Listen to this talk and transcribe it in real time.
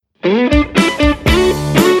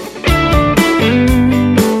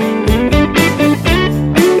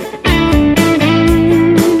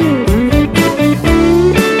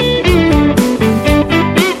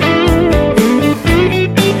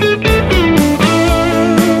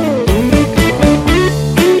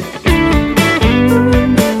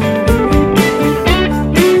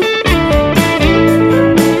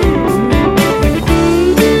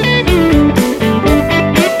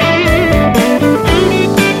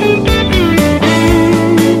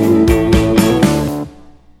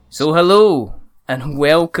hello, and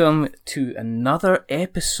welcome to another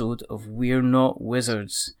episode of We're Not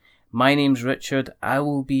Wizards. My name's Richard. I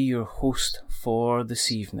will be your host for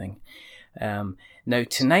this evening. Now,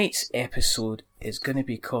 tonight's episode is going to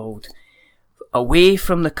be called Away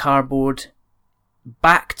from the Cardboard,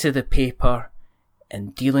 Back to the Paper,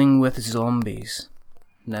 and Dealing with Zombies.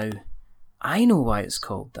 Now, I know why it's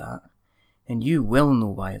called that, and you will know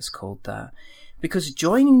why it's called that, because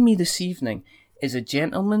joining me this evening is a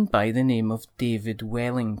gentleman by the name of David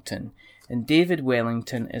Wellington. And David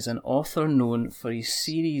Wellington is an author known for his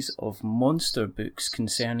series of monster books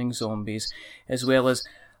concerning zombies, as well as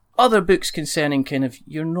other books concerning kind of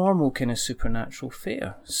your normal kind of supernatural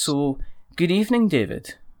fare. So, good evening,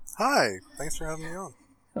 David. Hi, thanks for having me on.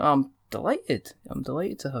 I'm delighted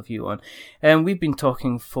to have you on. And we've been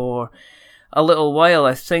talking for a little while.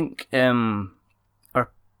 I think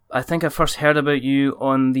I first heard about you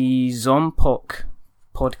on the Zompok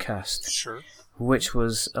podcast. Sure. Which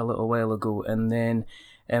was a little while ago. And then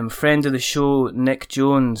friend of the show, Nick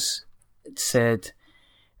Jones, said,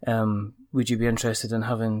 would you be interested in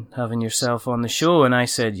having yourself on the show? And I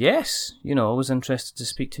said, yes. You know, always interested to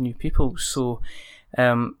speak to new people. So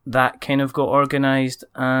that kind of got organised,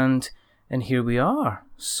 and here we are.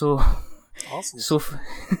 So, awesome.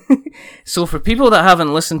 So for people that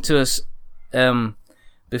haven't listened to us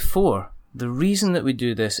before, the reason that we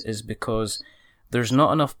do this is because there's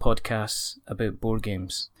not enough podcasts about board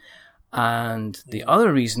games. And the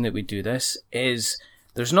other reason that we do this is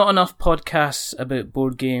there's not enough podcasts about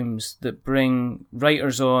board games that bring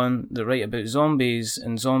writers on that write about zombies,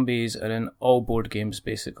 and zombies are in all board games,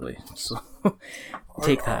 basically. So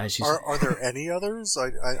take that as you say. Are there any others?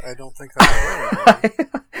 I don't think I've heard of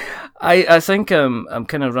I think I'm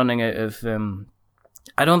kind of running out of...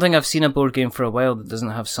 I don't think I've seen a board game for a while that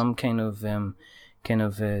doesn't have some kind of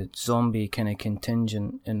zombie kind of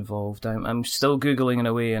contingent involved. I'm still Googling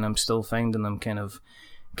away, and I'm still finding them kind of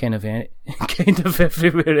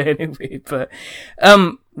everywhere anyway. But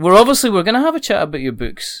we're going to have a chat about your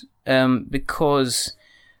books because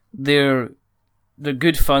they're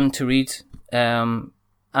good fun to read, and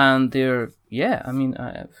they're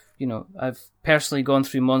I've personally gone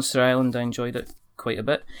through Monster Island. I enjoyed it quite a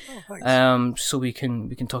bit. Oh, thanks. So we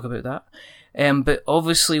can talk about that. But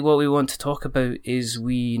obviously what we want to talk about is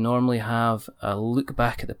we normally have a look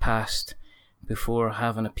back at the past before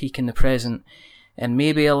having a peek in the present, and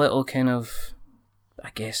maybe a little kind of,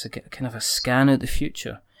 I guess, a kind of a scan at the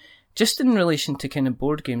future, just in relation to kind of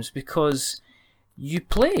board games, because you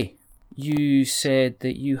play. You said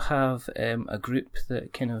that you have a group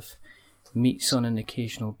that kind of meets on an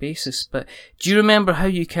occasional basis, but do you remember how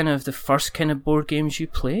you the first kind of board games you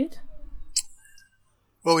played?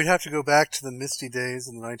 Well, we'd have to go back to the misty days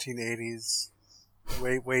in the 1980s,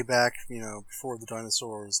 way back, before the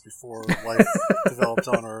dinosaurs, before life developed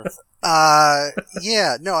on Earth. I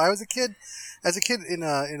was a kid. As a kid in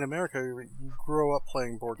America, you grow up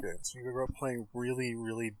playing board games. You grow up playing really,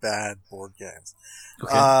 really bad board games.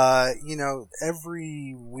 Okay.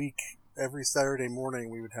 Every week, every Saturday morning,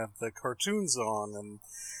 we would have the cartoons on, and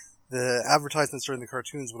the advertisements during the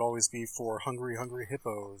cartoons would always be for Hungry Hungry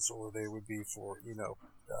Hippos, or they would be for,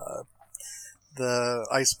 the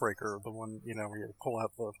icebreaker, the one, where you pull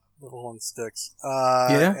out the little long sticks.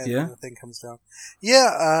 And the thing comes down.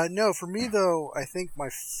 No, for me though, I think my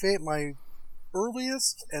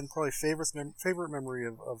earliest and probably favorite memory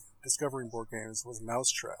of discovering board games was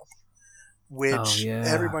Mousetrap, which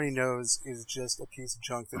everybody knows is just a piece of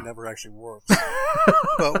junk that never actually works.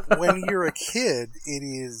 But when you're a kid, it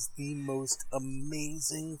is the most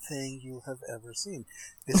amazing thing you have ever seen.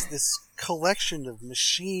 This collection of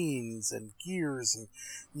machines and gears and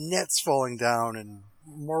nets falling down and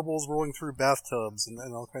marbles rolling through bathtubs and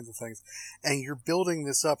all kinds of things. And you're building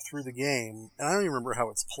this up through the game. And I don't even remember how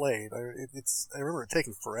it's played. I remember it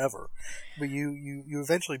taking forever. But you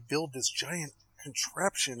eventually build this giant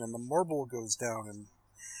contraption, and the marble goes down, and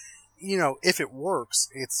if it works,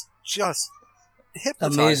 it's just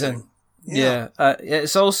hypnotizing. Amazing.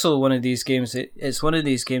 It's also one of these games. It's one of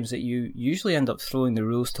these games that you usually end up throwing the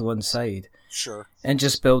rules to one side, sure, and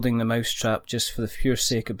just building the mousetrap just for the pure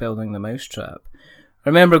sake of building the mousetrap. I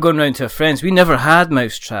remember going round to a friend's. We never had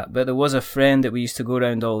Mousetrap, but there was a friend that we used to go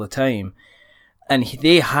around all the time, and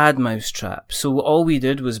they had Mousetrap. So all we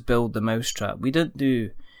did was build the Mousetrap. We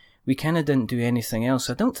kind of didn't do anything else.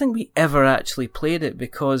 I don't think we ever actually played it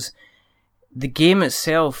because the game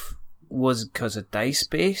itself was because of dice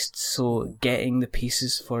based, so getting the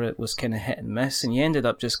pieces for it was kind of hit and miss, and you ended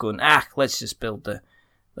up just going, let's just build the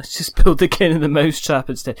kind of the Mousetrap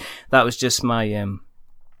instead. That was just my,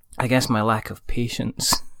 I guess my lack of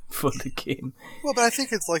patience for the game. Well, but I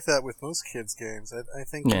think it's like that with most kids' games. I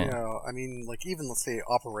think, like even, let's say,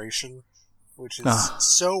 Operation, which is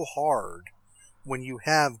so hard when you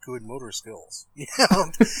have good motor skills.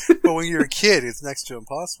 But when you're a kid, it's next to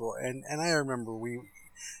impossible. And I remember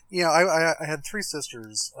I had 3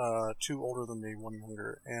 sisters, 2 older than me, 1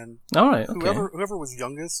 younger. And whoever was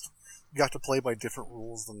youngest got to play by different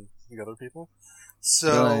rules than the other people.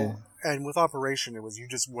 So, and with Operation, it was you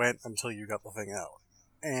just went until you got the thing out.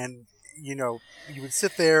 And, you would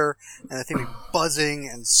sit there, and the thing would be buzzing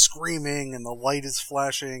and screaming, and the light is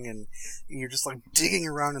flashing, and you're just, like, digging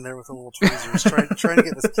around in there with the little tweezers, trying to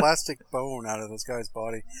get this plastic bone out of this guy's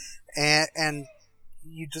body. And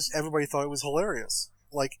everybody thought it was hilarious.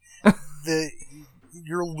 Like,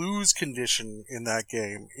 your lose condition in that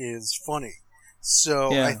game is funny.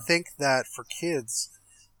 So, I think that for kids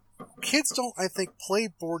don't, I think, play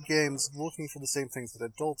board games looking for the same things that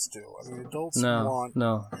adults do. I mean,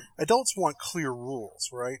 adults want clear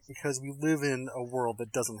rules, right? Because we live in a world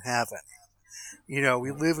that doesn't have any.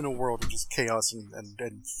 We live in a world of just chaos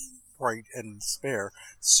and fright and despair.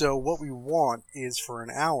 So what we want is for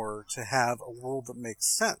an hour to have a world that makes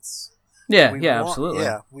sense. Absolutely.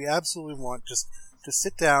 Yeah, we absolutely want just to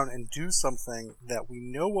sit down and do something that we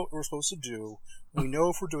know what we're supposed to do. We know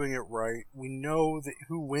if we're doing it right. We know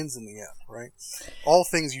who wins in the end, right? All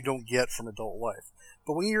things you don't get from adult life.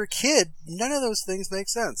 But when you're a kid, none of those things make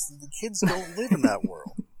sense. The kids don't live in that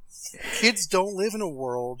world. Kids don't live in a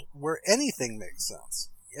world where anything makes sense,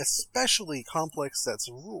 especially complex sets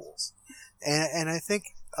of rules. And I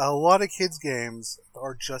think a lot of kids' games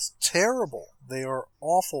are just terrible. They are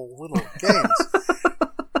awful little games.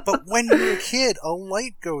 But when you're a kid, a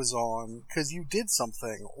light goes on because you did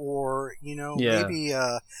something, or maybe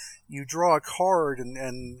you draw a card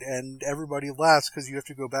and everybody laughs because you have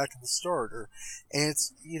to go back to the start. And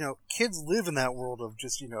it's kids live in that world of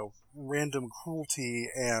just random cruelty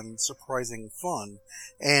and surprising fun.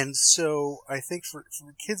 And so I think for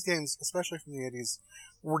kids games, especially from the 80s,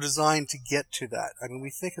 were designed to get to that. I mean, we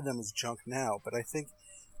think of them as junk now, but I think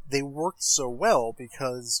they worked so well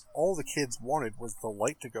because all the kids wanted was the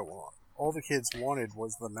light to go on. All the kids wanted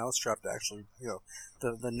was the mousetrap to actually,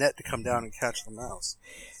 the net to come down and catch the mouse.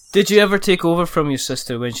 Did you ever take over from your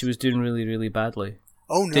sister when she was doing really, really badly?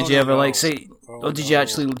 Oh no! Did you ever say? Did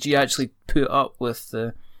you actually put up with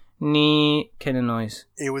the nee kind of noise?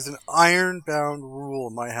 It was an iron-bound rule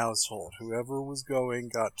in my household. Whoever was going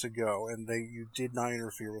got to go, and you did not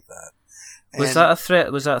interfere with that. Was that a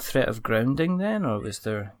threat? Was that a threat of grounding then, or was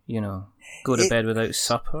there, go to bed without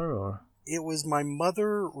supper, or? It was my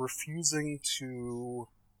mother refusing to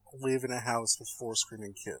live in a house with 4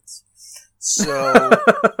 screaming kids. So,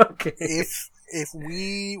 okay. if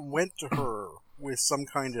we went to her with some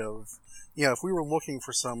kind of, if we were looking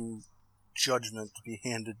for some judgment to be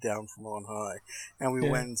handed down from on high, and we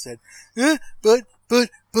went and said, but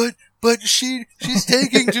she's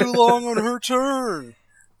taking too long on her turn.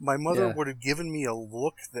 My mother would have given me a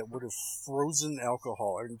look that would have frozen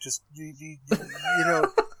alcohol, and just the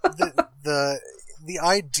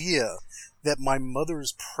idea that my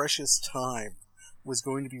mother's precious time was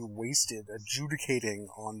going to be wasted adjudicating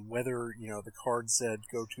on whether the card said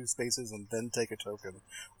go 2 spaces and then take a token,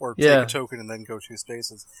 or take a token and then go 2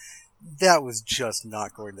 spaces. That was just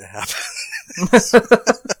not going to happen.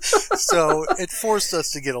 So it forced us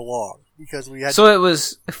to get along because we had. So it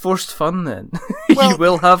was forced fun then. Well, you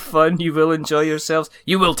will have fun. You will enjoy yourselves.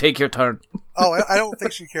 You will take your turn. Oh, I don't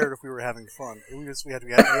think she cared if we were having fun. We had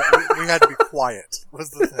to be quiet. Was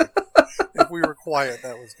the thing. If we were quiet,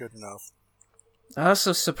 that was good enough. That's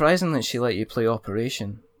so surprising that she let you play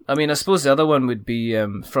Operation. I mean, I suppose the other one would be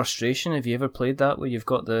Frustration. Have you ever played that, where you've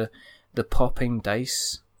got the popping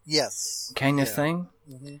dice? Yes. Kind of thing.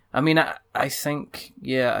 Mm-hmm. I mean, I think,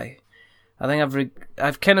 I think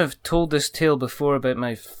I've kind of told this tale before about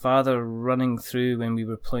my father running through when we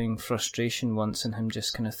were playing Frustration once, and him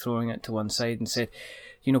just kind of throwing it to one side and said,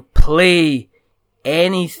 play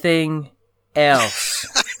anything else.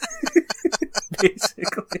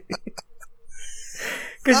 Basically.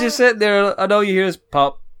 Because you're sitting there and all you hear is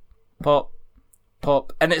pop, pop,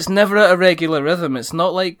 pop, and it's never at a regular rhythm. It's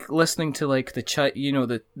not like listening to like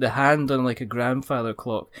the hand on like a grandfather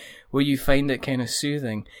clock where you find it kind of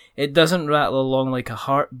soothing. It doesn't rattle along like a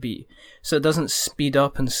heartbeat, so it doesn't speed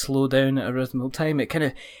up and slow down at a rhythmical time. It kind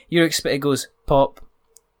of, it goes pop,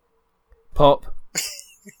 pop,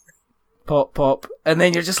 pop, pop, and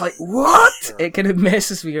then you're just like, what? Sure. It kind of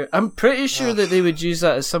messes with you. I'm pretty sure that they would use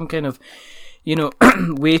that as some kind of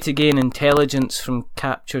way to gain intelligence from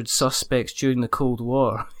captured suspects during the Cold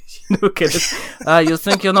War. You'll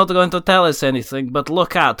think you're not going to tell us anything, but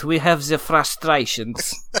look out, we have the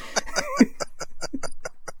frustrations.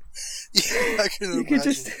 Yeah, you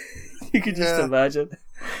could just imagine.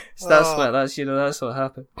 So that's what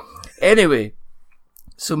happened. Anyway,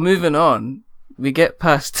 so moving on, we get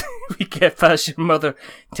past your mother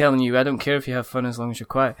telling you, "I don't care if you have fun as long as you're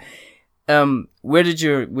quiet." Where did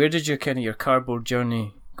your kind of your cardboard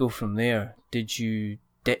journey go from there? Did you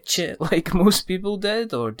ditch it like most people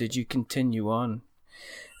did, or did you continue on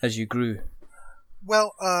as you grew?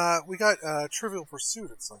 Well, we got Trivial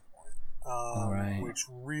Pursuit at some point, right. which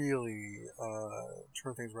really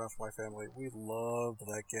turned things around for my family. We loved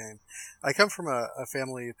that game. I come from a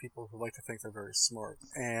family of people who like to think they're very smart,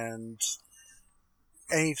 and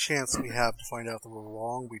any chance we have to find out that we're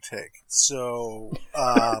wrong, we take. So,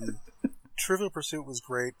 Trivial Pursuit was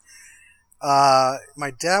great.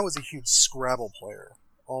 My dad was a huge Scrabble player.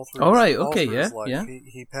 All through his life. Yeah.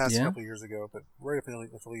 He passed a couple of years ago, but right up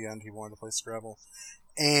until the end, he wanted to play Scrabble.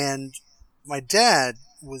 And my dad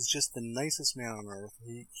was just the nicest man on earth.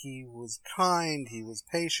 He was kind, he was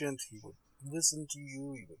patient, he would listen to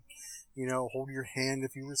you, he would, hold your hand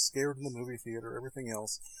if you were scared in the movie theater, everything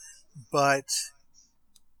else. But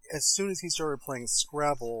as soon as he started playing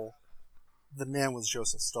Scrabble, the man was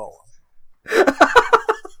Joseph Stalin.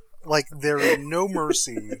 Like, there is no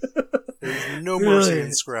mercy. There's no mercy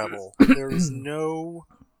in Scrabble. There is no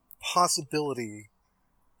possibility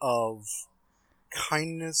of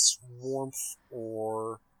kindness, warmth,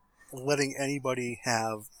 or letting anybody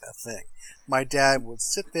have a thing. My dad would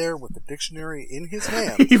sit there with the dictionary in his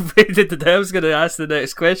hand. I was going to ask the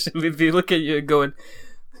next question. If you look at you and going,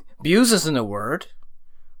 "Buse isn't a word.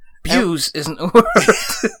 Buse isn't a word."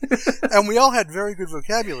 And we all had very good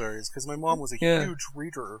vocabularies, because my mom was a huge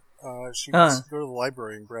reader. She would go to the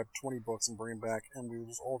library and grab 20 books and bring them back, and we would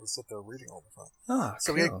just all sit there reading all the time.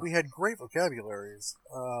 So cool. we had great vocabularies,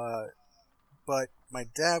 but my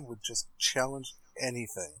dad would just challenge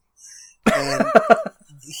anything. And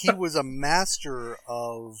he was a master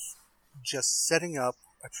of just setting up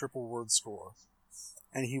a triple word score.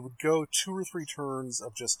 And he would go 2 or 3 turns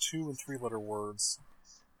of just 2 and 3 letter words,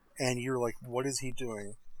 and you're like, what is he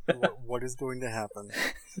doing? What is going to happen?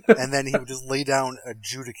 And then he would just lay down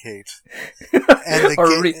adjudicate. And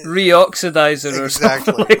reoxidize it or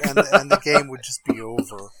exactly. something like and the game would just be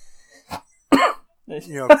over.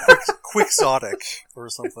 Quixotic or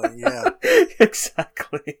something, yeah.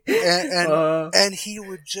 Exactly. And he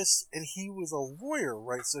was a lawyer,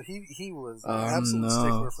 right? So he was an absolute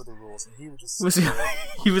stickler for the rules, and he would just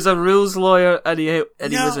he was a rules lawyer, and he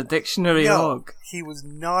was a dictionary hog. He was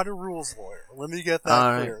not a rules lawyer. Let me get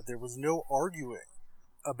that clear. Right. There was no arguing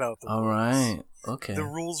about the rules. All right. Okay. The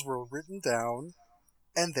rules were written down,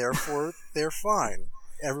 and therefore they're fine.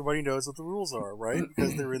 Everybody knows what the rules are, right?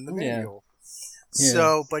 Because they're in the manual. Yeah.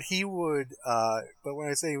 So, but he would, but when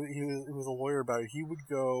I say he was a lawyer about it, he would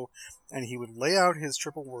go and he would lay out his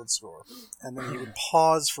triple word score, and then he would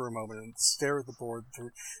pause for a moment and stare at the board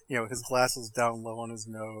through, his glasses down low on his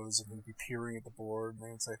nose, and he'd be peering at the board, and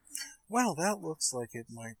they would say, "Well, that looks like it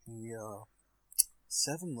might be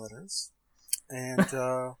 7 letters, and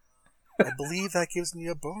I believe that gives me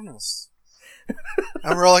a bonus."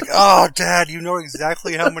 And we're like, "Oh, Dad, you know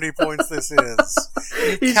exactly how many points this is."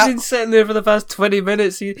 He's been sitting there for the past 20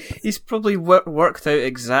 minutes. He's probably worked out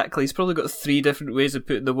exactly. He's probably got 3 different ways of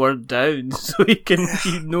putting the word down, so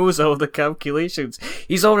he knows all the calculations.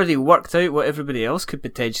 He's already worked out what everybody else could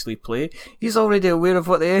potentially play. He's already aware of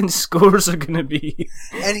what the end scores are going to be.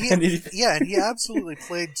 And he absolutely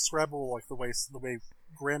played Scrabble like the way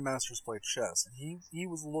grandmasters played chess. He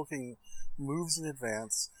was looking moves in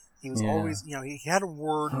advance. He was always, he had a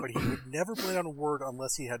word, but he would never play on a word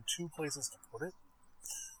unless he had 2 places to put it.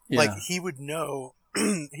 Yeah. Like, he would know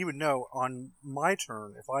on my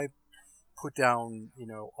turn, if I put down,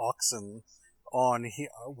 oxen on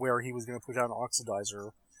where he was going to put down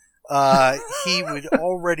oxidizer, he would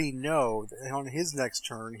already know that on his next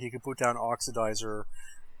turn, he could put down oxidizer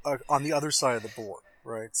on the other side of the board,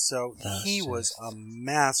 right? So he was a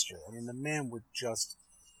master. I mean, the man would just...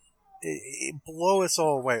 It blow us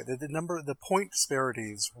all away. The point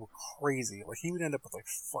disparities were crazy. Like, he would end up with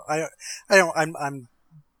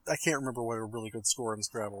I can't remember what a really good score in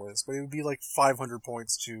Scrabble is, but it would be like 500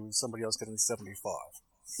 points to somebody else getting 75.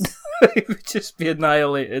 He would just be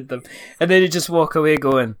annihilated them, and then he'd just walk away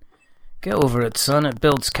going, "Get over it, son. It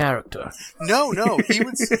builds character." No, he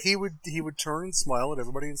would turn and smile at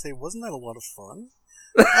everybody and say, "Wasn't that a lot of fun?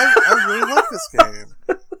 I really like this game."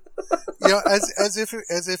 As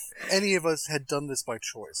if any of us had done this by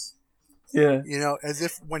choice. Yeah. As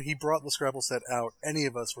if when he brought the Scrabble set out, any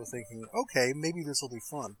of us were thinking, okay, maybe this will be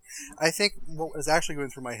fun. I think what was actually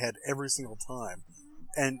going through my head every single time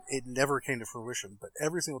and it never came to fruition. But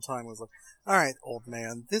every single time I was like, all right, old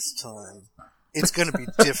man, this time it's going to be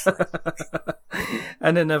different.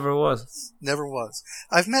 And it never was. Never was.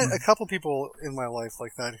 I've met a couple people in my life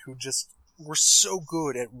like that who just were so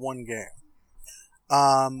good at one game.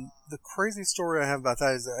 The crazy story I have about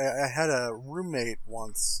that is I had a roommate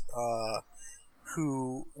once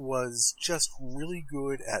who was just really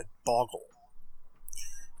good at Boggle.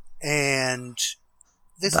 And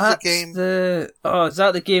this is a game... is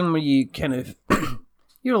that the game where you kind of...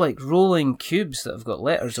 You're like rolling cubes that have got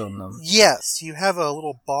letters on them. Yes, you have a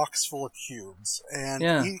little box full of cubes, and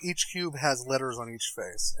each cube has letters on each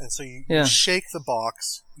face. And so you shake the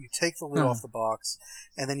box, you take the lid off the box,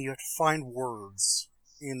 and then you have to find words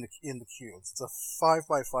in the cubes. It's a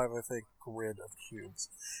 5x5, I think, grid of cubes.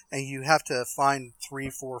 And you have to find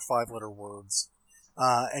 3, 4, 5-letter words.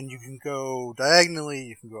 And you can go diagonally,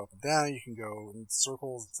 you can go up and down, you can go in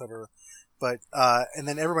circles, etc. But, and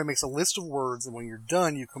then everybody makes a list of words, and when you're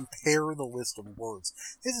done, you compare the list of words.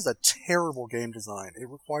 This is a terrible game design. It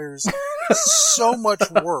requires so much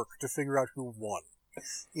work to figure out who won.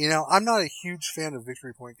 You know, I'm not a huge fan of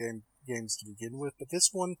victory point games to begin with, but this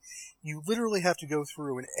one, you literally have to go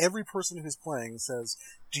through, and every person who's playing says,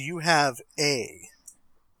 do you have A?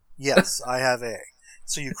 Yes, I have A.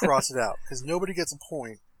 So you cross it out, because nobody gets a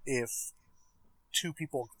point if 2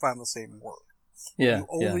 people found the same word. Yeah, you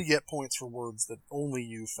only get points for words that only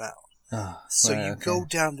you found. So you go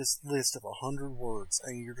down this list of 100 words,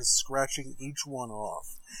 and you're just scratching each one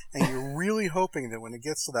off. And you're really hoping that when it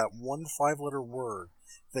gets to that one 5-letter word,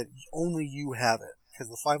 that only you have it. Because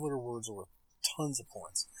the 5-letter words are worth tons of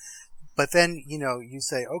points. But then, you know, you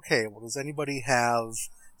say, okay, well, does anybody have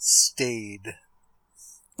stayed?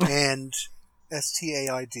 And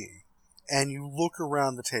STAID. And you look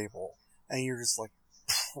around the table, and you're just like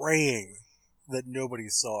praying that nobody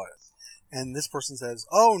saw it. And this person says,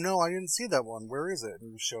 oh, no, I didn't see that one. Where is it?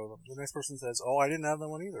 And you show them. The next person says, oh, I didn't have that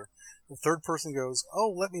one either. The third person goes,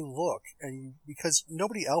 oh, let me look. And because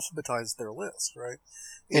nobody alphabetized their list, right?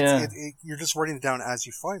 You're just writing it down as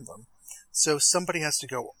you find them. So somebody has to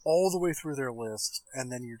go all the way through their list, and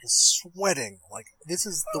then you're just sweating. Like, this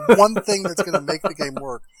is the one thing that's going to make the game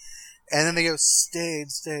work. And then they go, stayed.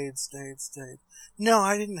 No,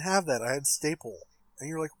 I didn't have that. I had staple. And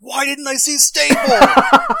you're like, why didn't I see staple?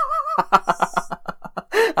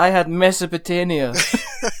 I had Mesopotamia.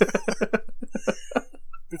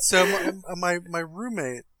 But so my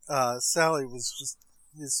roommate, Sally, was just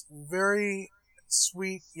this very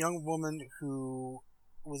sweet young woman who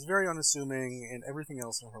was very unassuming in everything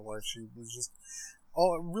else in her life. She was just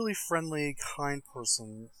a really friendly, kind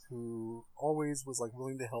person who always was like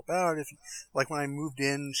willing to help out. Like when I moved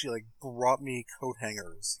in, she like brought me coat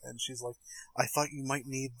hangers, and she's like, "I thought you might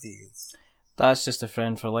need these." That's just a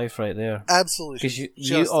friend for life right there. Absolutely. Because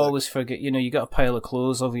you always forget, you know, you got a pile of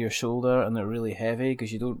clothes over your shoulder and they're really heavy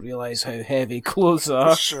because you don't realise how heavy clothes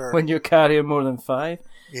are when you're carrying more than 5.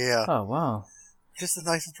 Yeah. Oh, wow. Just the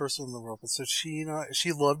nicest person in the world. But so she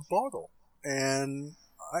loved Boggle. And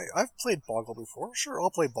I've played Boggle before. Sure,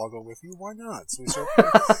 I'll play Boggle with you. Why not? So we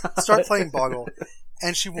start playing Boggle,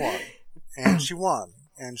 and she won. And she won.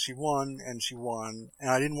 And she won, and she won,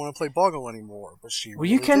 and I didn't want to play Boggle anymore, but she. Were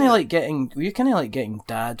you kind of like getting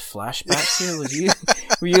dad flashbacks here?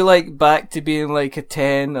 Were you like back to being like a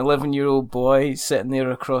 10, 11-year-old boy sitting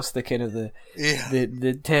there across the kind of the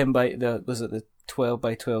 10 by the 12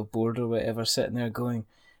 by 12 board or whatever, sitting there going,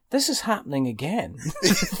 "This is happening again."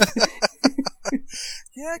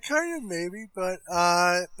 Yeah, kind of maybe, but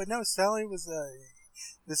no. Sally was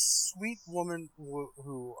this sweet woman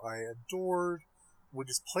who I adored. Would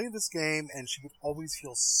just play this game, and she would always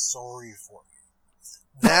feel sorry for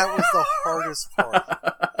me. That was the hardest part.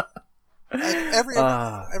 Like every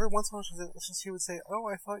once in a while, she would say, "Oh,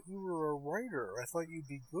 I thought you were a writer. I thought you'd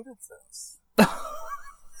be good at this."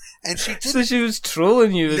 And she didn't. So she was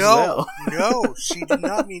trolling you as well. No, she did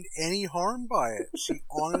not mean any harm by it. She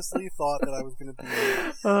honestly thought that I was going to be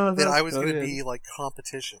going to be like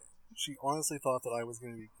competition. She honestly thought that I was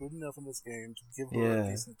going to be good enough in this game to give her a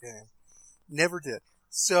decent game. Never did.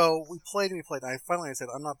 So we played. And I finally said,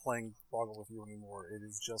 "I'm not playing Boggle with you anymore. It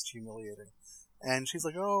is just humiliating." And she's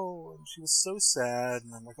like, "Oh," and she was so sad.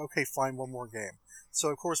 And I'm like, "Okay, fine, one more game." So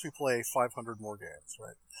of course we play 500 more games,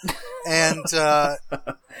 right? And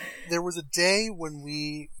there was a day when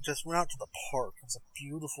we just went out to the park. It was a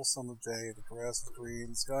beautiful summer day. The grass was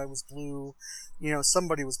green, the sky was blue. You know,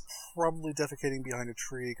 somebody was probably defecating behind a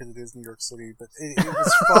tree because it is New York City, but it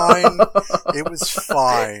was fine. It was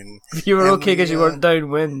fine. You were okay because you weren't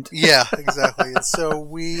downwind. Yeah, exactly. And so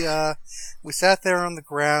we sat there on the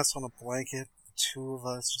grass on a blanket, two of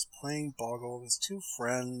us just playing Boggle. There's two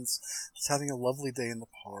friends just having a lovely day in the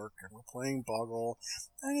park, and we're playing Boggle.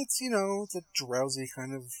 And it's, it's a drowsy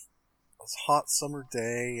kind of hot summer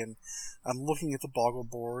day, and I'm looking at the Boggle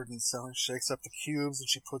board, and Sally shakes up the cubes, and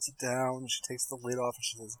she puts it down, and she takes the lid off, and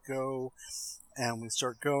she says, go. And we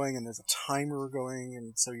start going, and there's a timer going,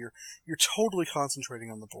 and so you're totally concentrating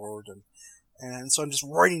on the board, and so I'm just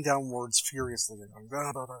writing down words furiously, and going,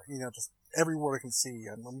 blah, blah, blah, just every word I can see,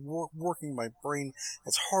 and I'm working my brain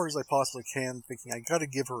as hard as I possibly can, thinking I gotta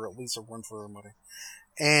give her at least a run for her money.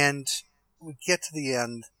 And we get to the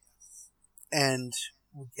end, and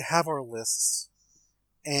we have our lists,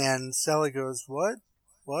 and Sally goes, what?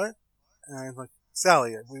 And I'm like,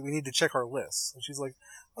 Sally, we need to check our lists. And she's like,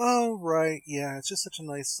 oh, right, yeah, it's just such a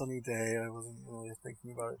nice sunny day, I wasn't really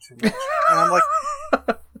thinking about it too much. And I'm like,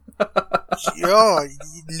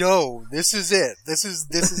 no, this is it. This is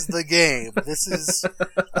the game.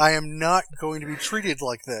 I am not going to be treated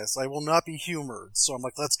like this. I will not be humored. So I'm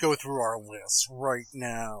like, let's go through our list right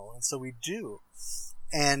now. And so we do.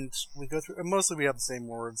 And we go through, and mostly we have the same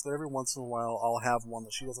words, but every once in a while I'll have one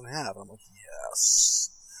that she doesn't have. I'm like, yes.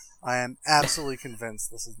 I am absolutely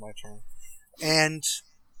convinced this is my turn. And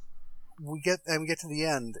we get to the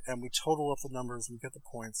end, and we total up the numbers, and we get the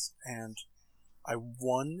points, and I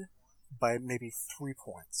won by maybe 3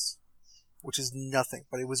 points, which is nothing,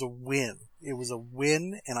 but it was a win. It was a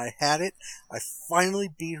win, and I had it. I finally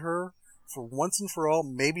beat her for once and for all.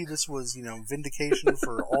 Maybe this was, vindication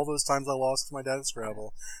for all those times I lost to my dad at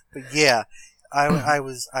Scrabble. But yeah, I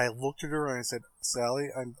looked at her and I said, Sally,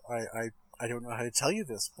 I don't know how to tell you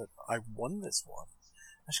this, but I won this one.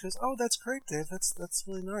 And she goes, oh, that's great, Dave. That's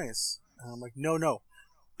really nice. And I'm like, no.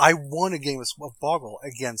 I won a game of Boggle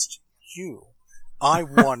against you. I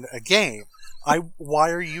won a game.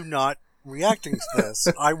 Why are you not reacting to this?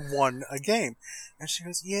 I won a game. And she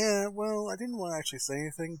goes, yeah, well, I didn't want to actually say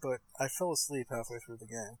anything, but I fell asleep halfway through the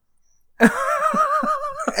game.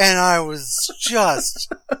 And I was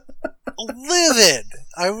just livid.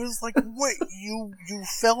 I was like, wait, you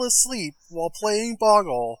fell asleep while playing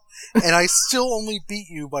Boggle, and I still only beat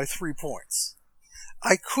you by 3 points.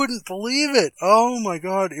 I couldn't believe it. Oh my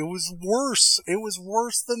god, it was worse. It was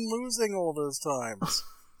worse than losing all those times.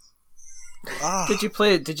 Did you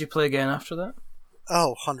play again after that?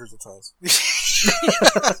 Oh, hundreds of times.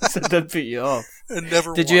 So that beat you off.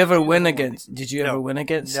 Did you ever win against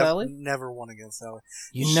Sally? Never won against Sally.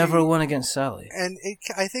 You never won against Sally. And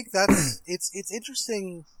I think that's it's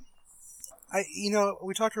interesting.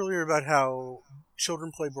 We talked earlier about how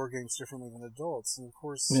children play board games differently than adults, and of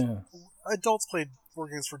course, adults play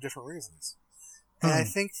board games for different reasons. And I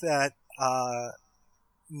think that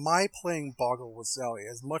my playing Boggle with Sally,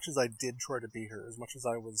 as much as I did try to beat her, as much as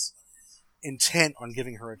I was intent on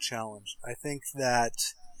giving her a challenge, I think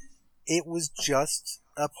that it was just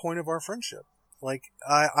a point of our friendship. Like,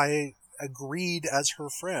 I agreed as her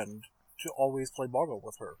friend to always play Boggle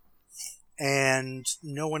with her, and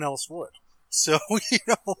no one else would. So,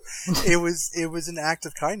 it was an act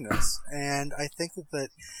of kindness. And I think that,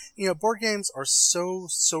 board games are so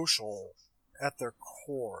social at their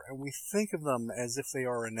core, and we think of them as if they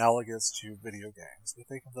are analogous to video games. We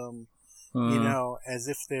think of them, as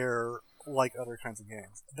if they're like other kinds of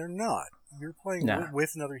games. They're not. You're playing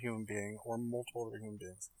with another human being or multiple other human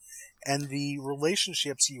beings. And the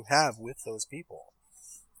relationships you have with those people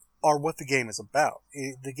are what the game is about.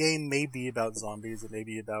 The game may be about zombies, it may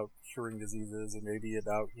be about curing diseases, it may be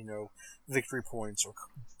about, victory points or,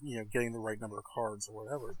 getting the right number of cards or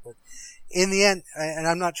whatever. But in the end, and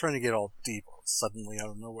I'm not trying to get all deep suddenly out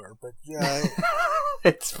of nowhere, but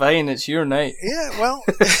it's fine, it's your night. Yeah, well,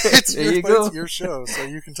 it's your show, so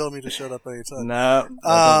you can tell me to shut up anytime. No,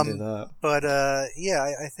 I don't do that. But, I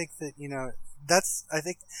think that, I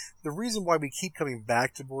think the reason why we keep coming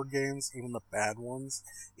back to board games, even the bad ones,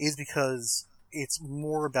 is because it's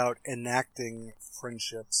more about enacting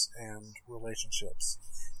friendships and relationships.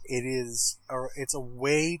 It's a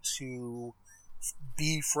way to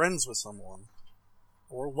be friends with someone,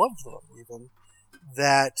 or love them even,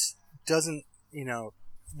 that doesn't,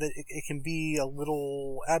 that it can be a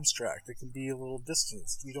little abstract, it can be a little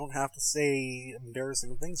distanced. You don't have to say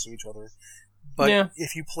embarrassing things to each other. But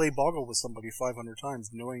if you play Boggle with somebody 500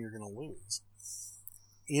 times, knowing you're going to lose,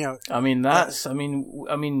 are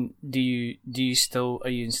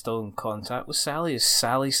you still in contact with Sally? Is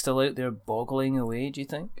Sally still out there boggling away, do you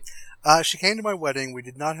think? She came to my wedding. We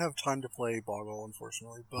did not have time to play Boggle,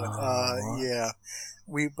 unfortunately. But I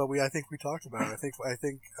think we talked about it. I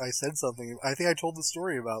think I said something. I think I told the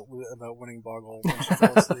story about winning Boggle when she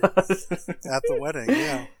fell asleep at the wedding.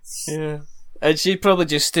 Yeah. Yeah. And she probably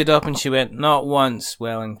just stood up and she went, "Not once,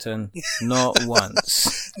 Wellington. Not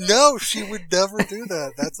once." No, she would never do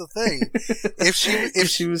that. That's the thing. If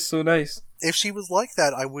she was so nice. If she was like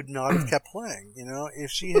that, I would not have kept playing. You know,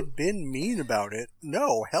 if she had been mean about it,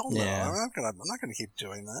 no, hell no. Yeah. I'm not gonna keep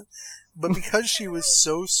doing that. But because she was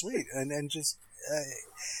so sweet and just,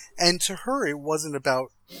 and to her, it wasn't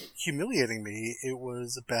about humiliating me. It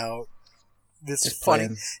was about this just funny.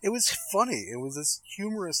 Playing. It was funny. It was this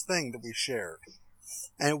humorous thing that we shared,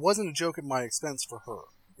 and it wasn't a joke at my expense for her.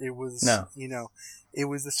 It was, you know, it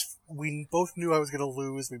was this. We both knew I was going to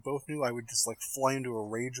lose. We both knew I would just like fly into a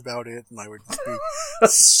rage about it, and I would just be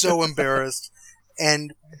so embarrassed.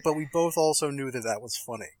 But we both also knew that was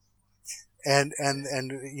funny, and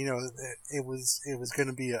you know, it was going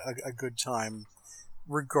to be a good time,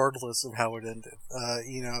 regardless of how it ended.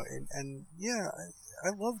 You know, and yeah. I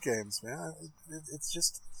love games, man.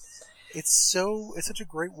 It's such a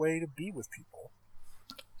great way to be with people.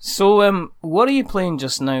 So, what are you playing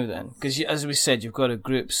just now then? Because as we said, you've got a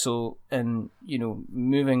group. So, and you know,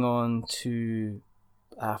 moving on to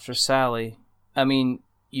After Sally. I mean,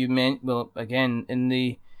 again in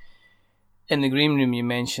the green room, you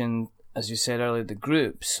mentioned, as you said earlier, the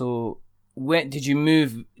group. So, when did you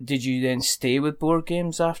move? Did you then stay with board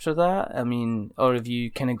games after that? I mean, or have you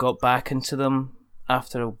kind of got back into them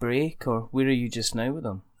after a break, or where are you just now with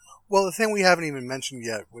them? Well, the thing we haven't even mentioned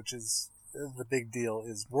yet, which is the big deal,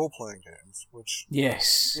 is role-playing games, which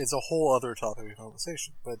is a whole other topic of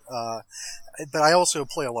conversation. But I also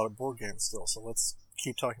play a lot of board games still, so let's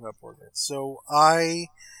keep talking about board games. So I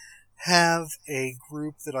have a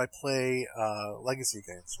group that I play legacy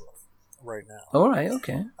games with right now. All right,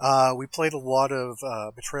 okay. We played a lot of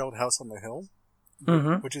Betrayal at House on the Hill,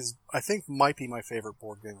 which is, I think, might be my favorite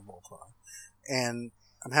board game of all time. And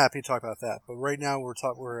I'm happy to talk about that. But right now we're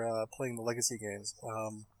playing the legacy games.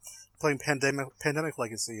 Playing Pandemic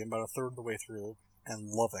Legacy. I'm about a third of the way through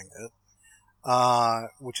and loving it.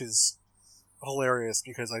 Which is hilarious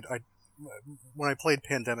because when I played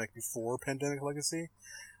Pandemic before Pandemic Legacy,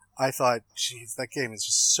 I thought, geez, that game is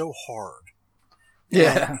just so hard.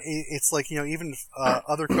 Yeah. It's like, you know, even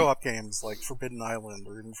other co-op games like Forbidden Island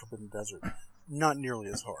or even Forbidden Desert, not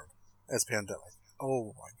nearly as hard as Pandemic.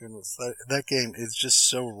 Oh my goodness, that game is just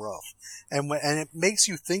so rough, and it makes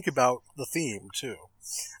you think about the theme too.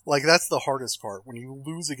 Like that's the hardest part when you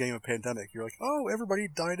lose a game of Pandemic. You're like, oh, everybody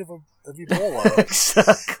died of Ebola.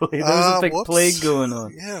 Exactly, there's a big plague going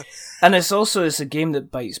on. Yeah, and it's a game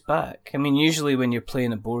that bites back. I mean, usually when you're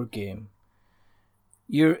playing a board game,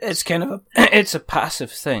 it's kind of it's a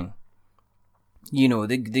passive thing. You know,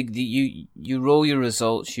 you roll your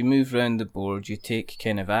results, you move around the board, you take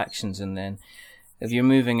kind of actions, and then if you're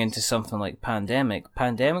moving into something like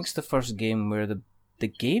Pandemic's the first game where the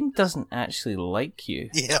game doesn't actually like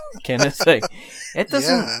you, kind of thing. It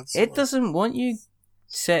doesn't want you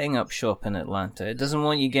setting up shop in Atlanta. It doesn't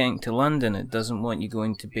want you getting to London. It doesn't want you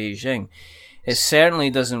going to Beijing. It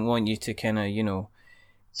certainly doesn't want you to kind of, you know,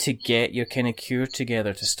 to get your kind of cure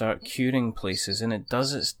together to start curing places, and it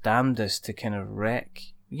does its damnedest to kind of wreck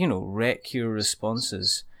your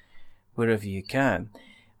responses wherever you can.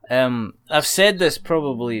 I've said this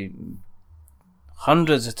probably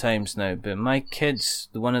hundreds of times now, but my kids,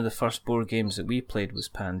 one of the first board games that we played was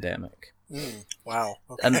Pandemic. Wow.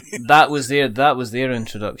 Okay. And that was their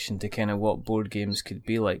introduction to kind of what board games could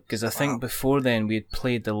be like. Because I think before then we had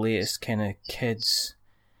played the latest kind of kids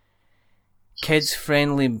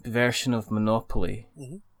friendly version of Monopoly,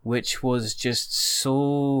 which was just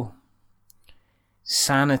so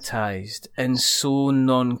sanitized and so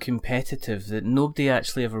non-competitive that nobody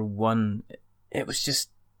actually ever won. It was just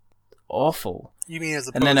awful. You mean as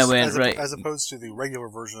opposed to the regular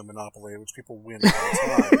version of Monopoly, which people win all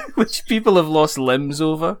the time, which people have lost limbs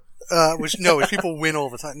over. Which people win all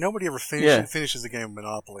the time. Nobody ever finishes a game of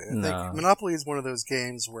Monopoly. I think Monopoly is one of those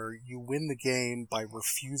games where you win the game by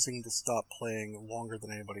refusing to stop playing longer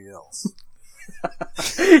than anybody else.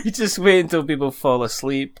 You just wait until people fall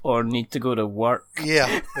asleep or need to go to work.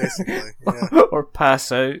 Yeah, basically. Yeah. Or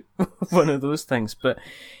pass out. One of those things. But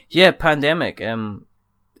yeah, Pandemic,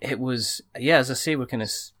 it was, as I say, we're kind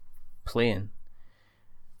of playing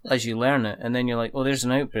as you learn it, and then you're like, oh, there's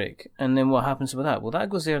an outbreak, and then what happens with that? Well, that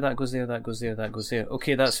goes there, that goes there, that goes there, that goes there.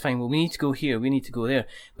 Okay, that's fine. Well, we need to go here, we need to go there.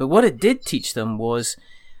 But what it did teach them was,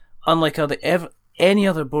 unlike any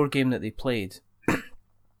other board game that they played,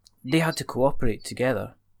 they had to cooperate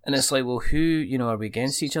together. And it's like, well, who, are we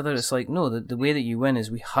against each other? It's like, no, the way that you win is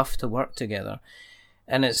we have to work together.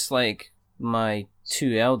 And it's like my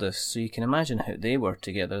two eldest, so you can imagine how they were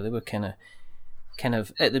together. They were kind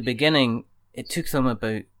of at the beginning, it took them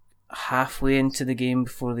about halfway into the game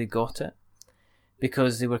before they got it.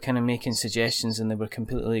 because they were kind of making suggestions and they were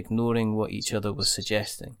completely ignoring what each other was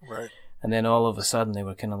suggesting. Right. And then all of a sudden they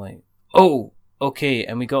were kind of like, oh, okay,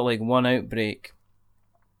 and we got like one outbreak.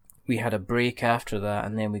 We had a break after that,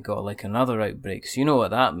 and then we got like another outbreak. So you know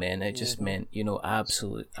what that meant? It just meant,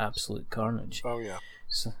 absolute carnage. Oh, yeah.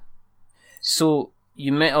 So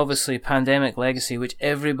you met, obviously, Pandemic Legacy, which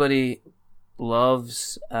everybody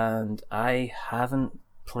loves, and I haven't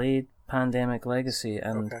played Pandemic Legacy,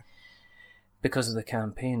 and because of the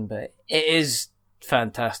campaign, but it is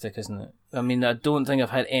fantastic, isn't it? I mean, I don't think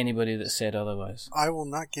I've had anybody that said otherwise. I will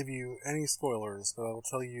not give you any spoilers, but I will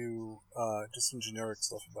tell you just some generic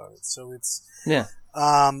stuff about it. So it's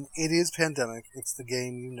it is Pandemic. It's the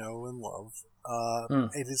game you know and love.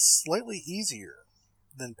 It is slightly easier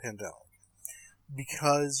than Pandemic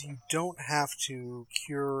because you don't have to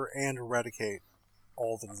cure and eradicate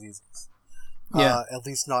all the diseases. At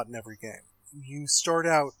least not in every game. You start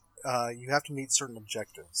out, you have to meet certain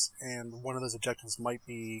objectives, and one of those objectives might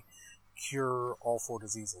be cure all 4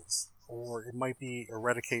 diseases, or it might be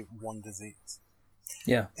eradicate 1 disease.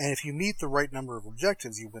 Yeah. And if you meet the right number of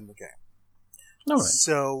objectives, you win the game. All right.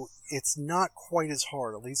 So it's not quite as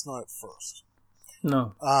hard, at least not at first.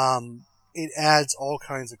 No. It adds all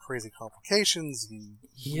kinds of crazy complications and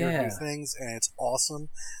weird new things, and it's awesome.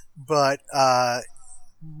 But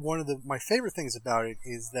one of my favorite things about it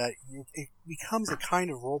is that it becomes a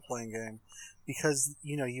kind of role-playing game because,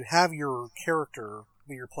 you have your character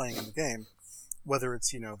that you're playing in the game, whether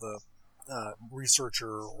it's, the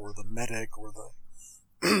researcher or the medic or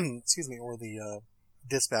the, excuse me, or the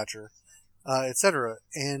dispatcher, etc.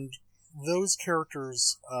 And those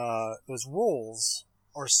characters, those roles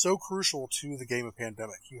are so crucial to the game of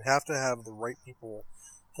Pandemic. You have to have the right people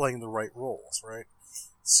playing the right roles, right?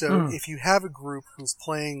 So if you have a group who's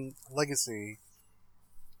playing Legacy,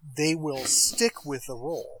 they will stick with the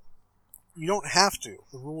role. You don't have to.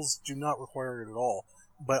 The rules do not require it at all.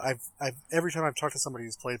 But I've every time I've talked to somebody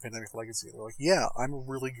who's played Pandemic Legacy, they're like, "Yeah, I'm a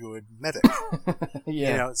really good medic."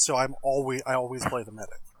 So I always play the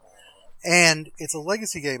medic. And it's a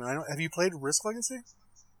Legacy game. And have you played Risk Legacy?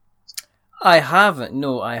 I haven't.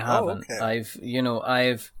 No, I haven't. Oh, okay.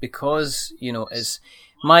 I've because it's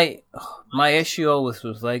my issue always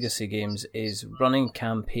with Legacy games is running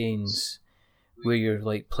campaigns where you're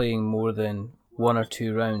like playing more than 1 or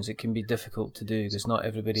 2 rounds. It can be difficult to do because not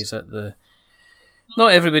everybody's at the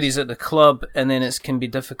club, and then it can be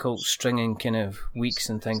difficult stringing kind of weeks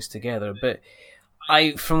and things together. But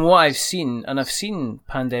from what I've seen, and I've seen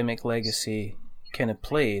Pandemic Legacy kind of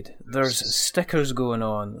played, there's stickers going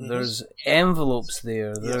on, there's envelopes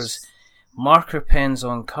there, there's marker pens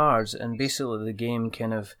on cards, and basically the game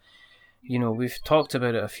kind of, we've talked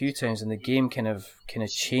about it a few times, and the game kind of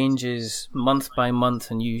changes month by month,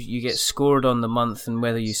 and you get scored on the month and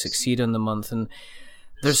whether you succeed on the month, and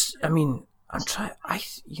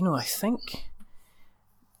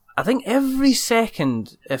I think every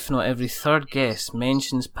second, if not every third guest,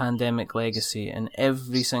 mentions Pandemic Legacy, and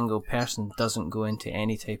every single person doesn't go into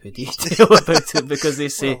any type of detail about it because they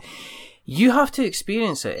say, you have to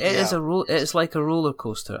experience it. It's like a roller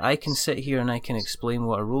coaster. I can sit here and I can explain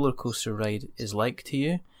what a roller coaster ride is like to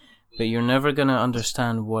you, but you're never going to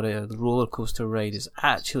understand what a roller coaster ride is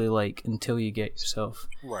actually like until you get yourself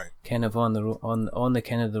kind of on the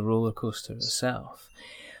kind of the roller coaster itself.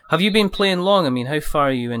 Have you been playing long? I mean, how far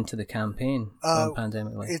are you into the campaign on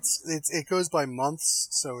Pandemic Legacy? It goes by months,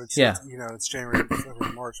 so it's January,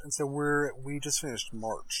 February, March, and so we just finished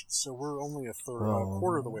March, so we're only a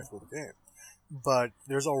quarter of the way through the game, but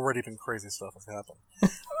there's already been crazy stuff that's happened.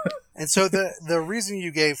 And so the reason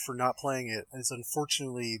you gave for not playing it is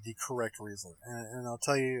unfortunately the correct reason, and I'll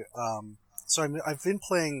tell you. So I've been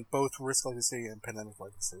playing both Risk Legacy and Pandemic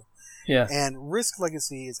Legacy. Yeah. And Risk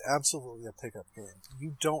Legacy is absolutely a pickup game.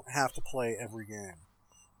 You don't have to play every game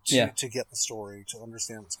to get the story, to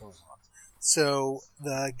understand what's going on. So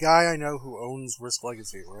the guy I know who owns Risk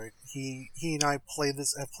Legacy, right? He and I have played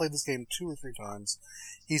this game 2 or 3 times.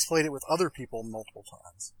 He's played it with other people multiple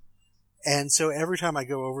times. And so every time I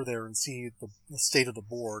go over there and see the state of the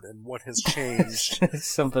board and what has changed, it's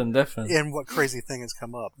something different, and what crazy thing has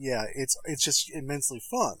come up, it's just immensely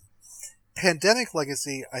fun. Pandemic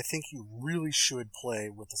Legacy, I think you really should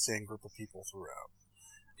play with the same group of people throughout.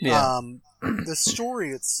 Yeah. The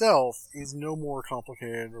story itself is no more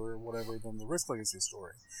complicated or whatever than the Risk Legacy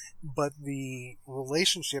story, but the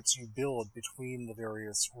relationships you build between the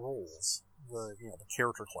various roles, the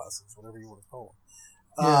character classes, whatever you want to call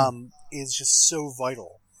them, is just so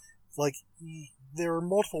vital. Like, there are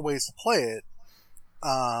multiple ways to play it,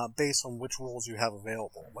 based on which roles you have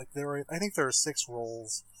available. Like, I think there are 6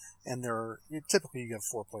 roles, and typically you have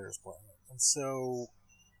 4 players playing it. and so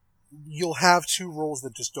you'll have two roles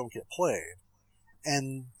that just don't get played,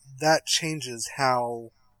 and that changes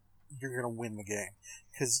how you're going to win the game.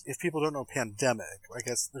 Because if people don't know Pandemic, I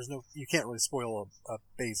guess you can't really spoil a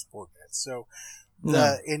base board game. So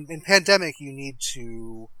in Pandemic, you need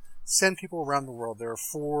to send people around the world. There are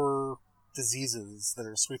 4 diseases that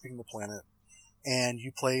are sweeping the planet, and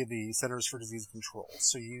you play the Centers for Disease Control.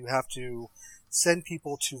 So you have to send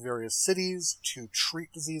people to various cities to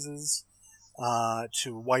treat diseases,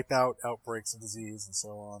 to wipe out outbreaks of disease and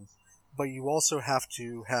so on. But you also have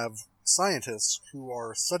to have scientists who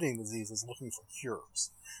are studying diseases looking for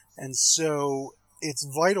cures. And so it's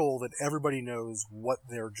vital that everybody knows what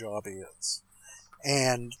their job is.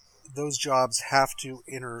 And those jobs have to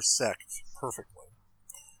intersect perfectly.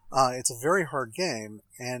 It's a very hard game,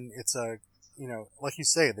 and it's like you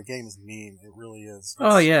say, the game is mean. It really is.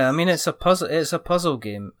 Oh yeah, I mean it's a puzzle. It's a puzzle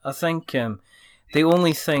game. I think the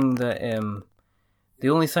only thing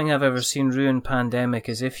I've ever seen ruin Pandemic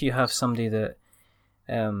is if you have somebody that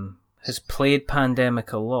has played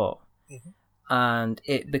Pandemic a lot, and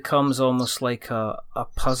it becomes almost like a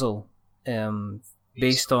puzzle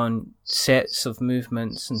based on sets of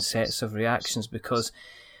movements and sets of reactions. Because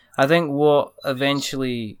I think what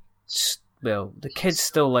eventually, the kids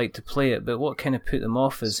still like to play it, but what kind of put them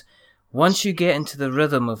off is once you get into the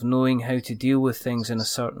rhythm of knowing how to deal with things in a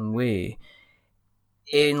certain way,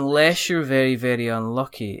 unless you're very, very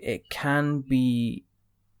unlucky, it can be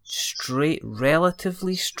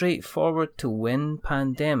relatively straightforward to win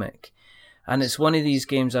Pandemic. And it's one of these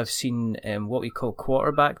games I've seen what we call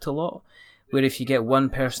quarterbacked a lot, where if you get one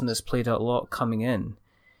person that's played it a lot coming in,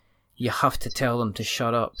 you have to tell them to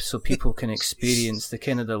shut up so people can experience the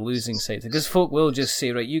kind of the losing side. Because folk will just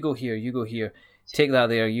say, right, you go here, take that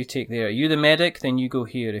there, you take there. Are you the medic? Then you go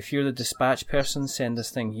here. If you're the dispatch person, send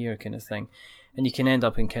this thing here, kind of thing. And you can end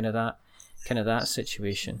up in kind of that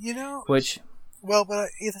situation. But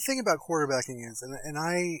the thing about quarterbacking is, and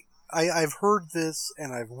I've heard this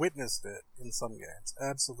and I've witnessed it in some games.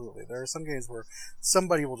 Absolutely. There are some games where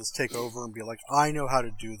somebody will just take over and be like, I know how to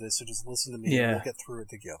do this, so just listen to me and we'll get through it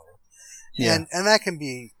together. Yeah. And that can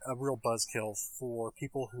be a real buzzkill for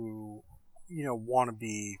people who, want to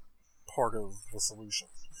be part of the solution.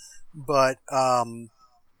 But, I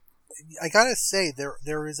gotta say,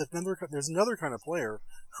 there's another kind of player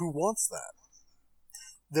who wants that.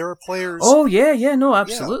 There are players. Oh yeah, no,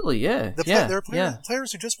 absolutely, yeah. There are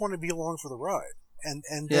players who just want to be along for the ride, and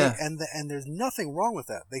there's nothing wrong with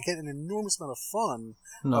that. They get an enormous amount of fun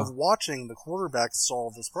of watching the quarterback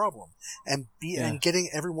solve this problem, and getting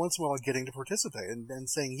every once in a while getting to participate and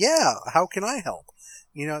saying, yeah, how can I help?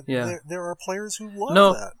 There are players who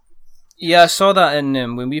love that. Yeah, I saw that in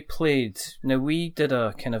when we played. Now we did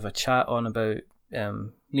a kind of a chat on about.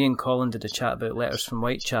 Me and Colin did a chat about Letters from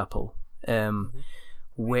Whitechapel.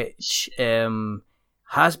 Which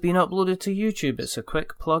has been uploaded to YouTube. It's a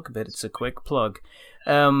quick plug, but it's a quick plug.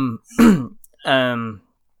 And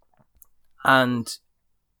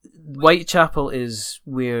Whitechapel is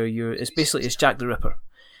where it's Jack the Ripper.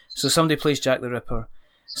 So somebody plays Jack the Ripper,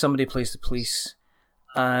 somebody plays the police,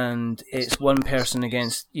 and it's one person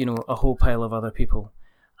against, a whole pile of other people.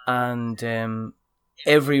 And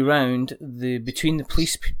every round, between the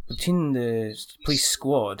police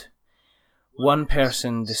squad, one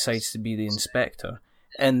person decides to be the inspector,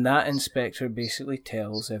 and that inspector basically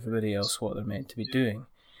tells everybody else what they're meant to be doing.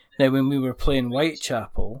 Now, when we were playing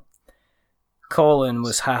Whitechapel, Colin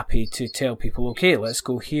was happy to tell people, okay, let's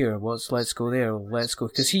go here, let's go there, let's go,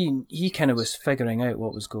 because he kind of was figuring out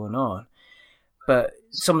what was going on. But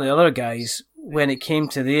some of the other guys, when it came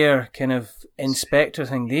to their kind of inspector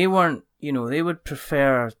thing, they weren't, they would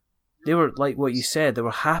prefer, they were like what you said, they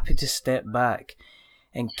were happy to step back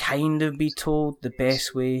and kind of be told the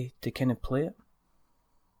best way to kind of play it.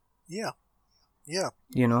 Yeah.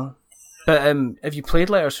 But have you played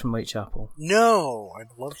Letters from Whitechapel? No,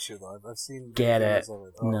 I'd love to though. I've seen Get it? Of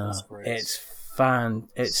it. No, it's fun.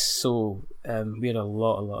 It's so we had a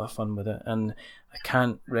lot of fun with it, and I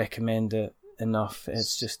can't recommend it enough.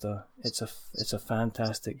 It's just it's a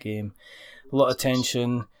fantastic game. A lot of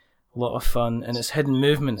tension, a lot of fun, and it's hidden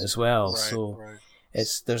movement as well. Right.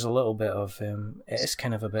 There's a little bit of it's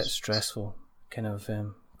kind of a bit stressful, kind of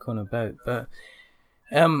going about. But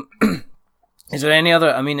is there any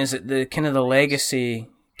other? I mean, is it the kind of the legacy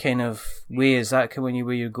kind of way? Is that where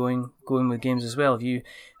you're going with games as well?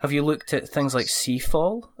 Have you looked at things like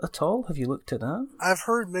Seafall at all? Have you looked at that? I've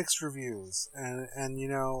heard mixed reviews, and you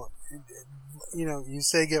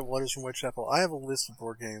say get Letters from Whitechapel. I have a list of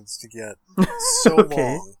board games to get so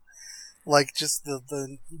okay. long. Like just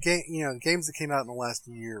the game, games that came out in the last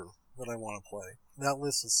year that I want to play. That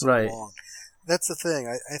list is so right. long. That's the thing.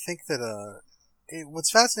 I think that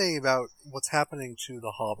what's fascinating about what's happening to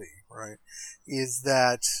the hobby, right, is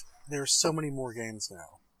that there's so many more games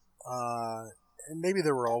now. And maybe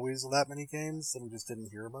there were always that many games, and we just didn't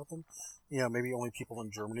hear about them. Maybe only people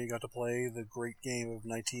in Germany got to play the great game of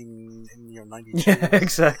 1992. Yeah,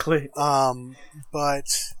 exactly. But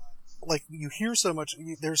like you hear so much,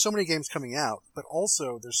 there's so many games coming out, but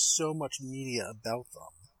also there's so much media about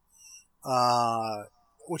them.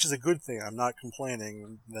 Which is a good thing. I'm not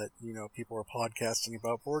complaining that, people are podcasting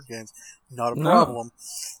about board games. Not a problem.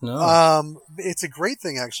 No. It's a great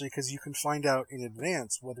thing, actually, because you can find out in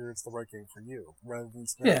advance whether it's the right game for you, rather than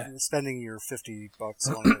spending your $50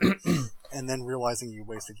 on it and then realizing you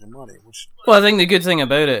wasted your money. Well, I think the good thing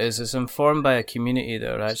about it is it's informed by a community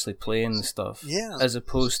that are actually playing the stuff. Yeah. As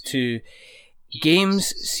opposed to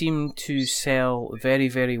games seem to sell very,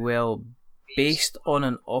 very well based on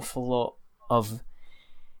an awful lot of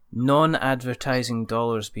non-advertising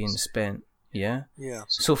dollars being spent. Yeah.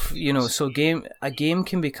 So a game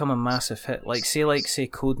can become a massive hit. Like say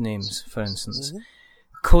Codenames, for instance.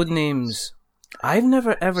 Mm-hmm. Codenames. I've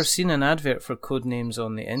never ever seen an advert for Codenames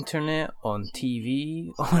on the internet, on TV,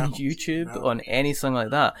 on YouTube, on anything like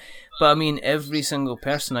that. But I mean, every single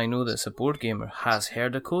person I know that's a board gamer has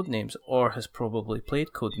heard of Codenames or has probably played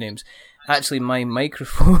Codenames. Actually, my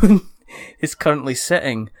microphone is currently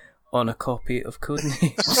sitting on a copy of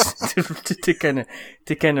Codenames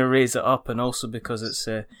to kind of raise it up, and also because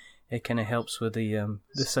it kind of helps with the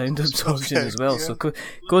sound absorption as well. Yeah. So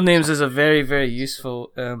Codenames is a very, very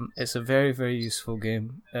useful. It's a very, very useful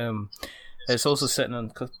game. It's also sitting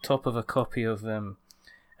on top of a copy of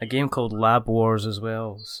a game called Lab Wars as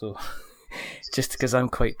well. So. Just because I'm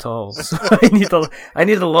quite tall, so I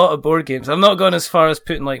need a lot of board games. I'm not going as far as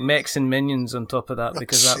putting like mechs and minions on top of that,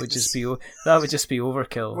 because that would just be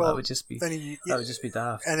overkill. Well, that would just be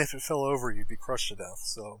daft. And if it fell over, you'd be crushed to death.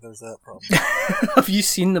 So there's that problem. Have you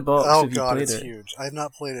seen the box? Oh Have you God, played it's it? huge. I've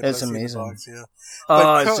not played it. It's but I've amazing. Seen the box, yeah.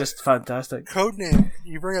 Oh, it's just fantastic. Codename.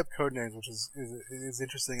 You bring up Codenames, which is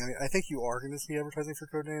interesting. I think you are going to see advertising for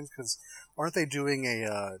Codenames, because aren't they doing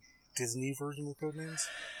a Disney version of Codenames?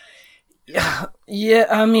 Yeah.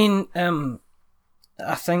 I mean,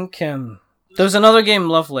 I think there's another game,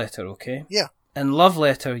 Love Letter. Okay. Yeah. In Love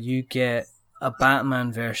Letter, you get a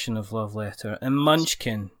Batman version of Love Letter. In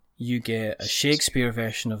Munchkin, you get a Shakespeare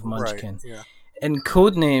version of Munchkin. Right, yeah. In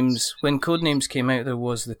Codenames, when Codenames came out, there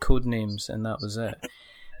was the Codenames, and that was it.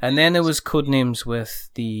 And then there was Codenames with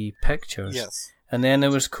the pictures. Yes. And then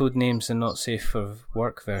there was Codenames the Not Safe for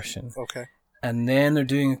Work version. Okay. And then they're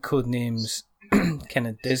doing a Codenames kind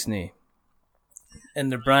of Disney. And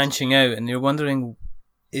they're branching out, and they're wondering,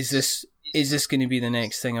 is this going to be the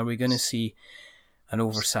next thing? Are we going to see an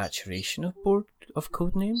oversaturation of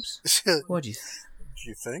Codenames? What do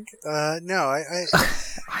you think? No,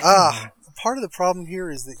 part of the problem here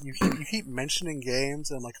is that you keep mentioning games,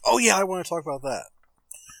 and I'm like, oh yeah, I want to talk about that.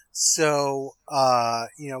 So,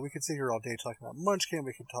 we could sit here all day talking about Munchkin.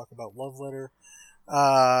 We could talk about Love Letter.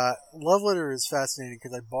 Love Letter is fascinating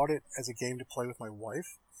because I bought it as a game to play with my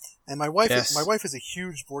wife. And my wife is a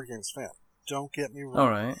huge board games fan. Don't get me wrong. All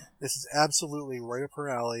right. This is absolutely right up her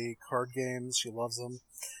alley. Card games, she loves them.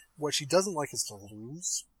 What she doesn't like is to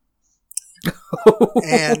lose.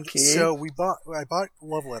 And so I bought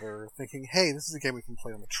Love Letter thinking, hey, this is a game we can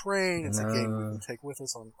play on the train. It's a game we can take with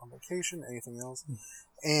us on vacation, anything else.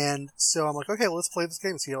 And so I'm like, okay, let's play this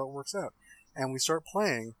game and see how it works out. And we start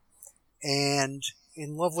playing, and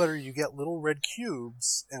in Love Letter, you get little red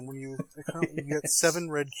cubes, and when you get 7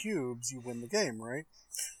 red cubes, you win the game, right?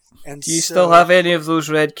 And do you still have any of those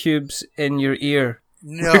red cubes in your ear?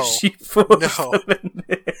 No, no.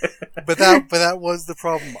 But that was the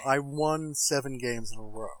problem. I won 7 games in a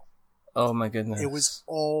row. Oh my goodness! It was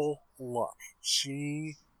all luck.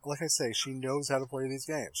 Like I say, she knows how to play these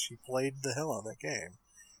games. She played the hell out of that game.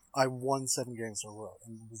 I won 7 games in a row,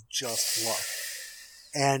 and it was just luck.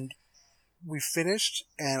 And we finished,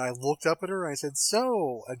 and I looked up at her, and I said,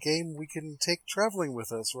 so, a game we can take traveling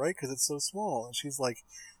with us, right? Because it's so small. And she's like,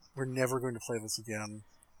 we're never going to play this again.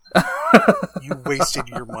 You wasted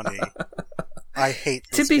your money. I hate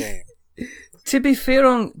this game. To be fair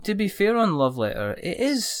on Love Letter,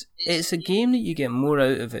 it's a game that you get more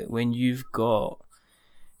out of it when you've got,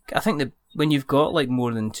 when you've got like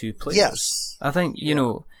more than 2 players. Yes. I think, you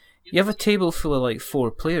know, you have a table full of like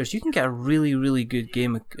 4 players, you can get a really, really good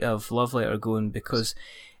game of Love Letter going, because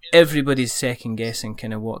everybody's second guessing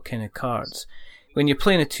kind of what kind of cards. When you're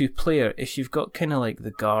playing a 2-player, if you've got kind of like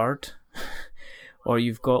the guard, or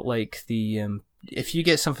you've got like the, if you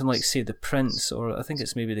get something like, say, the prince, or I think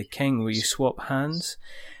it's maybe the king, where you swap hands,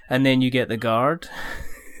 and then you get the guard.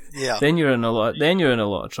 Yeah. Then you're in a lot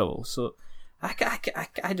of trouble. So I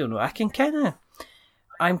don't know.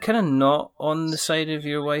 I'm kind of not on the side of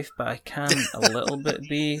your wife, but I can a little bit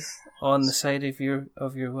be on the side of your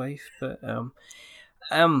wife. But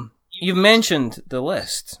you've mentioned the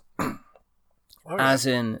list, as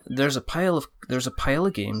in there's a pile of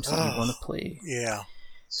games that you want to play. Yeah.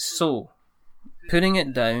 So putting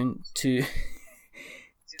it down to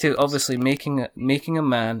obviously making a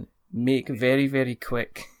man make very, very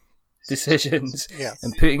quick decisions, yes,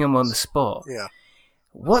 and putting him on the spot. Yeah.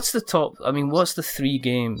 What's the 3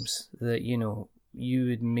 games that you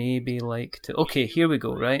would maybe like to? Okay, here we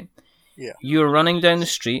go. Right. Yeah. You're running down the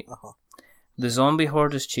street. The zombie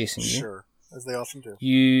horde is chasing you. Sure, as they often do.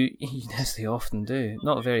 As they often do.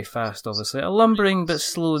 Not very fast, obviously. A lumbering but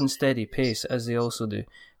slow and steady pace, as they also do.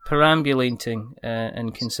 Perambulating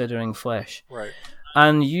and considering flesh. Right.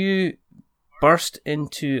 And you burst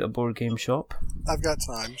into a board game shop. I've got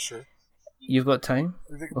time, sure. You've got time?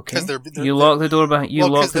 Okay. You lock the door behind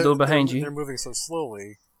you. They're moving so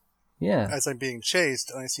slowly. Yeah. As I'm being chased,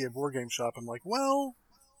 and I see a board game shop, I'm like, well,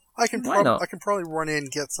 I can probably run in,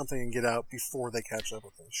 get something, and get out before they catch up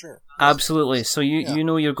with me. Sure. Absolutely. So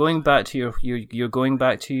you're going back to your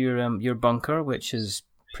bunker, which is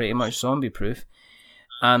pretty much zombie proof,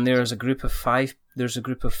 and there's a group of 5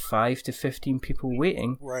 to 15 people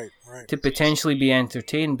waiting, right, to potentially be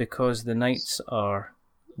entertained because the nights are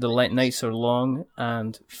long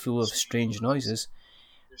and full of strange noises.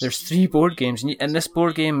 There's 3 board games, and this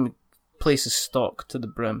board game place is stocked to the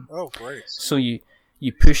brim. Oh, great! So you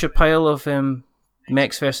push a pile of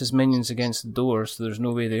mechs versus minions against the door, so there's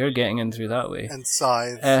no way they're getting in through that way. And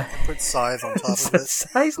Scythe. Put Scythe on top of it.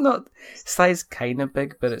 Scythe's kind of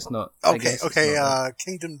big, but it's not. Okay.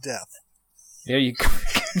 Kingdom Death. There you go.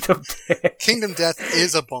 Kingdom Death. Kingdom Death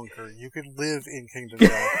is a bunker. You could live in Kingdom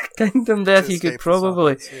Death. Kingdom Death. You could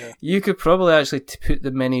probably actually put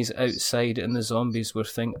the minis outside, and the zombies would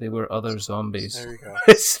think they were other zombies. There you go.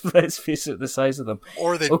 Let's face it, the size of them.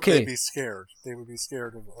 Or they'd be scared. They would be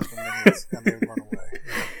scared of the minis, and they would run away.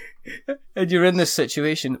 Yeah. And you're in this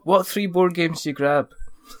situation. What 3 board games do you grab,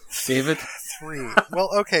 David? 3.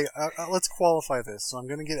 Well, okay. Let's qualify this. So I'm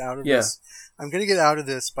going to get out of this. I'm going to get out of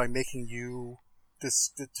this by making you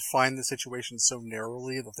define the situation so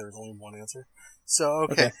narrowly that there's only one answer. So,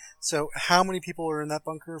 okay. So how many people are in that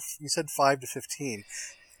bunker? You said 5 to 15.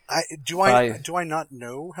 Do I not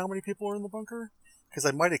know how many people are in the bunker? Because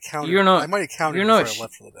I might have counted. I might have counted before I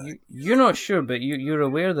left for the day. You're not sure, but you're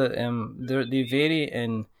aware that they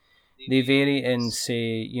vary in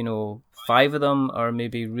say 5 of them are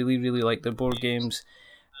maybe really, really like their board games,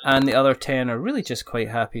 and the other 10 are really just quite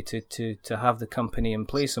happy to have the company and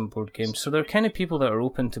play some board games. So they're kind of people that are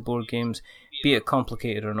open to board games, be it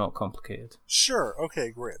complicated or not complicated. Sure.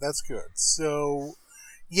 Okay, great. That's good. So,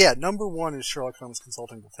 yeah, number 1 is Sherlock Holmes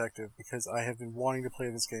Consulting Detective, because I have been wanting to play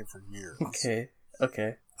this game for years.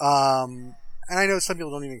 Okay. And I know some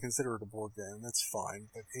people don't even consider it a board game. That's fine,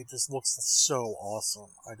 but it just looks so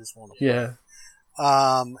awesome. I just want to play. Yeah.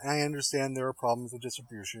 I understand there are problems with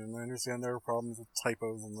distribution. I understand there are problems with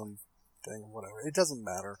typos and them thing, whatever. It doesn't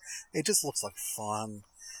matter. It just looks like fun.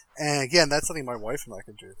 And again, that's something my wife and I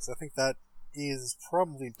could do, because I think that is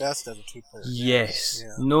probably best as a 2-player game. Yes.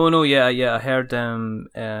 Yeah. No, yeah, I heard,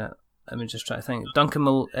 let me just try to think. Duncan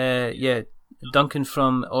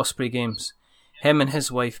from Osprey Games. Him and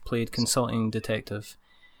his wife played Consulting Detective,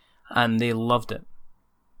 and they loved it.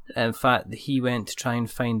 In fact, he went to try and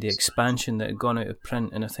find the expansion that had gone out of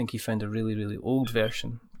print, and I think he found a really, really old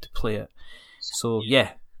version to play it. So,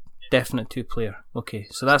 yeah, definite 2-player. Okay,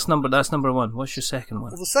 so that's number 1. What's your second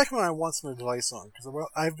one? Well, the second one I want some advice on, because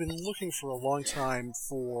I've been looking for a long time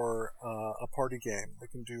for a party game that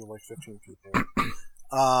can do like 15 people.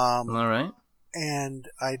 All right. And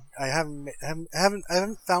I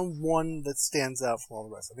haven't found one that stands out from all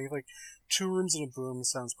the rest. I think like 2 Rooms and a Boom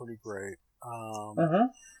sounds pretty great.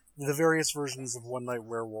 The various versions of One Night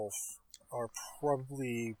Werewolf are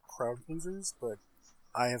probably crowd pleasers, but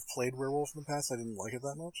I have played Werewolf in the past. I didn't like it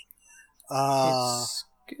that much. It's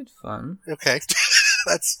good fun. Okay.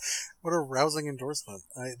 That's what a rousing endorsement.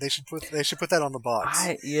 They should put that on the box.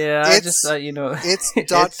 It's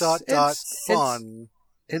fun.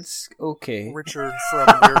 It's okay. Richard from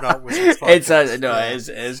We're Not Wizards podcast.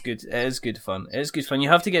 It is good fun. It is good fun. You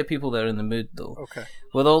have to get people that are in the mood, though. Okay.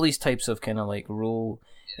 With all these types of kind of like role,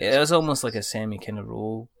 it is almost like a semi kind of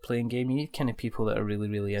role playing game. You need kind of people that are really,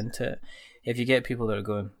 really into it. If you get people that are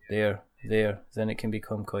going there, then it can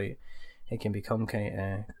become quite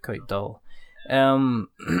dull.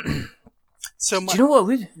 So do you know what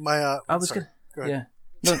would I was good? Yeah.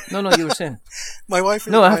 No, you were saying. My wife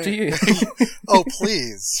is... No, after you. Oh,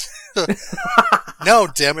 please. No,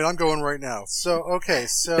 damn it, I'm going right now. So, okay,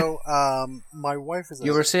 my wife is...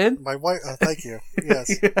 You were saying? My wife... thank you. Yes.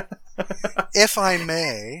 If I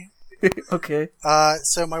may... Okay.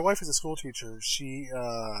 So my wife is a school teacher. She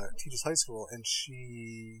teaches high school, and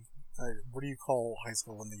she... what do you call high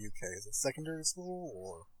school in the UK? Is it secondary school,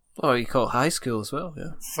 or... Oh, you call it high school as well,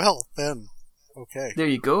 yeah. Well, then, okay. There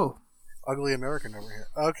you go. Ugly American over here.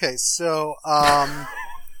 Okay, so,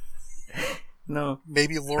 no.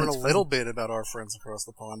 maybe learn a little bit about our friends across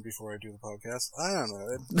the pond before I do the podcast. I don't know.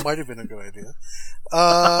 It might have been a good idea.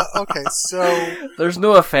 Okay, so... There's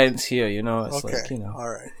no offense here, you know. It's okay, like, you know.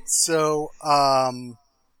 Alright. So,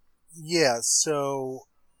 yeah, so...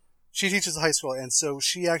 She teaches high school, and so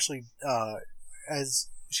she actually, as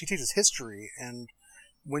she teaches history, and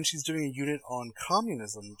when she's doing a unit on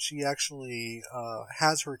communism, she actually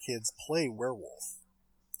has her kids play werewolf.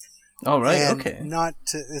 Oh, right, and okay.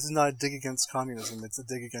 This is not a dig against communism, it's a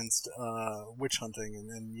dig against witch hunting,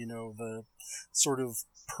 and you know, the sort of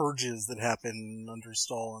purges that happen under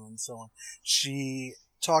Stalin and so on. She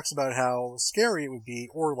talks about how scary it would be,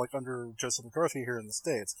 or like under Joseph McCarthy here in the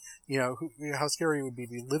States, you know, how scary it would be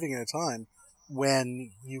to be living in a time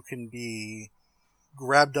when you can be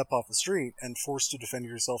grabbed up off the street and forced to defend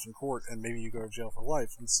yourself in court, and maybe you go to jail for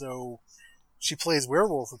life. And so she plays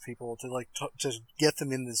werewolf with people to get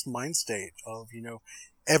them in this mind state of, you know,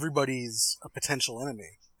 everybody's a potential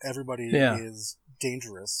enemy. Everybody is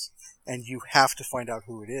dangerous, and you have to find out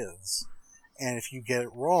who it is. And if you get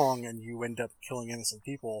it wrong and you end up killing innocent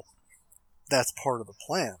people, that's part of the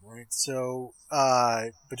plan, right? So,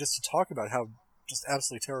 but just to talk about how just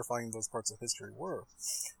absolutely terrifying those parts of history were,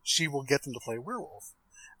 she will get them to play werewolf,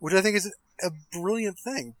 which I think is a brilliant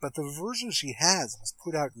thing. But the version she has was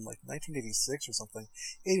put out in like 1986 or something.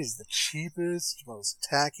 It is the cheapest, most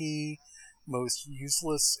tacky, most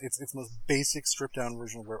useless. It's the most basic, stripped down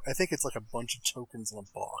version of werewolf. I think it's like a bunch of tokens in a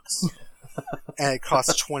box. And it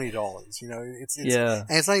costs $20. You know, it's and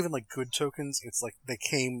it's not even like good tokens. It's like they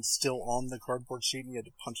came still on the cardboard sheet, and you had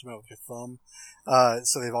to punch them out with your thumb.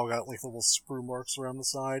 So they've all got like little sprue marks around the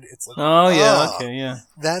side. It's like,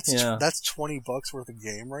 that's $20 worth of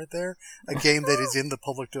game right there. A game that is in the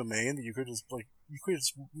public domain that you could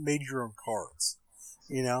just made your own cards.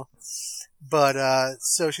 You know, but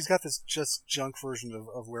so she's got this just junk version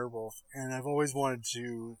of werewolf, and I've always wanted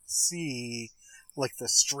to see like the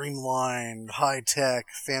streamlined, high-tech,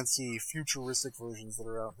 fancy, futuristic versions that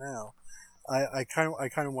are out now. I kind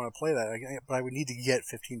of want to play that, but I would need to get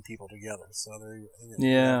 15 people together. So there,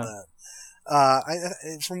 that.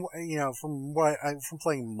 From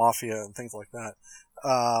playing Mafia and things like that,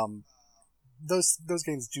 those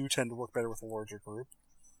games do tend to work better with a larger group.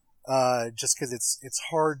 Just because it's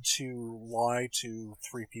hard to lie to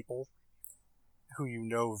 3 people who you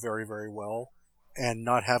know very, very well, and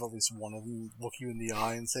not have at least one of them look you in the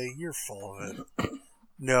eye and say, "You're full of it."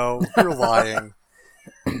 No, you're lying.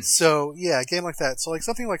 So, yeah, a game like that. So, like,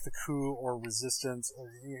 something like The Coup or Resistance,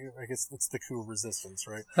 or, I guess it's The Coup Resistance,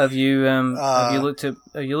 right? Have you looked at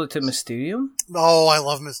Mysterium? Oh, I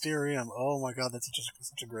love Mysterium. Oh my god, that's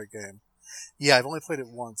such a great game. Yeah, I've only played it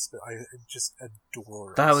once, but I just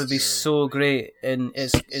adore it. That would be so great, and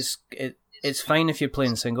it's fine if you're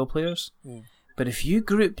playing single players. But if you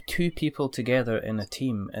group 2 people together in a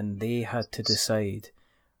team and they had to decide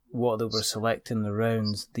what they were selecting the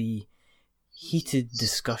rounds, the heated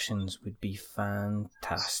discussions would be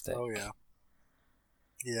fantastic. Oh, yeah.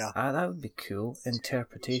 Yeah. That would be cool.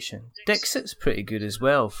 Interpretation. Dixit's pretty good as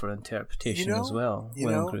well for interpretation as well.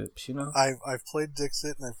 In groups, you know? I've played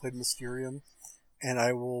Dixit and I've played Mysterium, and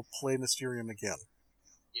I will play Mysterium again.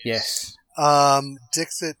 Yes.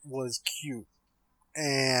 Dixit was cute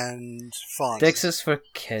and fun. Dixit's for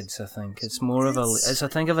kids, I think. It's more of a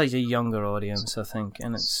younger audience, I think,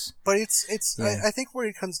 and it's. But it's. Yeah. I think what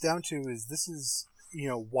it comes down to is this is, you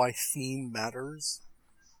know, why theme matters,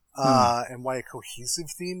 and why a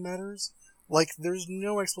cohesive theme matters. Like, there's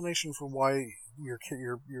no explanation for why your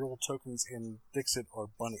little tokens in Dixit are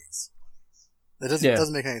bunnies. That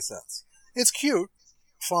doesn't make any sense. It's cute,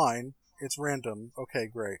 fine. It's random. Okay,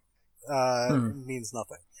 great. It means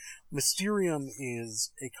nothing. Mysterium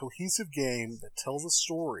is a cohesive game that tells a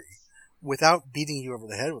story without beating you over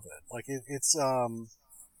the head with it. Like it's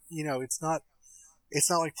you know, it's not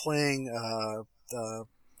like playing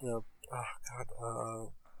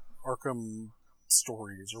Arkham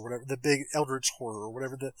stories or whatever, the big Eldritch horror or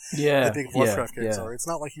whatever the big Lovecraft games are. It's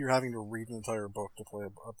not like you're having to read an entire book to play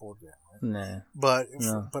a board game, right? Nah.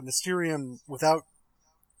 But Mysterium, without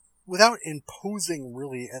imposing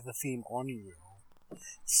really the theme on you,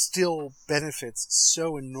 still benefits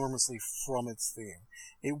so enormously from its theme.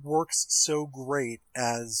 It works so great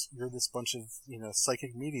as you're this bunch of,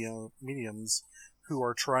 psychic mediums who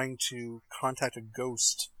are trying to contact a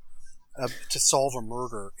ghost to solve a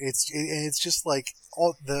murder. It's just like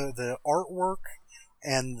all the artwork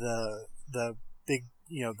and the big,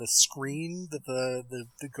 the screen that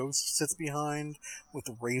the ghost sits behind with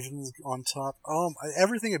the ravens on top.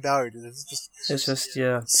 Everything about it is just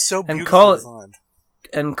so beautifully designed.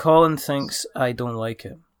 And Colin thinks I don't like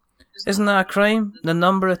it. Isn't that a crime? The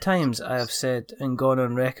number of times I have said and gone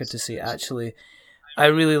on record to say, actually, I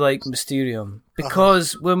really like Mysterium.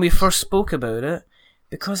 Because when we first spoke about it,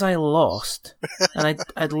 because I lost, and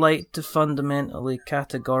I'd like to fundamentally,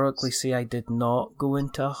 categorically say I did not go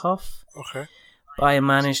into a huff. Okay. But I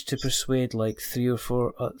managed to persuade like three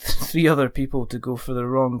other people to go for the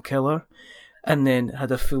wrong killer, and then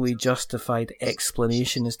had a fully justified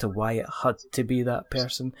explanation as to why it had to be that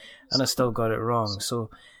person, and I still got it wrong. So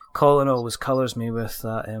Colin always colours me with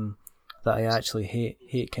that that I actually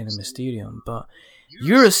hate kind of Mysterium, but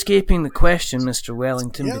you're escaping the question, Mr.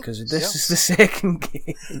 Wellington, because this is the second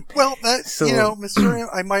game. Well, Mysterium.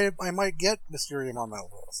 I might get Mysterium on that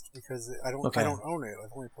list because I don't own it.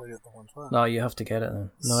 I've only played it the one time. No, you have to get it then.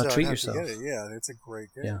 No, treat yourself. To get it. Yeah, it's a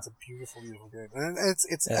great game. Yeah. It's a beautiful, beautiful game, and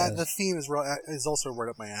the theme is also right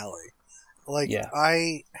up my alley.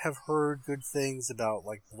 I have heard good things about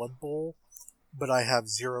like Blood Bowl, but I have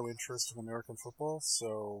zero interest in American football.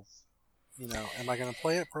 So, am I going to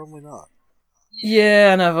play it? Probably not.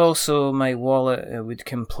 Yeah, and I've also, my wallet would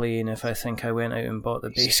complain if I think I went out and bought the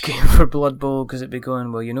base game for Blood Bowl, because it'd be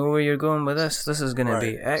going, well, you know where you're going with this? This is going to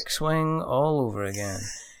be X-Wing all over again.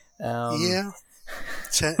 10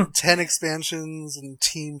 expansions and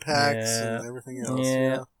team packs and everything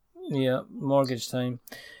else. Yeah, mortgage time.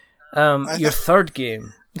 Your third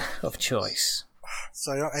game of choice.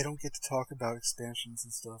 So I don't get to talk about expansions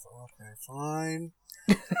and stuff. Okay, fine.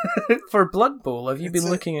 For Blood Bowl, have you been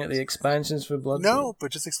looking at the expansions for Blood Bowl? No,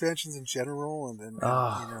 but just expansions in general, and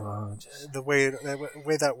the way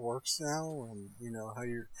that works now, and how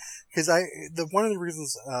you're, because one of the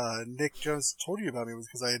reasons Nick Jones told you about me was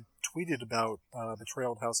because I had tweeted about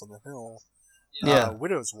Betrayal at House on the Hill,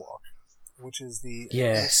 Widow's Walk, which is the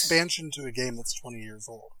expansion to a game that's 20 years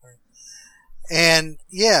old, right? And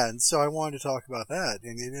so I wanted to talk about that,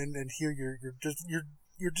 and here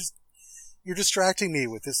you're distracting me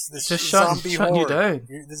with this zombie horror. You down.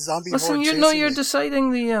 This zombie Listen, horror. You're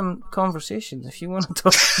deciding the conversation. If you want to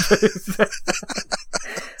talk about it,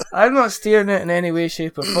 I'm not steering it in any way,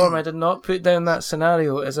 shape, or form. I did not put down that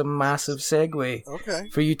scenario as a massive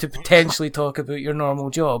segue for you to potentially talk about your normal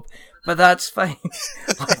job. But that's fine.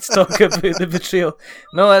 Let's talk about the betrayal.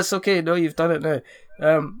 No, that's okay. No, you've done it now.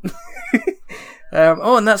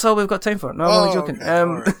 And that's all we've got time for. No, I'm only joking.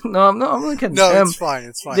 Okay. No, I'm not. I'm only kidding. No, it's fine.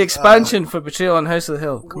 It's fine. The expansion for Betrayal on House of the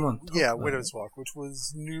Hill. Come on. Widow's Walk, which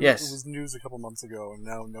was new. Yes. It was news a couple months ago, and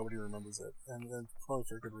now nobody remembers it, and probably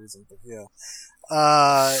for a good reason. But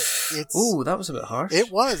that was a bit harsh.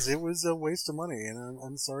 It was. It was a waste of money, and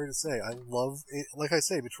I'm sorry to say, I love it. Like I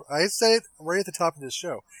say, I said it right at the top of this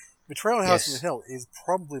show. Betrayal on House on the Hill is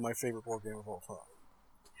probably my favorite board game of all time.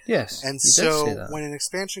 Yes. And so when an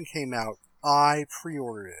expansion came out, I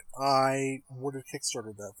pre-ordered it. I would have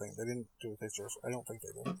kickstarted that thing. They didn't do a Kickstarter. I don't think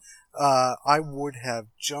they did. I would have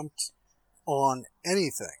jumped on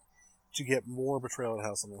anything to get more Betrayal at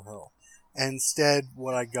House on the Hill. And instead,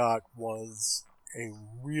 what I got was a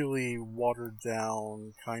really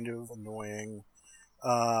watered-down, kind of annoying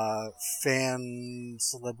fan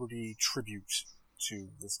celebrity tribute to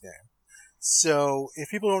this game. So, if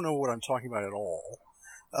people don't know what I'm talking about at all,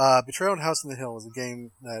 Betrayal at House on the Hill is a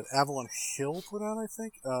game that Avalon Hill put out, I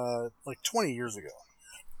think, like 20 years ago.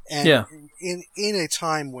 And in a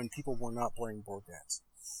time when people were not playing board games.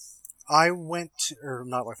 I went to, or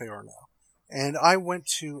not like they are now, and I went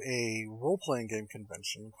to a role-playing game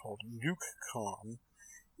convention called NukeCon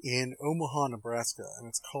in Omaha, Nebraska. And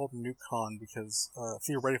it's called NukeCon because,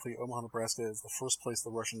 theoretically, Omaha, Nebraska is the first place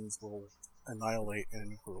the Russians will annihilate in a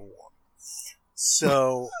nuclear war.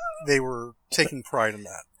 So they were taking pride in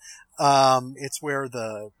that. It's where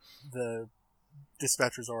the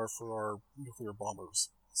dispatchers are for our nuclear bombers.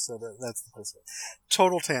 So that's the place.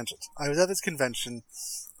 Total tangent. I was at this convention.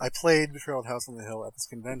 I played Betrayal at House on the Hill at this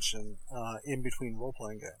convention, in between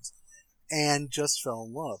role-playing games, and just fell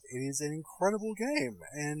in love. It is an incredible game,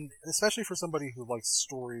 and especially for somebody who likes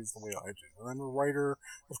stories the way I do. And I'm a writer,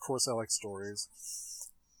 of course I like stories.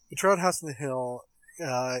 Betrayal at House on the Hill,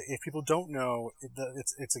 if people don't know,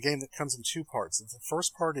 it's a game that comes in two parts. The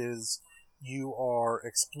first part is you are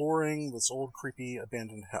exploring this old, creepy,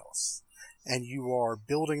 abandoned house. and you are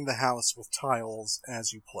building the house with tiles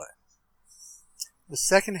as you play. The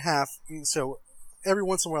second half, so every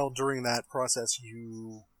once in a while during that process,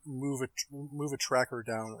 you move a tracker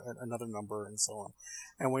down another number and so on.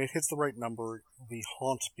 And when it hits the right number, the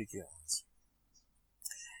haunt begins.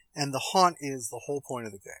 And the haunt is the whole point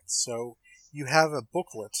of the game. So you have a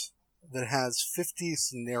booklet that has 50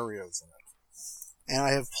 scenarios in it. And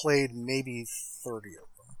I have played maybe 30 of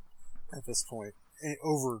them at this point,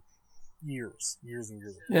 over years and years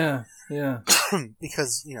ago. Yeah.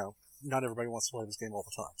 Because, not everybody wants to play this game all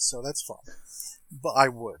the time, so that's fun. But I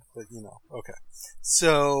would, but okay.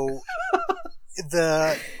 So,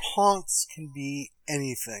 the haunts can be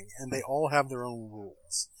anything, and they all have their own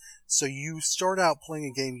rules. So you start out playing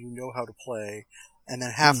a game you know how to play, and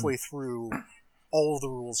then halfway through, all of the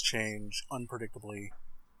rules change unpredictably,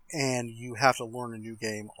 and you have to learn a new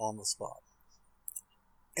game on the spot.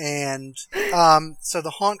 And so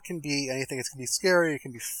the haunt can be anything. It can be scary, it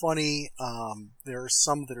can be funny. There are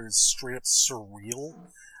some that are straight up surreal.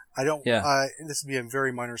 This would be a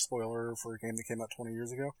very minor spoiler for a game that came out 20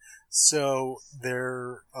 years ago. So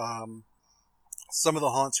some of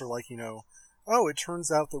the haunts are like, it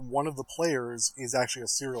turns out that one of the players is actually a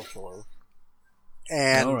serial killer,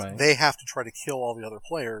 and they have to try to kill all the other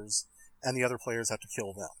players, and the other players have to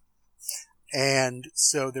kill them. And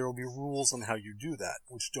so there will be rules on how you do that,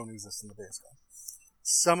 which don't exist in the base game.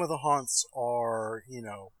 Some of the haunts are,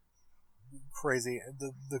 crazy.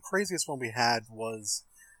 The craziest one we had was,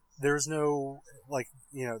 there's no,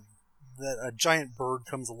 that a giant bird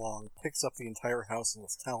comes along, picks up the entire house in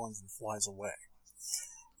its talons and flies away.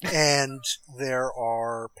 And there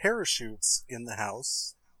are parachutes in the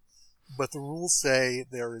house, but the rules say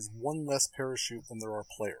there is one less parachute than there are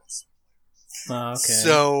players. Okay.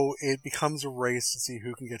 So it becomes a race to see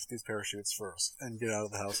who can get to these parachutes first and get out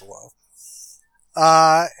of the house alive.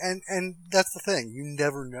 And that's the thing. You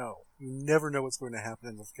never know. You never know what's going to happen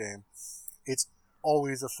in this game. It's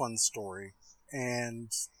always a fun story.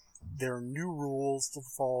 And there are new rules to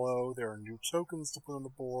follow. There are new tokens to put on the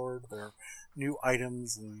board. There are new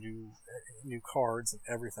items and new cards and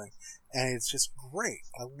everything. And it's just great.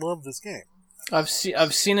 I love this game. I've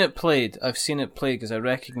seen it played. Because I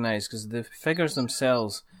recognize, because the figures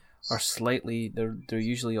themselves are slightly, they're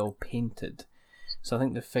usually all painted. So I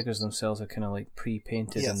think the figures themselves are kind of like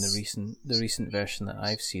pre-painted in the recent version that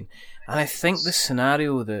I've seen. And I think the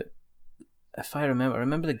scenario that, if I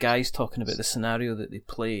remember the guys talking about the scenario that they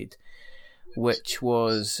played, which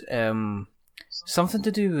was something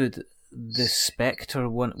to do with the Spectre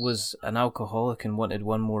was an alcoholic and wanted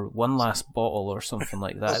one last bottle or something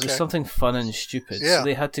like that. Okay. It was something fun and stupid. Yeah. So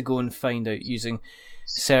they had to go and find out, using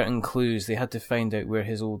certain clues, they had to find out where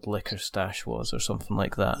his old liquor stash was or something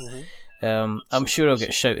like that. Mm-hmm. I'm sure I'll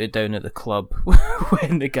get shouted down at the club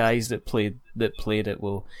when the guys that played it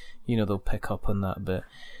will, they'll pick up on that. But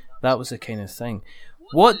that was the kind of thing.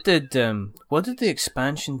 What did the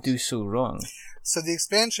expansion do so wrong? So the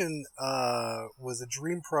expansion was a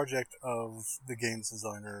dream project of the game's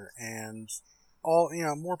designer, and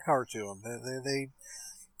more power to them. They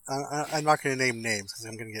I'm not going to name names because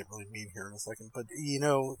I'm going to get really mean here in a second. But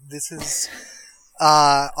this is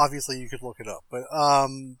obviously you could look it up. But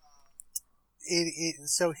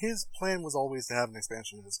so his plan was always to have an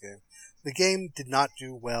expansion of this game. The game did not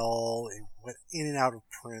do well. It went in and out of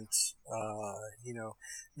print.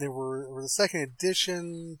 There was a second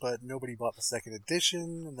edition, but nobody bought the second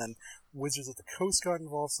edition. And then Wizards of the Coast got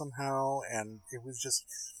involved somehow. And it was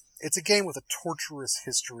it's a game with a torturous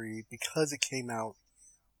history because it came out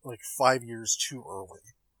like 5 years too early.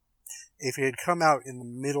 If it had come out in the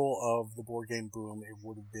middle of the board game boom, it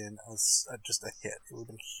would have been just a hit. It would have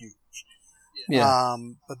been huge. Yeah.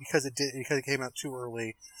 But because it came out too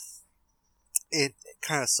early, it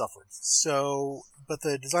kind of suffered. So, but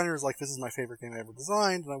the designer was like, this is my favorite game I ever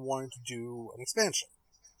designed, and I wanted to do an expansion.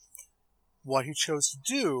 What he chose to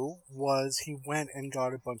do was he went and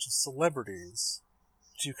got a bunch of celebrities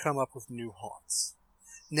to come up with new haunts.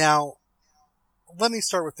 Now, let me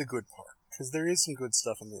start with the good part, because there is some good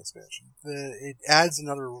stuff in the expansion. It adds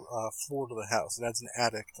another floor to the house. It adds an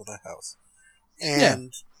attic to the house.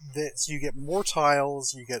 And so you get more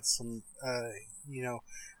tiles, you get some,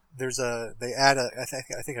 they add I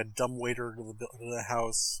think a dumbwaiter to the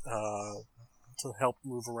house, to help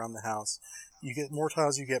move around the house. You get more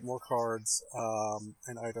tiles, you get more cards,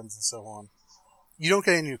 and items and so on. You don't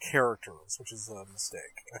get any new characters, which is a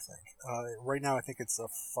mistake, I think. Right now I think it's a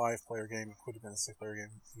 5-player game. It could have been a 6-player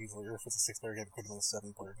game easily, or if it's a 6-player game, it could have been a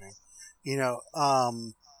 7-player game.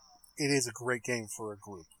 It is a great game for a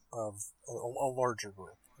group of a larger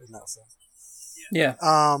group in that sense. Yeah.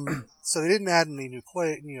 So they didn't add any new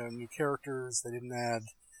new characters. They didn't add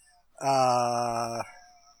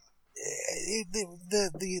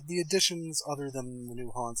the additions other than the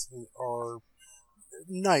new haunts are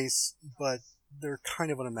nice, but they're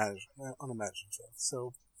kind of unimaginative.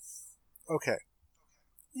 So, okay,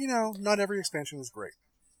 not every expansion is great.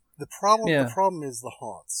 The problem is the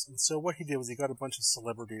haunts. And so what he did was he got a bunch of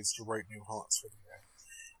celebrities to write new haunts for the game.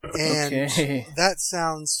 And that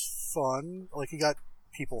sounds fun. Like, he got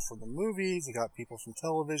people from the movies, he got people from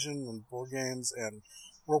television and board games and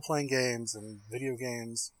role-playing games and video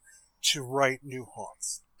games to write new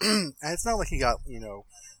haunts. And it's not like he got,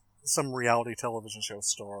 some reality television show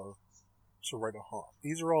star to write a haunt.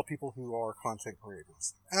 These are all people who are content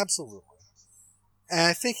creators. Absolutely. And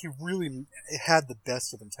I think he really had the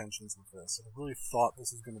best of intentions with this, and really thought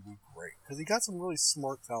this was going to be great. Because he got some really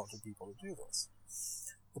smart, talented people to do this.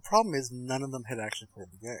 The problem is, none of them had actually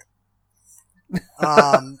played the game.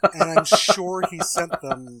 And I'm sure he sent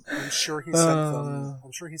them. I'm sure he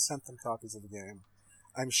sent them copies of the game.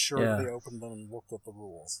 I'm sure they opened them and looked at the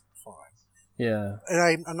rules. Fine. Yeah.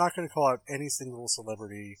 And I'm not going to call out any single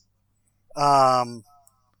celebrity. I'll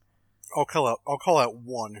call out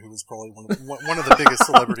one who was probably one of the biggest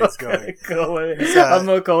celebrities going. I'm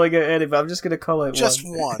not calling out any, but I'm just going to call out just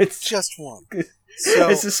one. Just one. So,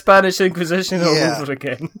 it's the Spanish Inquisition all over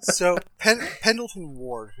again. So Pendleton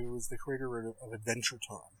Ward, who is the creator of Adventure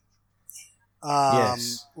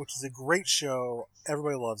Time, which is a great show.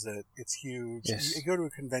 Everybody loves it. It's huge. Yes. You go to a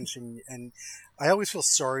convention, and I always feel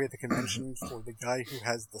sorry at the convention for the guy who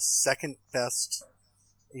has the second best,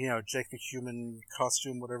 Jake the Human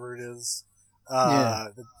costume, whatever it is.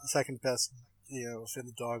 The second best, Finn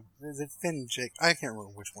the dog. Is it Finn, Jake? I can't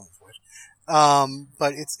remember which one is which.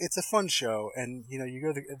 But it's a fun show, and you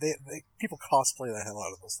go people cosplay the hell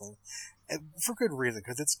out of this thing, and for good reason,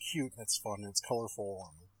 because it's cute and it's fun and it's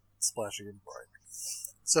colorful and splashy and bright.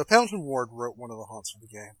 So Pendleton Ward wrote one of the haunts for the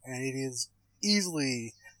game, and it is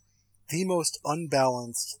easily the most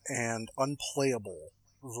unbalanced and unplayable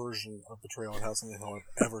version of Betrayal at House on the Hill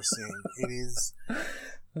I've ever seen. It is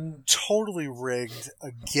totally rigged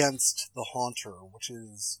against the Haunter, which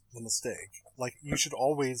is the mistake. Like,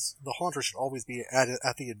 the Haunter should always be at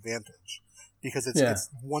the advantage, because it's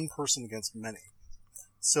one person against many.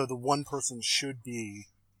 So the one person should be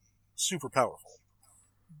super powerful.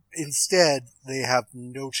 Instead, they have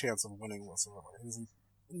no chance of winning whatsoever. It is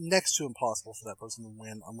next to impossible for that person to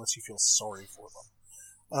win unless you feel sorry for them,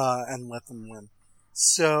 and let them win.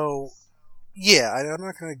 So, I'm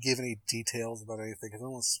not going to give any details about anything, because I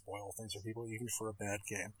don't want to spoil things for people, even for a bad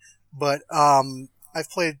game. But, I've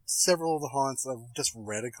played several of the haunts. I've just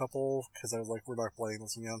read a couple, because I was like, we're not playing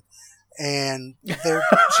this again. And they're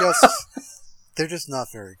just not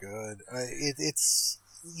very good.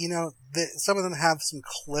 Some of them have some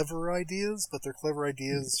clever ideas, but they're clever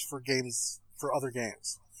ideas for other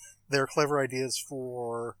games. They're clever ideas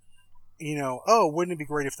for, wouldn't it be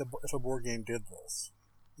great if a board game did this?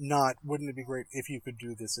 Not, wouldn't it be great if you could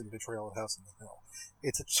do this in Betrayal at House on the Hill?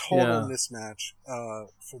 It's a total mismatch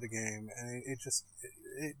for the game, and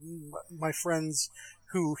my friends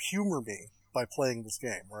who humor me by playing this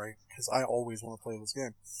game, right? Because I always want to play this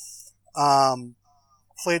game.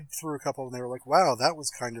 Played through a couple, and they were like, "Wow, that was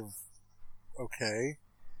kind of okay,"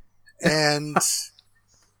 and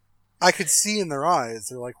I could see in their eyes,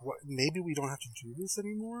 they're like, "What? Maybe we don't have to do this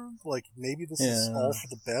anymore. Like, maybe this is all for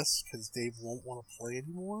the best because Dave won't want to play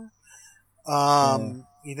anymore." And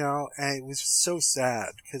it was just so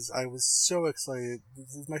sad because I was so excited.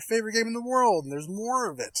 This is my favorite game in the world, and there's more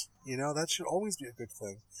of it. That should always be a good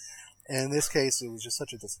thing. And in this case, it was just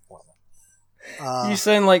such a disappointment. You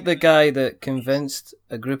sound like the guy that convinced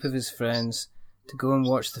a group of his friends to go and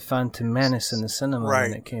watch The Phantom Menace in the cinema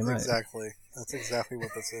when it came out. Exactly. That's exactly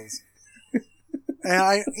what this is. And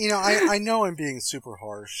I know I'm being super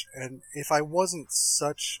harsh, and if I wasn't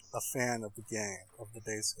such a fan of the game, of the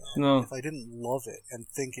base game, if I didn't love it and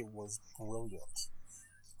think it was brilliant,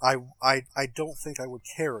 I don't think I would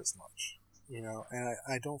care as much, and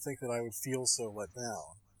I don't think that I would feel so let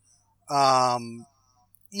down.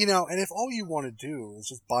 And if all you want to do is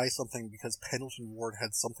just buy something because Pendleton Ward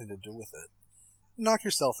had something to do with it, knock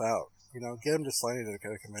yourself out. Get him to sign it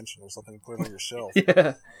at a convention or something and put it on your shelf.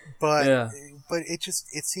 But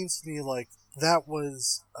it seems to me like that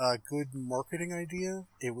was a good marketing idea.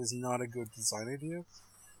 It was not a good design idea.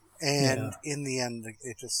 And in the end,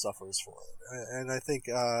 it just suffers for it. And I think,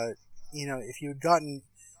 if you had gotten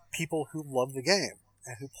people who love the game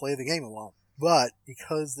and who play the game a lot, but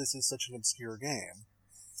because this is such an obscure game,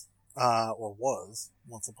 or was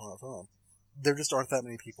once upon a time, there just aren't that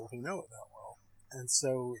many people who know it that well. And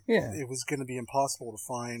so it was going to be impossible to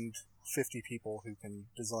find 50 people who can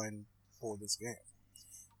design for this game.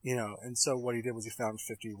 You know, and so what he did was he found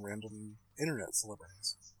 50 random internet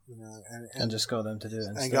celebrities, you know, and just got them to do it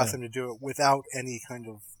instead. And got them to do it without any kind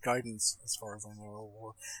of guidance, as far as I know.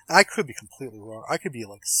 Or I could be completely wrong. I could be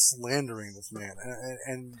like slandering this man,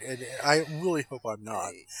 and I really hope I'm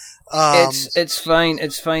not. It's fine.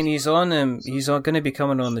 It's fine. He's on. He's going to be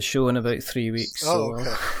coming on the show in about 3 weeks. So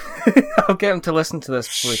okay. I'll get him to listen to this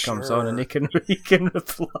before he comes on, and he can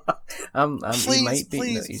reply. Please, he might be.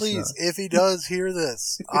 Please, if he does hear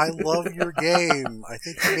this, I love your game. I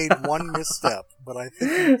think you made one misstep, but I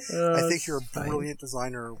think you're a brilliant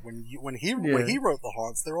designer. When he wrote the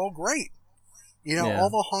haunts, they're all great. You know,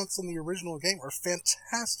 all the haunts in the original game are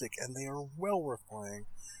fantastic, and they are well worth playing,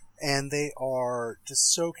 and they are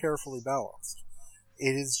just so carefully balanced.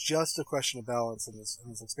 It is just a question of balance in this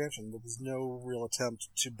expansion. There was no real attempt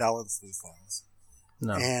to balance these things.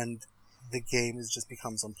 No. And the game just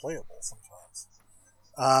becomes unplayable sometimes.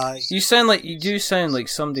 You do sound like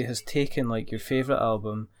somebody has taken like your favorite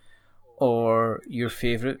album, or your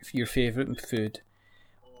favorite food,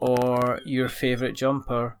 or your favorite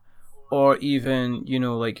jumper, or even, you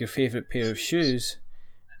know, like your favorite pair of shoes,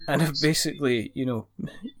 and have basically, you know,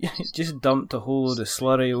 just dumped a whole load of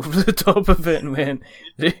slurry over the top of it and went,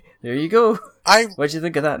 there you go. What do you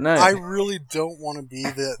think of that now? I really don't want to be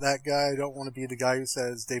that guy. I don't want to be the guy who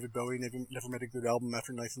says David Bowie never made a good album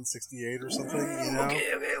after 1968 or something, you know?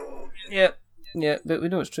 Okay. Yeah, but we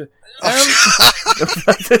know it's true.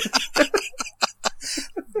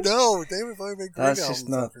 No, David Bowie made great albums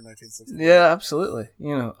after 1968. Yeah, absolutely.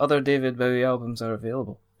 You know, other David Bowie albums are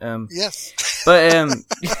available. Yes. But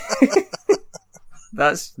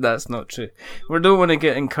that's not true. We don't want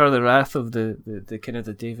to incur the wrath of the kind of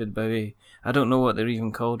the David Bowie. I don't know what they're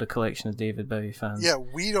even called, a collection of David Bowie fans. Yeah,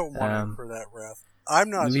 we don't want to incur that wrath. I'm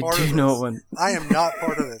not part of this. We do not want. I am not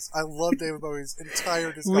part of this. I love David Bowie's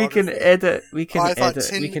entire discography. We can edit. I thought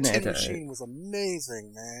Tin Machine was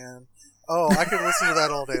amazing, man. Oh, I could listen to that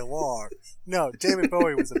all day long. No, David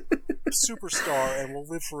Bowie was a superstar and will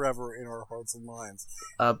live forever in our hearts and minds.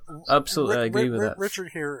 Absolutely, I agree with that.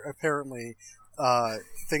 Richard here apparently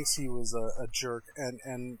thinks he was a jerk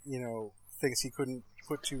and you know, thinks he couldn't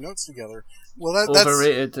put two notes together. Well, that's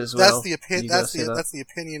overrated as well. That's the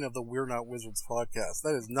opinion of the We're Not Wizards podcast.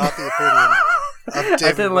 That is not the opinion of David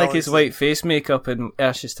I didn't like his Bowie. White face makeup in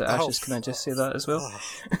Ashes to Ashes. Can I just say that as well?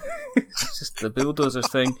 It's just the bulldozer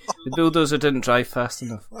thing. The bulldozer didn't drive fast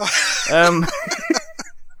enough.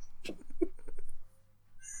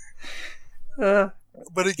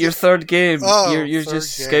 But your third game, you're third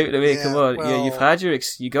just game. scouting away. Yeah, Come on, well, you've had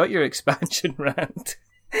you got your expansion rant.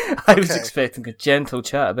 I was expecting a gentle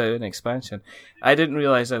chat about an expansion. I didn't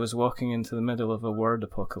realize I was walking into the middle of a word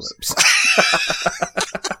apocalypse.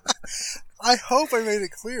 I hope I made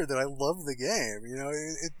it clear that I love the game. You know,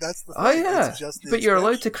 that's the thing. Oh yeah, it's just but you're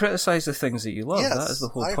allowed to criticize the things that you love. Yes, that is the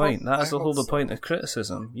whole point. That is the whole point of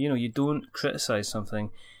criticism. You know, you don't criticize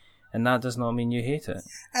something, and that does not mean you hate it,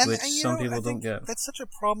 which some people don't get. That's such a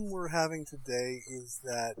problem we're having today, is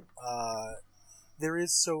that there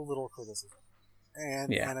is so little criticism.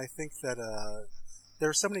 And I think that there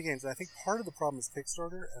are so many games, and I think part of the problem is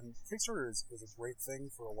Kickstarter, and Kickstarter is a great thing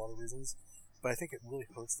for a lot of reasons, but I think it really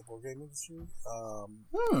hurts the board game industry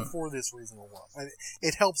for this reason alone.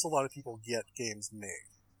 It helps a lot of people get games made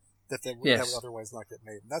that would otherwise not get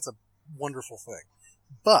made, and that's a wonderful thing.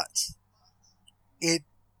 But it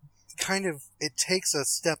takes a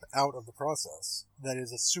step out of the process that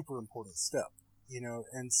is a super important step, you know,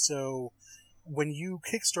 and so when you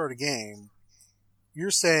kickstart a game, you're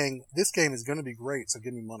saying, this game is going to be great, so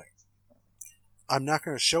give me money. I'm not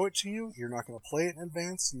going to show it to you. You're not going to play it in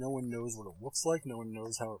advance. No one knows what it looks like. No one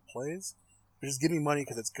knows how it plays. But just give me money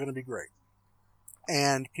because it's going to be great.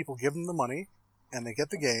 And people give them the money, and they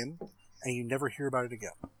get the game, and you never hear about it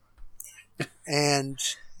again. And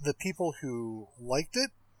the people who liked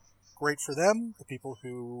it, great for them. The people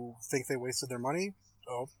who think they wasted their money,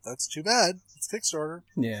 oh, that's too bad. It's Kickstarter.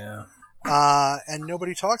 Yeah. And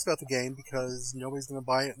nobody talks about the game because nobody's going to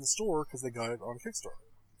buy it in the store because they got it on Kickstarter.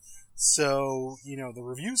 So, you know, a lot of the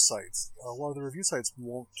review sites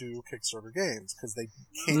won't do Kickstarter games because they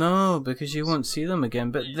can't. No, because you won't see them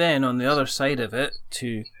again. But then on the other side of it,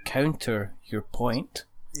 to counter your point,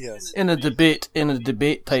 yes, in a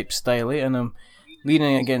debate type style, and I'm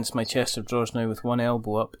leaning against my chest of drawers now with one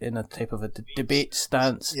elbow up in a type of a debate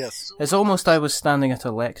stance. Yes, it's almost I was standing at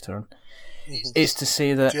a lectern. Is to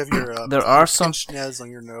say that you have your, there are some pince-nez on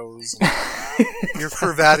your nose. Your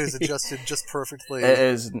cravat is adjusted just perfectly. It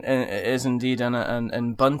is indeed,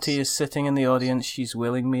 and Bunty is sitting in the audience. She's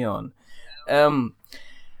willing me on.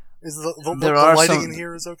 Is the lighting in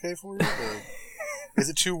here is okay for you? Or is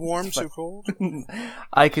it too warm, too cold?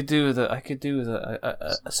 I could do with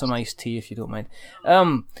some iced tea if you don't mind.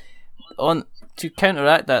 To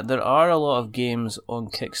counteract that, there are a lot of games on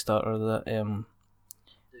Kickstarter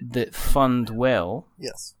that fund well.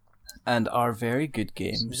 Yes. And are very good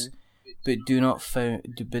games, but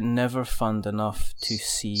but never fund enough to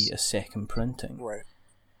see a second printing. Right.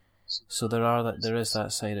 So there is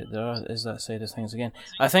that side of things again.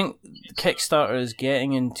 I think Kickstarter is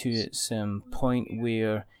getting into its point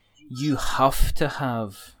where you have to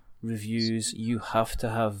have reviews, you have to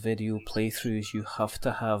have video playthroughs, you have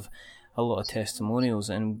to have a lot of testimonials,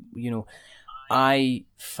 and I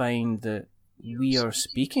find that we are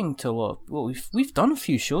speaking to a lot. We've done a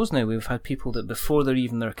few shows now. We've had people that before they're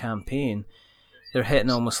even their campaign, they're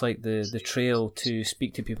hitting almost like the trail to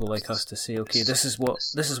speak to people like us to say, okay, this is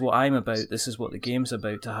what I'm about. This is what the game's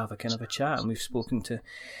about. To have a kind of a chat, and we spoke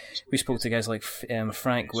to guys like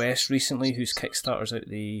Frank West recently, whose Kickstarter's out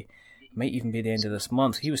might even be the end of this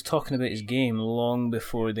month. He was talking about his game long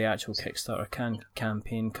before the actual Kickstarter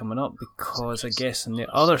campaign coming up, because I guess on the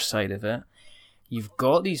other side of it, you've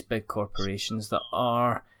got these big corporations that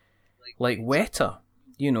are like Weta.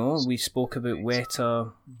 We spoke about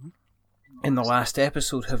Weta in the last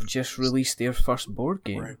episode, have just released their first board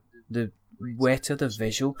game. Right. The Weta, the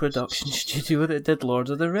visual production studio that did Lord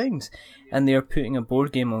of the Rings. And they're putting a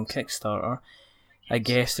board game on Kickstarter. I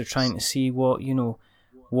guess they're trying to see what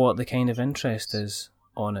the kind of interest is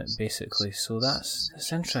on it, basically. So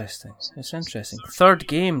it's interesting. It's interesting. Third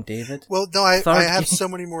game, David. Well, no, I have so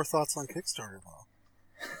many more thoughts on Kickstarter now.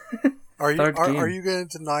 Are you going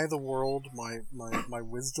to deny the world my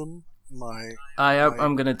wisdom?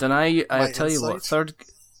 I'm going to deny you. I tell insight? You what,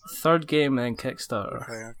 third game and Kickstarter.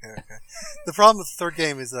 Okay. The problem with the third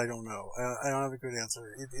game is that I don't know. I don't have a good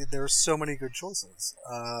answer. There are so many good choices.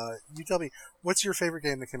 You tell me, what's your favorite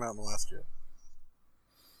game that came out in the last year?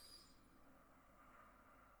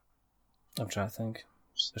 I'm trying to think.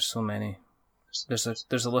 There's so many. There's a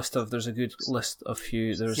good list of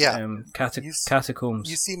few. There's Catacombs.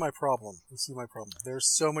 You see my problem. There's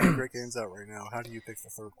so many great games out right now. How do you pick the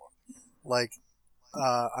third one? Like,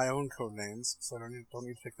 I own Codenames, so I don't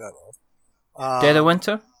need to pick that up. Dead of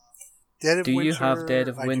Winter? Do you have Dead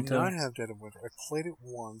of Winter? I do not have Dead of Winter. I played it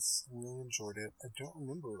once, really enjoyed it. I don't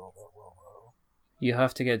remember it all that well, though. You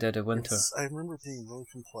have to get Dead of Winter. I remember it being really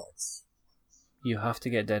complex. You have to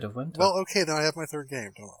get Dead of Winter. Well, okay, then I have my third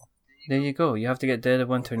game, don't I? There you go. You have to get Dead of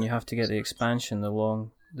Winter, and you have to get the expansion, the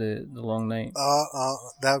long night.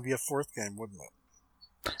 That would be a fourth game, wouldn't it?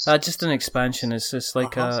 Just an expansion. It's just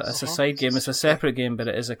like a side game. It's a separate game, but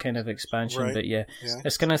it is a kind of expansion. Right. But yeah,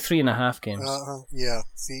 it's kind of 3.5 games. Yeah.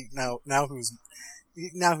 See, now who's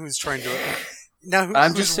trying to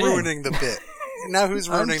who's saying. ruining the bit? Now who's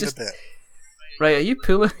ruining the bit? Right? Are you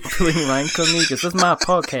pulling rank on me? Because this is my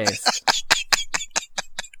podcast.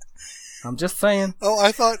 I'm just saying. Oh,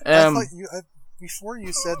 I thought you before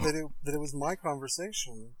you said that it was my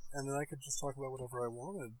conversation, and then I could just talk about whatever I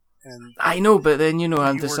wanted. And I know, but then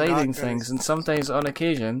I'm deciding things, and sometimes on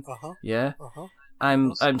occasion,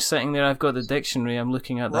 I'm sitting there. I've got the dictionary. I'm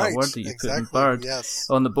looking at that word that you put in bird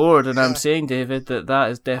on the board, and I'm saying, David,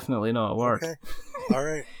 that is definitely not a word. Okay, all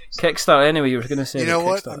right. Kickstarter. Anyway, you were going to say. You know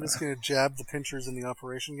what? I'm just going to jab the pinchers in the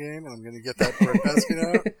Operation game, and I'm going to get that bread basket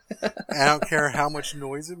out. And I don't care how much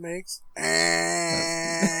noise it makes.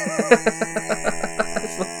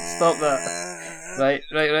 Stop that. Right.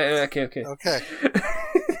 Okay. Okay.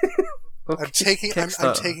 I'm taking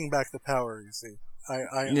back the power. You see,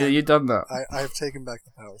 you've done that. I've taken back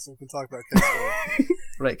the power, so we can talk about Kickstarter.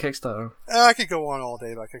 Right, Kickstarter. I could go on all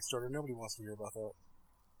day about Kickstarter. Nobody wants to hear about that.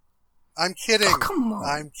 I'm kidding. Oh, come on.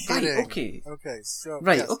 I'm kidding. Right, okay. Okay. So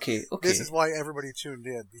right. Yes, okay. This is why everybody tuned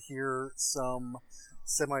in to hear some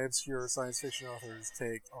semi-obscure science fiction authors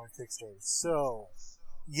take on Kickstarter. So,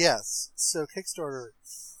 yes. So Kickstarter,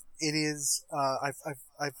 it is. I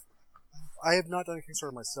have not done a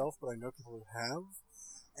Kickstarter myself, but I know people who have.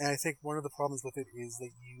 And I think one of the problems with it is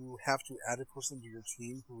that you have to add a person to your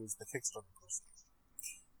team who is the Kickstarter person.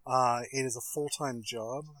 It is a full-time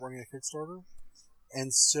job running a Kickstarter,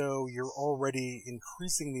 and so you're already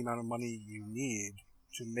increasing the amount of money you need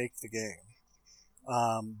to make the game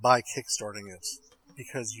by kickstarting it,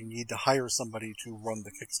 because you need to hire somebody to run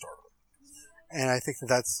the Kickstarter. And I think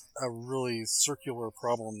that's a really circular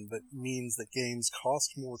problem that means that games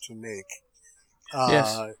cost more to make,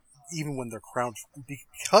 even when they're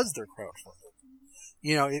because they're crowdfunded.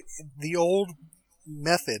 The old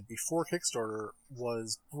method before Kickstarter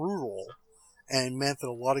was brutal and meant that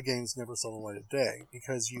a lot of games never saw the light of day,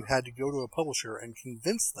 because you had to go to a publisher and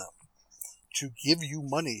convince them to give you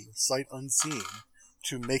money, sight unseen,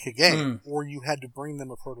 to make a game, or you had to bring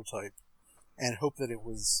them a prototype and hope that it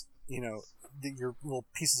was, that your little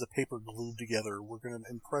pieces of paper glued together were going to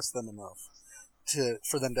impress them enough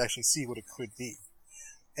for them to actually see what it could be.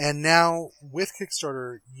 And now, with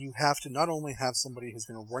Kickstarter, you have to not only have somebody who's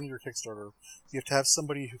going to run your Kickstarter, you have to have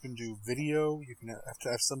somebody who can do video, have to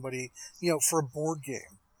have somebody, for a board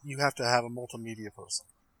game, you have to have a multimedia person.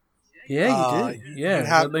 Yeah, you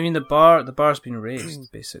do. The bar's been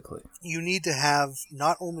raised, basically. You need to have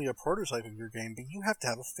not only a prototype of your game, but you have to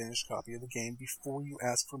have a finished copy of the game before you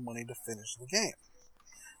ask for money to finish the game.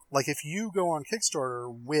 Like, if you go on Kickstarter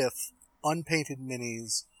with unpainted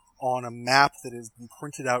minis on a map that has been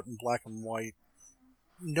printed out in black and white,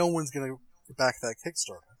 no one's going to back that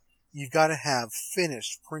Kickstarter. You've got to have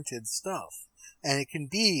finished, printed stuff. And it can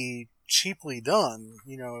be cheaply done,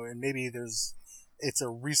 and maybe it's a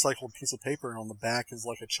recycled piece of paper and on the back is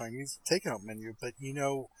like a Chinese takeout menu, but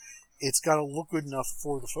it's got to look good enough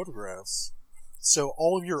for the photographs. So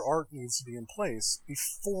all of your art needs to be in place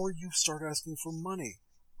before you start asking for money.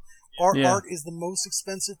 Art is the most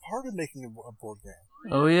expensive part of making a board game.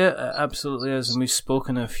 Oh yeah, it absolutely is, and we've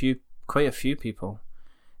spoken to quite a few people.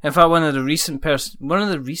 In fact, one of the recent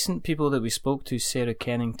people that we spoke to, Sarah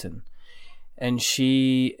Kennington, and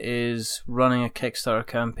she is running a Kickstarter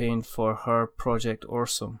campaign for her project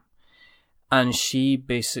Awesome, and she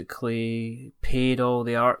basically paid all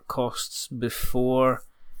the art costs before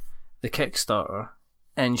the Kickstarter,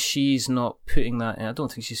 and she's not putting that in. I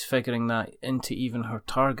don't think she's figuring that into even her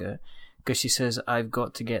target, because she says, I've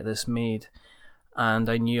got to get this made. And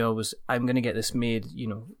I knew I'm going to get this made,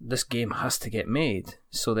 this game has to get made.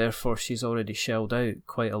 So therefore she's already shelled out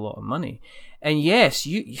quite a lot of money. And yes,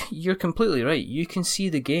 you're completely right. You can see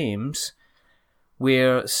the games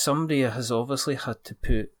where somebody has obviously had to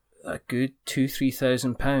put a good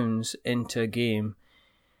 £2,000-3,000 into a game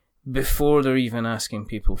before they're even asking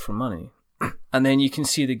people for money. And then you can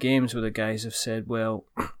see the games where the guys have said, well,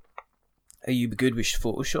 are you good with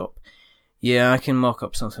Photoshop? Yeah, I can mock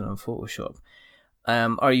up something on Photoshop.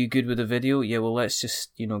 Are you good with the video? Yeah, well, let's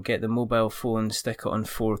just, get the mobile phone, stick it on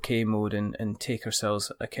 4K mode and take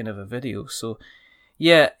ourselves a kind of a video. So,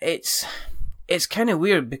 yeah, it's kind of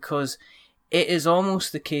weird, because it is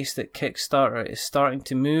almost the case that Kickstarter is starting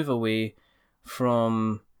to move away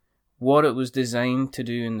from what it was designed to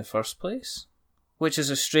do in the first place, which is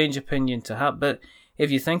a strange opinion to have. But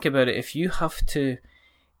if you think about it,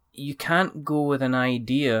 you can't go with an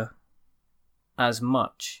idea as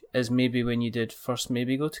much as maybe when you did first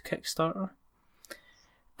maybe go to Kickstarter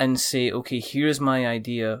and say, okay, here's my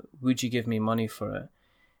idea, would you give me money for it?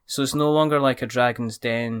 So it's no longer like a Dragon's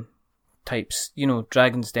Den type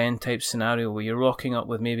scenario where you're rocking up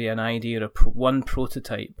with maybe an idea or one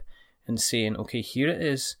prototype and saying, okay, here it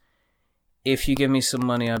is, if you give me some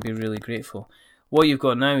money, I'd be really grateful. What you've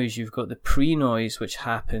got now is you've got the pre-noise, which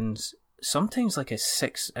happens sometimes like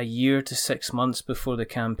a year to 6 months before the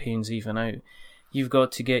campaign's even out. You've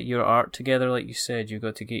got to get your art together, like you said. You've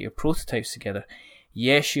got to get your prototypes together.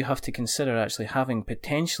 Yes, you have to consider actually having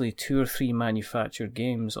potentially 2 or 3 manufactured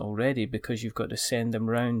games already, because you've got to send them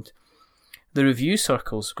round the review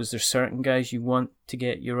circles, because there's certain guys you want to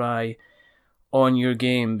get your eye on your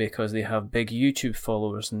game because they have big YouTube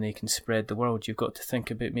followers and they can spread the word. You've got to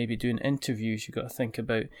think about maybe doing interviews. You've got to think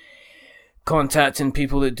about contacting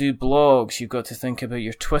people that do blogs. You've got to think about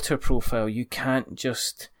your Twitter profile. You can't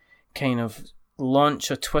just kind of launch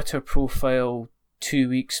a Twitter profile 2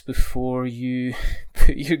 weeks before you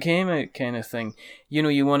put your game out, kind of thing.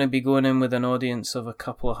 You want to be going in with an audience of a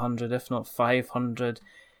couple of hundred, if not 500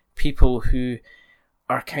 people who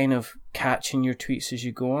are kind of catching your tweets as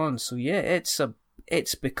you go on. So yeah, it's a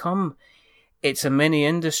mini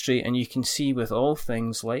industry, and you can see with all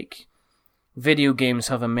things like video games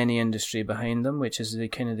have a mini industry behind them, which is the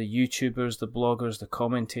kind of the YouTubers, the bloggers, the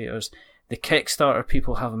commentators. The Kickstarter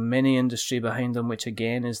people have a mini industry behind them, which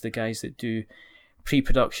again is the guys that do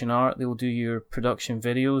pre-production art. They will do your production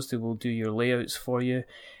videos. They will do your layouts for you.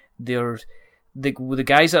 They're the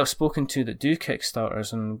guys that I've spoken to that do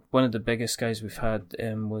Kickstarters, and one of the biggest guys we've had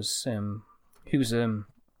he's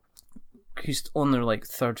on their like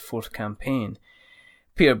 3rd, 4th campaign,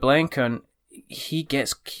 Peter Blenker. He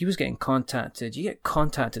was getting contacted. You get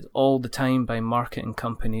contacted all the time by marketing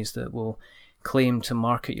companies that will claim to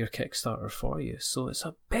market your Kickstarter for you. So it's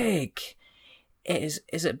a big. Is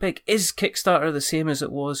it big? Is Kickstarter the same as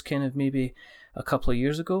it was kind of maybe a couple of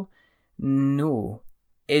years ago? No.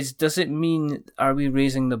 Does it mean, are we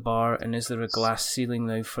raising the bar, and is there a glass ceiling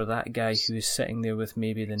now for that guy who is sitting there with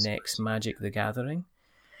maybe the next Magic the Gathering?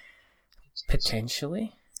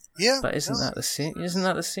 Potentially. Yeah. But isn't that the same? Isn't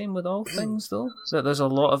that the same with all things, though? That there's a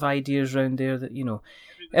lot of ideas around there that, you know,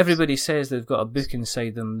 everybody says they've got a book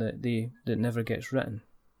inside them that never gets written.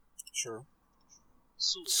 Sure.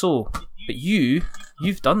 So, but you've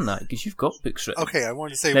done that because you've got books written. Okay, I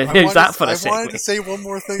wanted to say. Now, I wanted to say one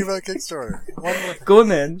more thing about Kickstarter. Go on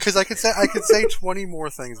then. Because I could say 20 more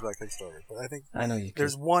things about Kickstarter, but I think I know you.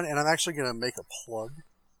 There's one, and I'm actually going to make a plug.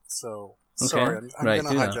 So okay. sorry, I'm going to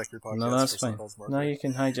hijack your podcast. No, that's fine. No, you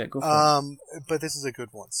can hijack. Go for it. But this is a good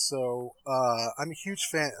one. So I'm a huge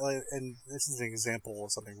fan, and this is an example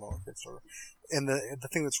of something wrong with Kickstarter. And the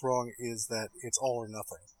thing that's wrong is that it's all or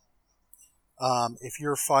nothing. If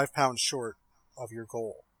you're 5 pounds short of your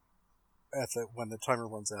goal when the timer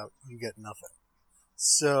runs out, you get nothing.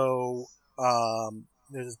 So,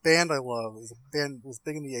 there's this band I love. It was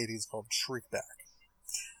big in the 80s called Shriekback.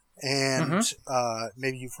 And,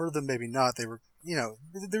 maybe you've heard them, maybe not. They were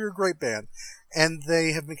a great band. And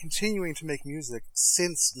they have been continuing to make music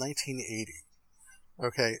since 1980.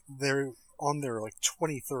 Okay. They're on their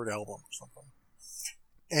 23rd album or something.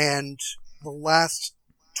 And the last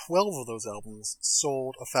 12 of those albums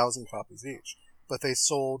sold 1,000 copies each, but they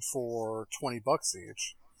sold for $20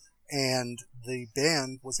 each, and the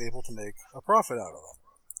band was able to make a profit out of them.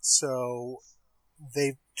 So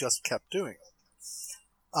they just kept doing it.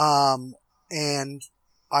 And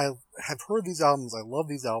I have heard these albums. I love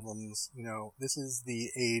these albums. You know, this is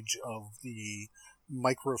the age of the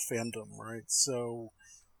micro fandom, right? So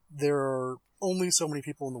there are only so many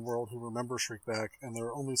people in the world who remember Shriekback, and there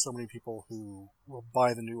are only so many people who will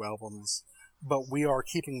buy the new albums. But we are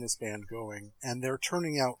keeping this band going, and they're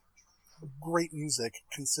turning out great music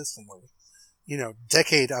consistently,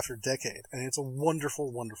 decade after decade, and it's a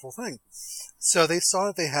wonderful, wonderful thing. So they saw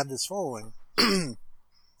that they had this following, and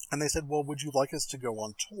they said, well, would you like us to go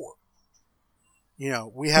on tour?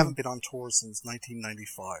 We haven't been on tour since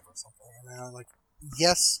 1995 or something. And I'm like,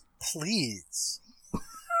 yes, please.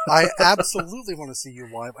 I absolutely want to see you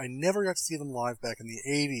live. I never got to see them live back in the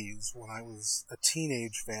 80s when I was a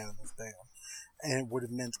teenage fan of this band. And it would have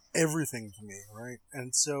meant everything to me, right?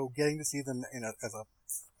 And so getting to see them as a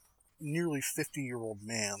nearly 50-year-old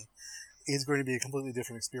man is going to be a completely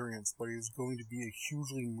different experience, but it is going to be a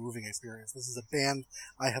hugely moving experience. This is a band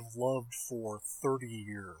I have loved for 30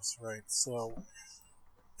 years, right? So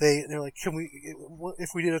they're like, if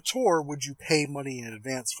we did a tour, would you pay money in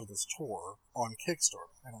advance for this tour on Kickstarter?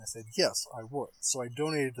 And I said, yes, I would. So I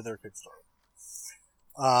donated to their Kickstarter.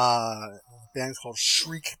 The band's called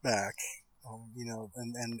Shriekback,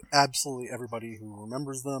 and absolutely everybody who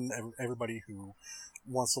remembers them, everybody who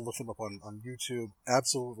wants to look them up on YouTube,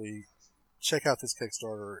 absolutely check out this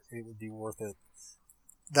Kickstarter. It would be worth it.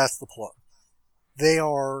 That's the plug.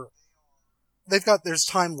 There's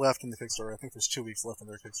time left in the Kickstarter. I think there's 2 weeks left in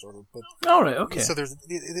their Kickstarter, but all right, okay. So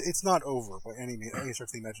it's not over by any stretch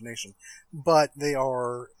of the imagination, but they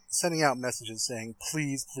are sending out messages saying,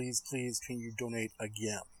 "Please, please, please, can you donate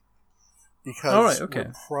again?" Because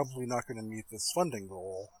we're probably not going to meet this funding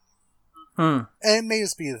goal. And it may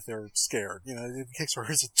just be that they're scared. Kickstarter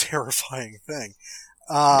is a terrifying thing.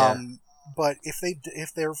 But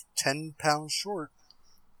if they're 10 pounds short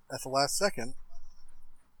at the last second,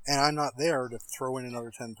 and I'm not there to throw in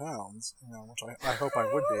another 10 pounds, which I hope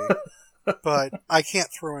I would be, but I can't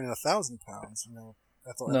throw in 1,000 pounds,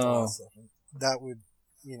 at the last second. That would,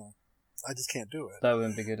 I just can't do it. That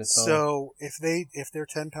wouldn't be good at all. So if they're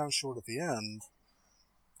 10 pounds short at the end,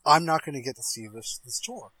 I'm not going to get to see this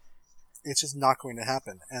tour. It's just not going to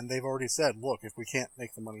happen. And they've already said, look, if we can't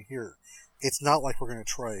make the money here, it's not like we're going to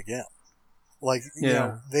try again.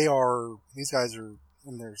 These guys are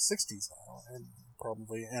in their 60s now, and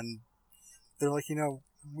probably, and they're like,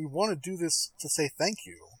 we want to do this to say thank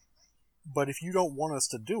you, but if you don't want us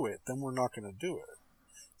to do it, then we're not going to do it.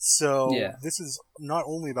 So This is not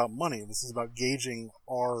only about money, this is about gauging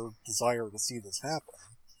our desire to see this happen.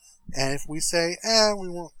 And if we say, we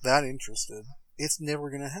weren't that interested, it's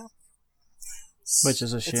never going to happen. Which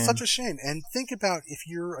is a shame. It's such a shame. And think about if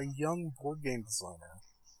you're a young board game designer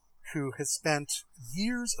who has spent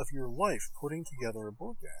years of your life putting together a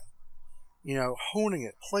board game, honing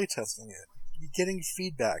it, playtesting it, getting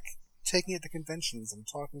feedback, taking it to conventions and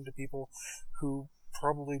talking to people who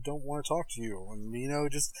probably don't want to talk to you, and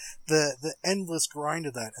just the endless grind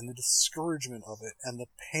of that, and the discouragement of it, and the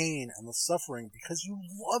pain and the suffering because you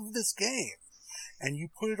love this game, and you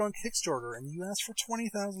put it on Kickstarter and you ask for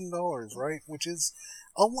 $20,000, right? Which is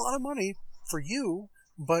a lot of money for you,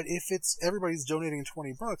 but if everybody's donating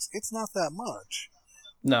 $20, it's not that much.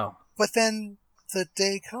 No. But then the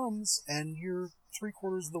day comes and you're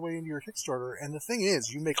 3/4 of the way into your Kickstarter, and the thing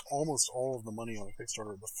is, you make almost all of the money on a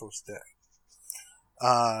Kickstarter the first day.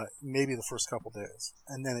 maybe the first couple days,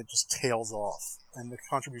 and then it just tails off, and the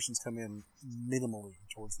contributions come in minimally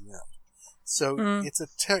towards the end. So it's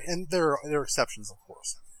and there are exceptions, of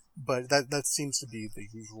course, but that seems to be the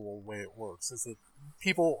usual way it works. Is that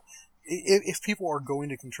people, if people are going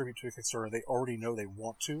to contribute to a Kickstarter, they already know they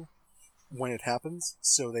want to when it happens,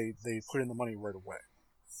 so they put in the money right away.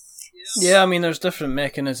 Yeah, I mean, there's different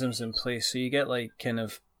mechanisms in place, so you get like kind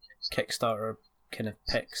of Kickstarter kind of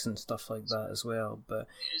picks and stuff like that as well, but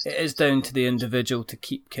it is down to the individual to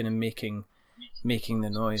keep kind of making the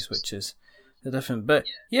noise, which is the different. But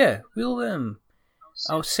yeah,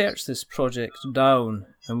 I'll search this project down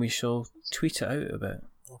and we shall tweet it out a bit.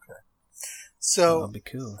 Okay. So that'll be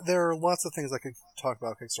cool. There are lots of things I could talk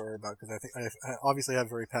about Kickstarter about, because I think I obviously have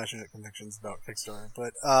very passionate convictions about Kickstarter.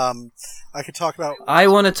 But I could talk about. I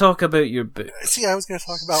want to talk about your book. See, I was going to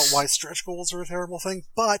talk about why stretch goals are a terrible thing,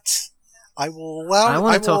 but I will allow.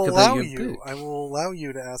 I will allow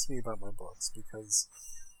you to ask me about my books, because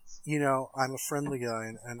I'm a friendly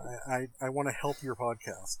guy and I want to help your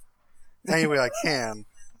podcast any way I can.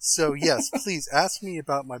 So yes, please ask me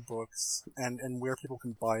about my books and where people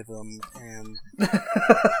can buy them and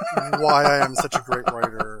why I am such a great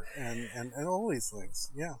writer and all these things.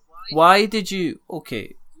 Yeah. Why did you...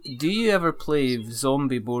 Okay, do you ever play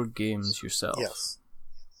zombie board games yourself? Yes.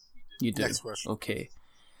 You do? Next question. Okay.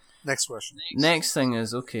 Next question. Next thing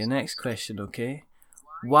is, okay, next question, okay.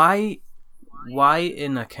 Why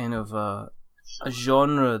in a kind of a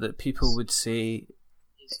genre that people would say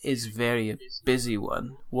is very busy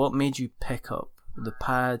one, what made you pick up the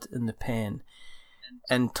pad and the pen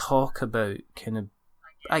and talk about kind of,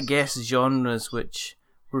 I guess, genres which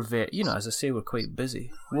were very, as I say, were quite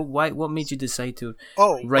busy? What made you decide to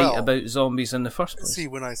write about zombies in the first place? See,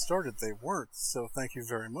 when I started, they weren't, so thank you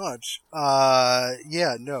very much.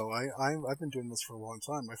 Yeah, no, I've been doing this for a long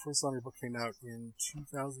time. My first zombie book came out in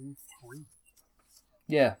 2003.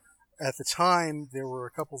 Yeah. At the time, there were a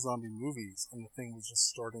couple zombie movies, and the thing was just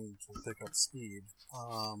starting to pick up speed,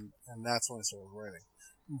 and that's when I started writing.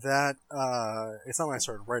 It's not when I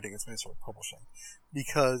started writing, it's when I started publishing,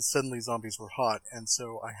 because suddenly zombies were hot, and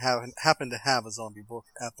so I happened to have a zombie book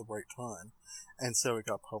at the right time, and so it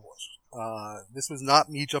got published. This was not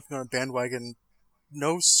me jumping on a bandwagon,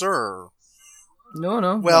 no sir.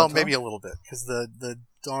 No. Well, maybe a little bit, because the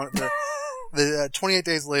 28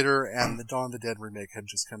 Days Later and the Dawn of the Dead remake had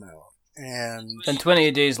just come out. And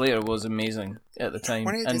 28 Days Later was amazing at the time.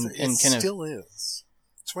 28 Days it still is.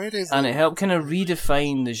 28 Days and Later. It helped kind of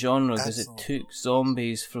redefine the genre, because it Absolutely. took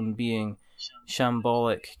zombies from being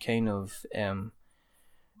shambolic, kind of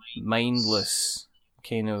mindless,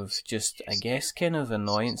 kind of just, I guess, kind of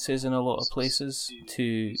annoyances in a lot of places,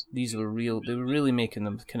 to these were real. They were really making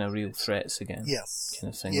them kind of real threats again. Yes.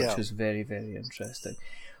 Kind of thing, Yeah. which was very, very interesting.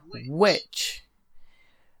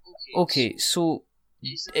 Okay, so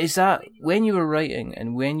is that when you were writing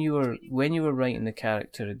and when you were writing the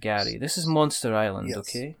character Gary? This is Monster Island, Yes.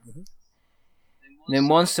 okay? Mm-hmm. Now,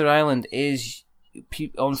 Monster Island is,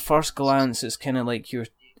 on first glance, it's kind of like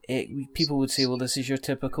people would say, well, this is your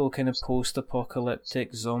typical kind of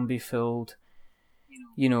post-apocalyptic, zombie-filled,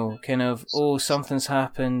 kind of, something's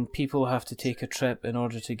happened, people have to take a trip in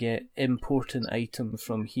order to get important item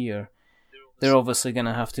from here. They're obviously going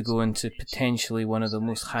to have to go into potentially one of the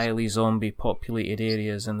most highly zombie-populated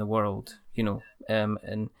areas in the world,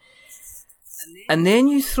 and then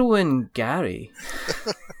you throw in Gary.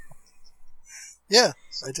 Yeah,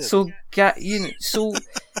 I did. So,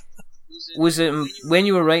 was it, when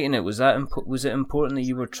you were writing it, was it important that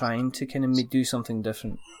you were trying to kind of do something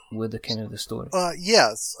different with the kind of the story?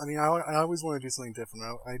 Yes. I mean, I always want to do something different.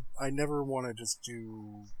 I never want to just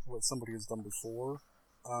do what somebody has done before.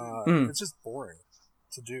 It's just boring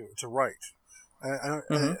to write.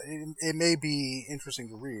 It may be interesting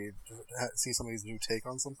to read, to see somebody's new take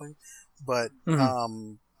on something, but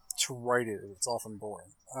to write it's often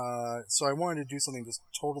boring. So I wanted to do something just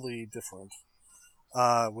totally different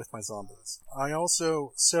with my zombies.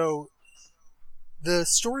 So the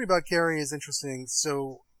story about Gary is interesting.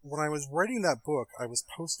 So when I was writing that book, I was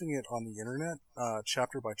posting it on the internet,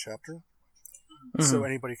 chapter by chapter, so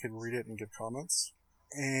anybody could read it and give comments.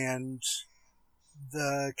 And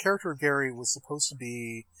the character of Gary was supposed to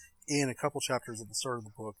be in a couple chapters at the start of the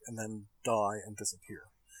book and then die and disappear.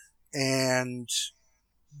 And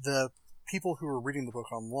the people who were reading the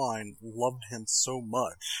book online loved him so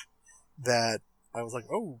much that I was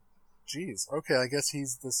like, oh, geez, okay, I guess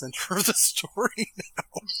he's the center of the story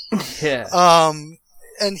now. Yeah.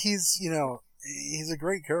 And he's, he's a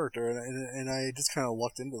great character, and I just kind of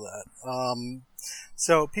lucked into that.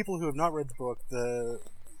 So people who have not read the book, the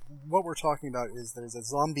what we're talking about is there's a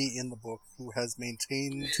zombie in the book who has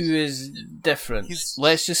maintained... Who is different.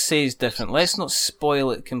 Let's just say he's different. Let's not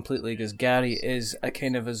spoil it completely, because Gary is a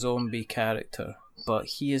kind of a zombie character. But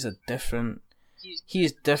he is different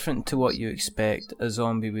to what you expect a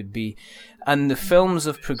zombie would be. And the films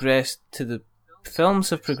have progressed to the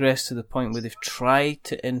point where they've tried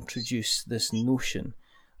to introduce this notion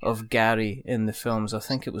of Gary in the films. I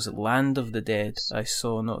think it was Land of the Dead I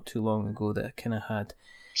saw not too long ago that kind of had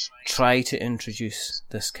tried to introduce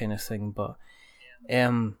this kind of thing. But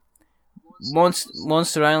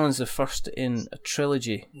Monster Island's the first in a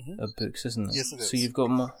trilogy of books, isn't it? Yes, it is. So you've got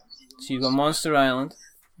Monster Island,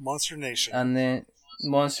 Monster Nation, and then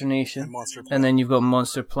Monster Nation, and Monster Planet. And then you've got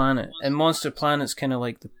Monster Planet. And Monster Planet's kind of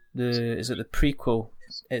like is it the prequel?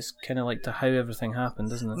 It's kind of like to how everything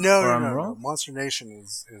happened, isn't it? No. Monster Nation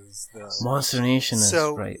is the... Monster Nation is,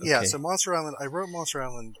 right, okay. Yeah, so Monster Island, I wrote Monster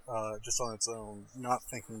Island just on its own, not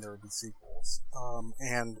thinking there would be sequels.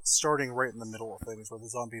 And starting right in the middle of things where the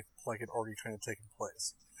zombie plague had already kind of taken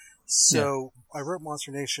place. So I wrote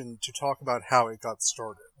Monster Nation to talk about how it got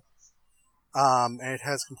started. And it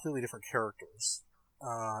has completely different characters.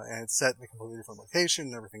 And it's set in a completely different location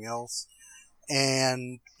and everything else.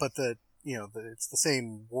 But it's the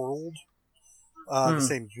same world, the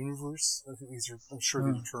same universe. I think I'm sure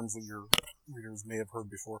these are terms that your readers may have heard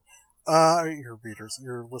before.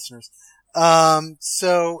 Your listeners. And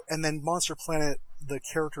then Monster Planet, the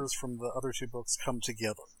characters from the other two books come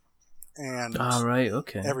together. And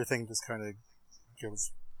everything just kind of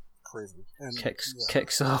goes crazy. And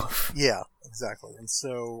kicks off. Yeah, exactly. And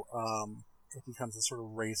so, it becomes a sort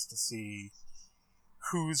of race to see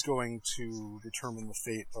who's going to determine the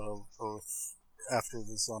fate of Earth after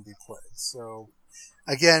the zombie plague. So,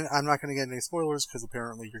 again, I'm not going to get any spoilers because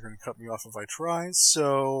apparently you're going to cut me off if I try.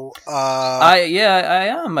 So, I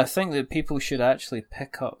am. I think that people should actually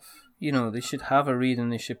pick up. They should have a read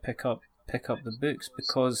and they should pick up the books,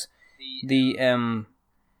 because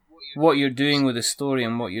what you're doing with the story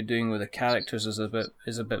and what you're doing with the characters is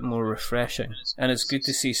a bit more refreshing, and it's good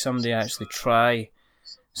to see somebody actually try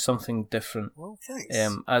something different. Well, thanks.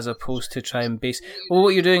 As opposed to try and base. Well,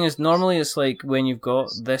 what you're doing is normally it's like when you've got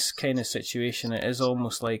this kind of situation, it is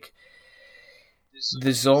almost like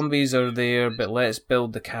the zombies are there, but let's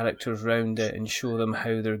build the characters around it and show them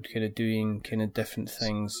how they're kind of doing kind of different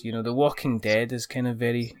things. The Walking Dead is kind of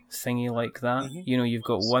very thingy like that. Mm-hmm. You've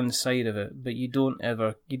got one side of it, but you don't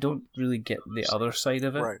really get the other side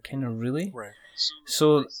of it, right. Kind of really. Right.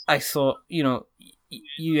 So I thought,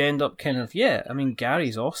 you end up kind of,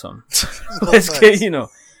 Gary's awesome. Let's get,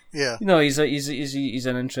 Yeah. He's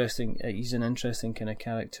an interesting kind of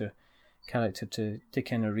character to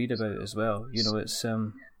kind of read about as well. It's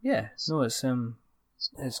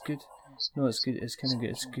it's good. No, it's good. It's kind of good.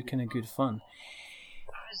 It's good, kind of good fun.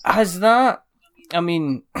 Has that?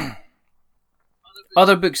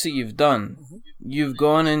 Other books that you've done, you've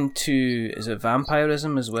gone into, is it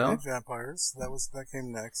vampirism as well? Vampires. That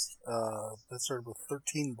came next. That started with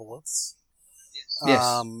 13 Bullets.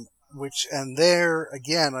 Yes. And there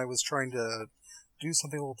again, I was trying to do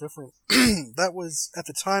something a little different. That was, at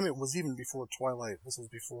the time, it was even before Twilight. This was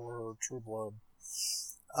before True Blood.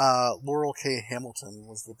 Laurel K. Hamilton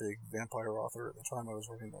was the big vampire author at the time I was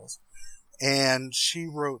writing those. And she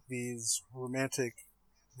wrote these romantic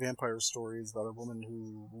vampire stories about a woman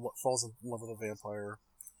who falls in love with a vampire,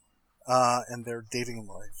 and their dating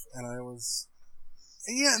life. And I was...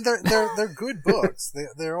 Yeah, they're good books.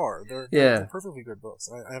 They're perfectly good books.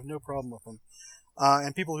 I have no problem with them.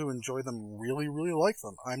 And people who enjoy them really, really like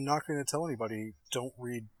them. I'm not going to tell anybody, don't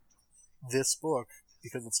read this book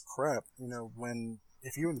because it's crap.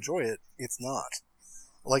 If you enjoy it, it's not.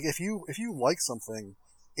 Like, if you like something,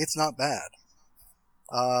 it's not bad.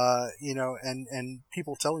 And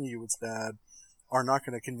people telling you it's bad are not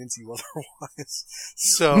going to convince you otherwise.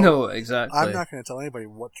 So, no, exactly. I'm not going to tell anybody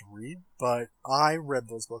what to read, but I read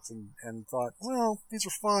those books and thought, well, these are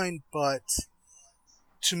fine, but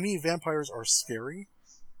to me, vampires are scary.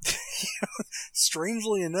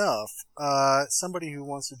 Strangely enough, somebody who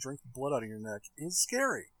wants to drink the blood out of your neck is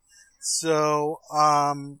scary. So,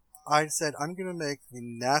 I said, I'm going to make the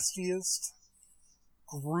nastiest,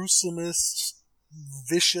 gruesomest,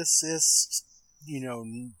 viciousest,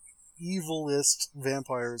 evilest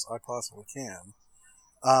vampires I possibly can,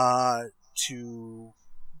 to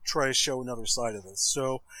try to show another side of this.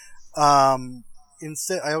 So,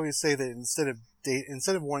 instead, I always say that instead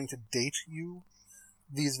of wanting to date you,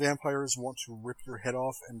 these vampires want to rip your head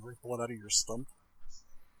off and drink blood out of your stump.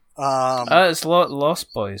 It's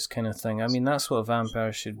Lost Boys kind of thing. I mean, that's what a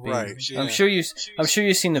vampire should be. Right, yeah. I'm sure you've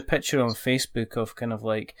seen the picture on Facebook of kind of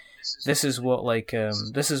like, this is what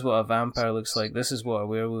a vampire looks like. This is what a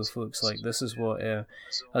werewolf looks like. This is what a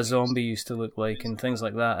zombie used to look like, and things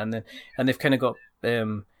like that. And they've kind of got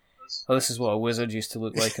this is what a wizard used to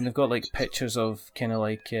look like, and they've got like pictures of kind of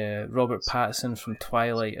like Robert Pattinson from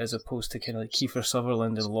Twilight as opposed to kind of like Kiefer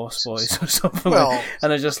Sutherland in Lost Boys or something. And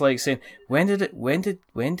they're just like saying, when did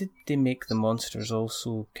they make the monsters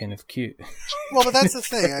also kind of cute? Well, but that's the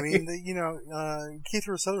thing. I mean,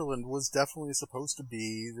 Kiefer Sutherland was definitely supposed to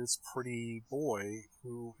be this pretty boy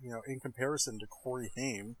who, in comparison to Corey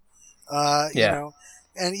Haim,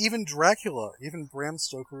 and even Dracula, even Bram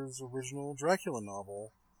Stoker's original Dracula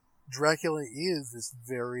novel. Dracula is this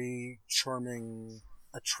very charming,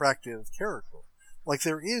 attractive character. Like,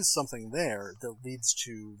 there is something there that leads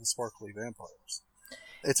to the sparkly vampires.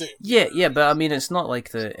 But I mean, it's not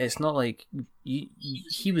like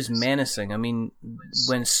he was menacing. I mean,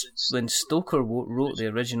 when Stoker wrote the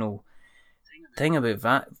original thing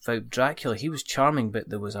about Dracula, he was charming, but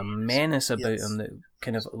there was a menace about him that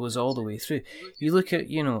kind of was all the way through. You look at,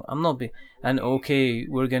 okay,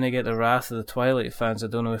 we're going to get the wrath of the Twilight fans. I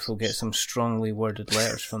don't know if we'll get some strongly worded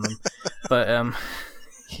letters from them, but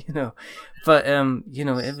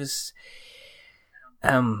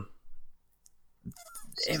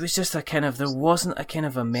it was just there wasn't a kind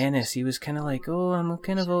of a menace. He was kind of like, oh, I'm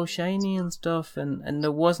kind of all shiny and stuff, and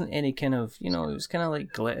there wasn't any kind of, it was kind of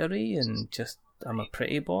like glittery and just, I'm a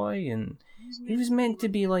pretty boy, and he was meant to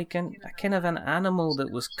be like a kind of an animal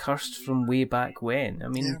that was cursed from way back when. I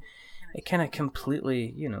mean, it kind of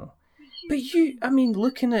completely, But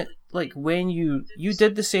looking at, like, when you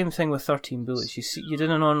did the same thing with 13 Bullets, you did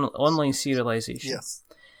an online serialization. Yes.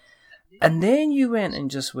 And then you went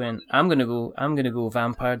and just went, I'm gonna go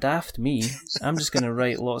vampire daft me. I'm just gonna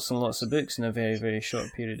write lots and lots of books in a very, very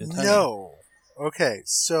short period of time. No. Okay,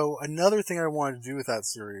 so another thing I wanted to do with that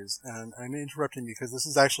series, and I'm interrupting because this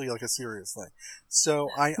is actually like a serious thing. So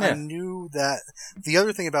I knew that the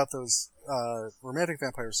other thing about those romantic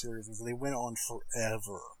vampire series is they went on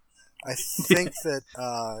forever. I think that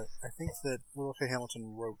Will K.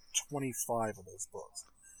 Hamilton wrote 25 of those books,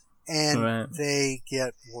 and they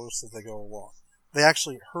get worse as they go along. They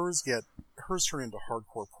actually hers turn into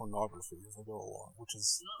hardcore pornography as they go along, which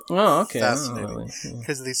is fascinating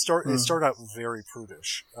because they start out very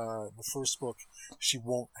prudish. The first book, she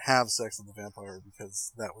won't have sex with the vampire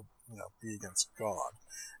because that would be against God,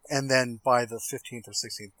 and then by the 15th or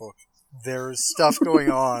 16th book, there's stuff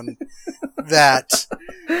going on that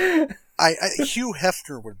Hugh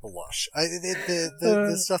Hefner would blush.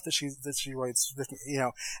 The stuff that she writes,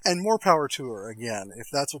 and more power to her. Again, if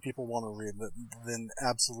that's what people want to read, then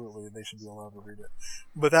absolutely they should be allowed to read it.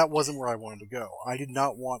 But that wasn't where I wanted to go. I did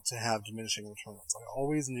not want to have diminishing returns. I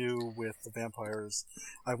always knew with the vampires,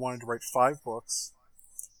 I wanted to write 5 books,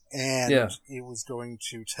 and it was going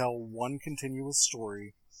to tell one continuous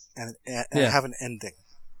story and have an ending.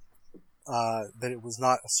 That it was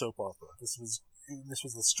not a soap opera. This was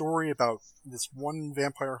the story about this one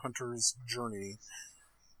vampire hunter's journey,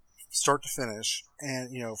 start to finish, and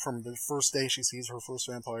from the first day she sees her first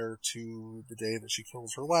vampire to the day that she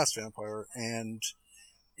kills her last vampire, and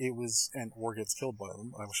or gets killed by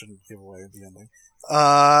them. I shouldn't give away the ending.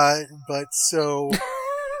 But so,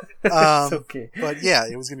 it's okay. But yeah,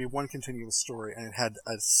 it was going to be one continuous story, and it had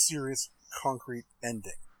a serious, concrete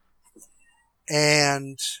ending,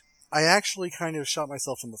 and I actually kind of shot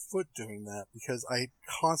myself in the foot doing that because I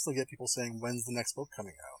constantly get people saying, when's the next book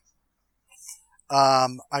coming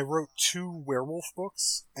out? I wrote 2 werewolf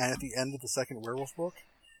books, and at the end of the second werewolf book,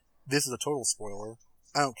 this is a total spoiler,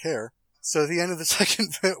 I don't care. So at the end of the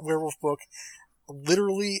second werewolf book,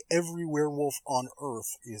 literally every werewolf on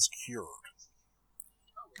Earth is cured.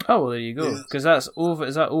 Oh, well, there you go. Because that's over.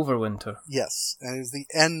 Is that Overwinter? Yes, and it is the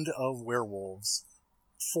end of werewolves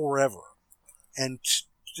forever. And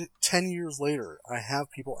 10 years later, I have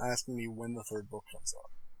people asking me when the 3rd book comes out.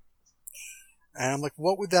 And I'm like,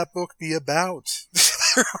 what would that book be about?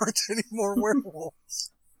 There aren't any more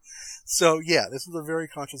werewolves. So, yeah, this was a very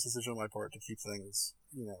conscious decision on my part to keep things,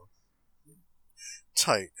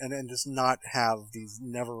 tight. And just not have these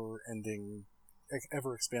never-ending,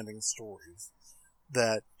 ever-expanding stories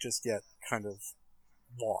that just get kind of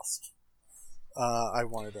lost. I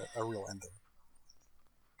wanted a real ending.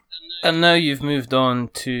 And now you've moved on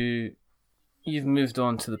to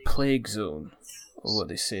the Plague Zone, or what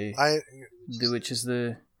they say, which is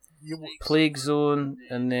the Plague Zone,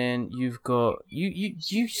 and then you've got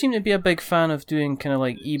you seem to be a big fan of doing kind of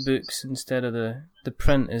like ebooks instead of the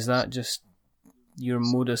print. Is that just your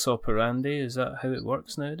modus operandi? Is that how it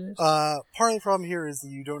works nowadays? Part of the problem here is that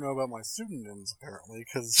you don't know about my pseudonyms, apparently,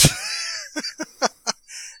 because...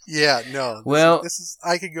 Yeah, no. This is.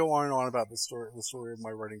 I could go on and on about the story of my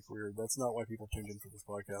writing career. That's not why people tuned in for this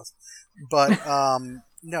podcast. But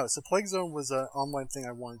no. So Plague Zone was an online thing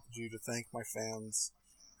I wanted to do to thank my fans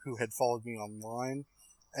who had followed me online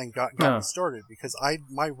and got me started, because I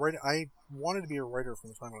wanted to be a writer from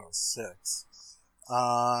the time I was 6.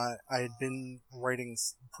 I had been writing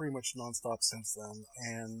pretty much nonstop since then,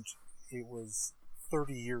 and it was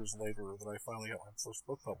 30 years later that I finally got my first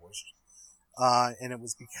book published. And it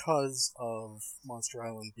was because of Monster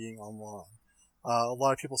Island being online. A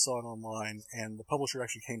lot of people saw it online, and the publisher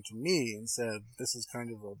actually came to me and said, "This is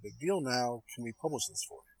kind of a big deal now. Can we publish this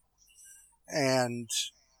for you?" And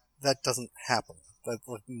that doesn't happen. That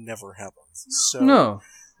never happens. So no.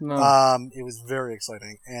 It was very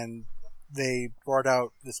exciting, and they brought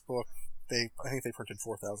out this book. I think they printed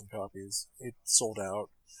 4,000 copies. It sold out.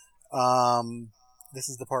 This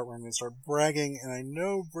is the part where I'm going to start bragging, and I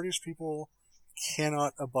know British people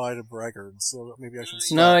cannot abide a braggart, so maybe I should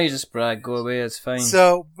stop. No, you just brag, go away, it's fine.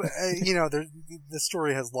 So, the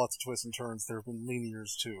story has lots of twists and turns. There have been lean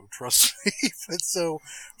years too, trust me. But so,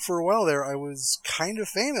 for a while there, I was kind of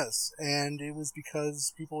famous, and it was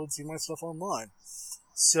because people had seen my stuff online.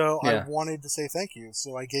 So I wanted to say thank you,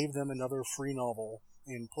 so I gave them another free novel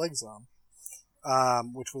in Plague Zone,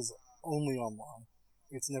 which was only online.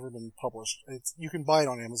 It's never been published. You can buy it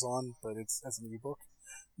on Amazon, but it's as an ebook.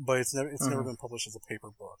 But it's never been published as a paper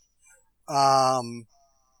book. And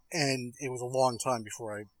it was a long time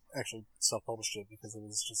before I actually self-published it, because it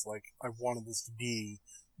was just like, I wanted this to be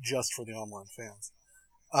just for the online fans.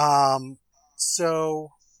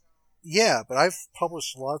 So, yeah, but I've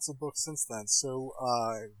published lots of books since then. So,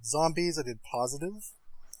 Zombies, I did Positive,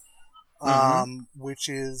 which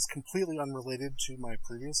is completely unrelated to my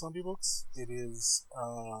previous zombie books. It is,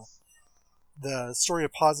 the story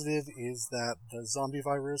of Positive is that the zombie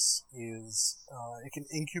virus is, it can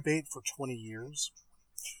incubate for 20 years.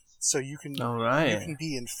 So you can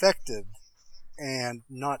be infected and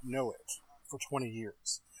not know it for 20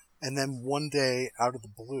 years. And then one day, out of the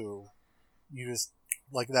blue, you just,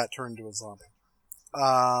 like that, turn into a zombie.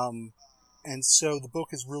 And so the book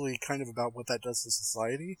is really kind of about what that does to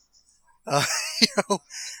society.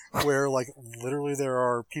 Where, like, literally there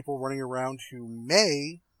are people running around who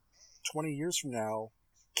may, 20 years from now,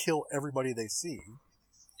 kill everybody they see.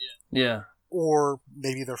 Yeah. Or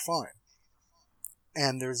maybe they're fine.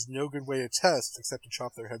 And there's no good way to test except to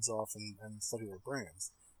chop their heads off and study their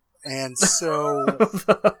brains. And so...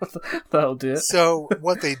 That'll do it. So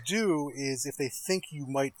what they do is, if they think you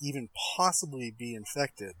might even possibly be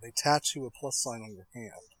infected, they tattoo a plus sign on your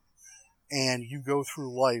hand. And you go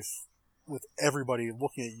through life with everybody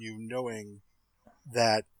looking at you, knowing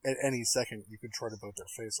that at any second you could try to bite their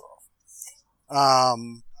face off.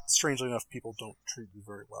 Strangely enough, people don't treat you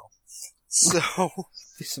very well. So,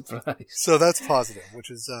 be surprised. So that's Positive, which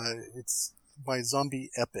is, it's by Zombie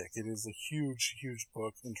Epic. It is a huge, huge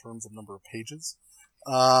book in terms of number of pages.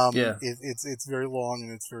 It's very long,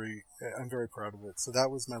 and I'm very proud of it. So that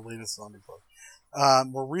was my latest zombie book.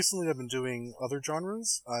 More recently, I've been doing other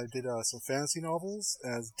genres. I did some fantasy novels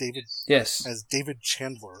as David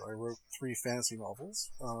Chandler. I wrote 3 fantasy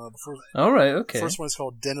novels. The first one is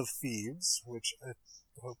called Den of Thieves, which I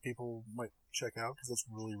hope people might check out, because it's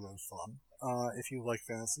really, really fun, if you like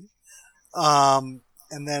fantasy.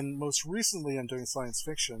 And then most recently, I'm doing science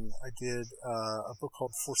fiction. I did a book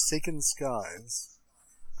called Forsaken Skies,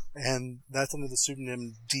 and that's under the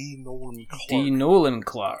pseudonym D. Nolan Clark. D. Nolan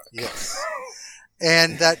Clark. Yes.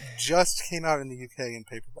 And that just came out in the UK in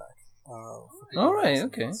paperback. All right,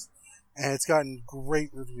 okay. And it's gotten great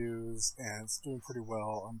reviews, and it's doing pretty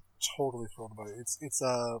well. I'm totally thrilled about it.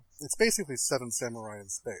 It's basically Seven Samurai in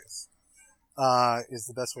space. Is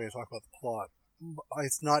the best way to talk about the plot.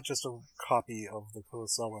 It's not just a copy of the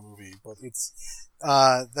Kurosawa movie, but it's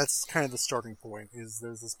that's kind of the starting point. Is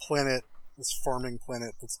there's this planet, this farming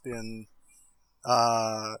planet that's been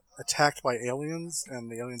attacked by aliens,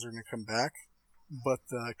 and the aliens are going to come back. But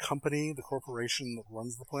the corporation that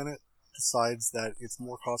runs the planet, decides that it's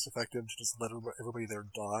more cost effective to just let everybody there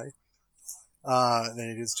die than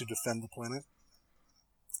it is to defend the planet.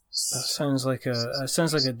 That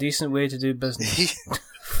sounds like a decent way to do business.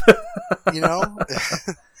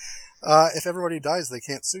 If everybody dies, they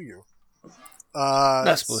can't sue you.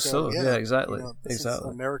 I suppose so. Yeah, exactly. Exactly.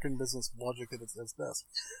 Is American business logic at its best.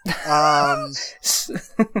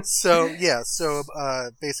 So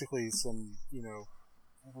basically some,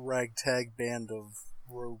 ragtag band of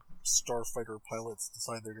rogue starfighter pilots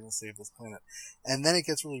decide they're going to save this planet. And then it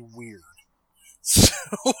gets really weird. So,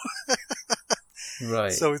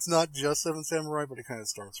 right. So it's not just Seven Samurai, but it kind of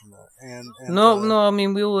starts from that. And no. I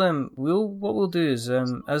mean, what we'll do is,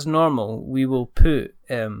 as normal, we will put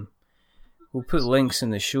links in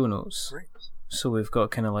the show notes. Great. So we've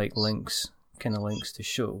got kind of links to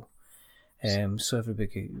show, so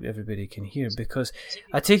everybody can hear. Because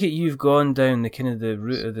I take it you've gone down the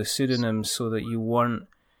route of the pseudonyms so that you weren't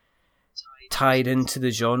tied into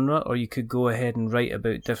the genre, or you could go ahead and write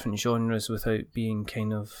about different genres without being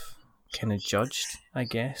kind of judged, I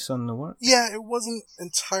guess, on the work. Yeah, it wasn't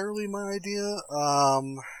entirely my idea.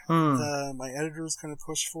 My editors kind of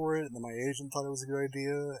pushed for it, and then my agent thought it was a good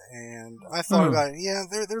idea, and I thought about it. Yeah,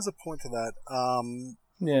 there's a point to that.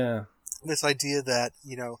 Yeah. This idea that,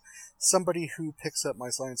 somebody who picks up my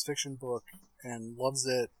science fiction book and loves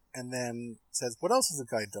it, and then says, what else has the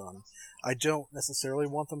guy done? I don't necessarily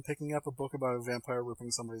want them picking up a book about a vampire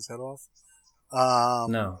ripping somebody's head off.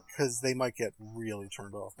 No. Because they might get really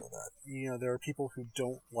turned off by that. There are people who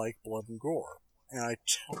don't like blood and gore. And I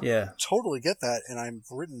totally get that, and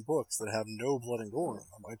I've written books that have no blood and gore in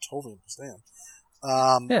them. I totally understand.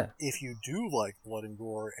 If you do like blood and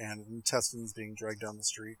gore and intestines being dragged down the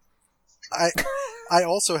street, I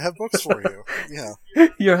also have books for you. Yeah,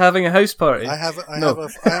 you're having a house party. I am a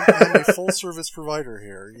full service provider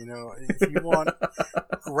here. If you want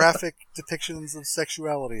graphic depictions of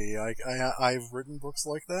sexuality, I've written books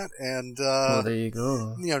like that, and well, there you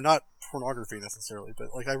go. Not pornography necessarily, but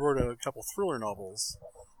I wrote a couple thriller novels,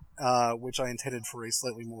 which I intended for a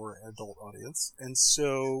slightly more adult audience, and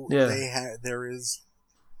so there is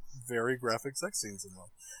very graphic sex scenes in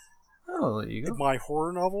them. Oh, there you go. My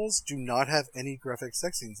horror novels do not have any graphic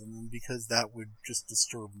sex scenes in them because that would just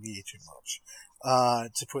disturb me too much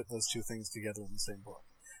to put those two things together in the same book.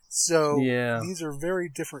 So these are very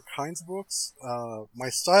different kinds of books. My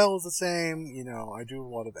style is the same. I do a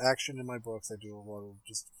lot of action in my books. I do a lot of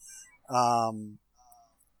just... I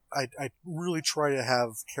really try to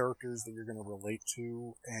have characters that you're going to relate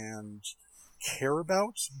to and care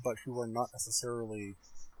about, but who are not necessarily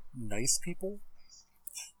nice people.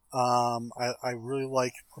 I really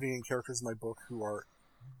like putting in characters in my book who are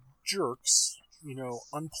jerks,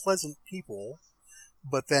 unpleasant people,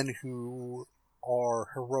 but then who are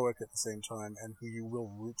heroic at the same time and who you will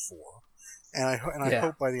root for. And I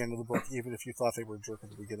hope by the end of the book, even if you thought they were a jerk at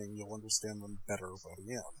the beginning, you'll understand them better by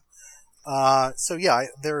the end. I'm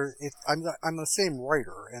the same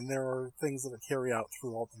writer, and there are things that I carry out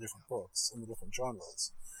through all the different books in the different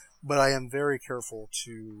genres. But I am very careful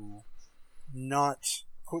to not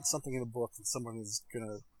put something in a book that someone is going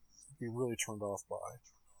to be really turned off by.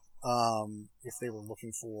 If they were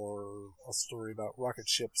looking for a story about rocket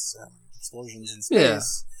ships and explosions in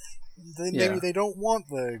space, then maybe they don't want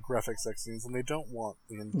the graphic sex scenes and they don't want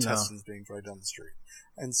the intestines being dragged down the street.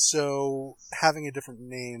 And so having a different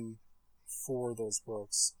name for those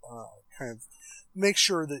books kind of makes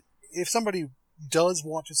sure that if somebody does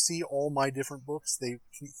want to see all my different books, they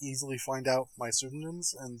can easily find out my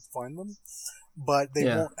pseudonyms and find them, but they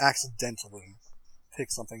won't accidentally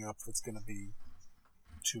pick something up that's going to be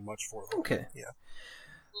too much for them. Okay. Yeah.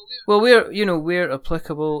 Well, we're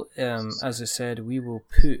applicable. As I said, we'll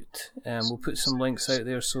put some links out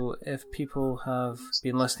there. So if people have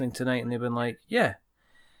been listening tonight and they've been like, yeah,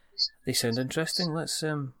 they sound interesting, let's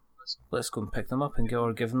go and pick them up and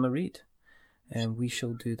give them a read, and we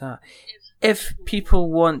shall do that. If people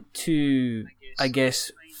want to, I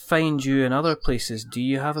guess, find you in other places, do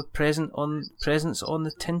you have a presence on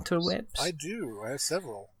the Tinterwebs? I do. I have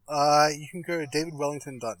several. You can go to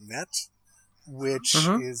davidwellington.net, which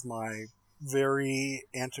is my very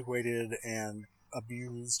antiquated and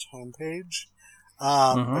abused homepage.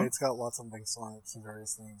 But it's got lots of links on it to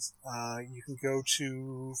various things. You can go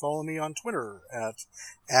to follow me on Twitter at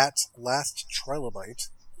lasttrilobite.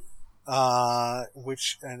 I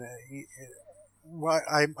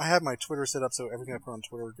have my Twitter set up so everything I put on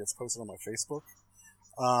Twitter gets posted on my Facebook.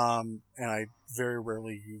 And I very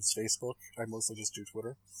rarely use Facebook. I mostly just do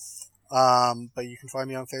Twitter. But you can find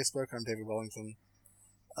me on Facebook. I'm David Wellington.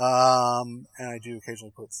 And I do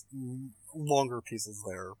occasionally put longer pieces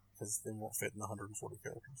there because they won't fit in 140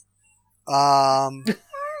 characters.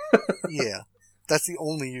 Yeah. That's the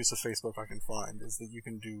only use of Facebook I can find, is that you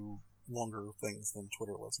can do longer things than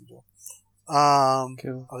Twitter lets you do.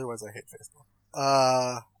 Cool. Otherwise, I hate Facebook.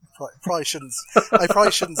 Probably shouldn't. I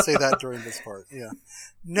probably shouldn't say that during this part. Yeah.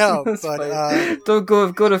 No, but don't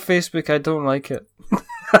go to Facebook. I don't like it.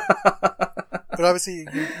 But obviously,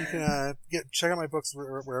 you can check out my books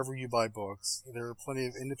wherever you buy books. There are plenty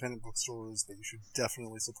of independent bookstores that you should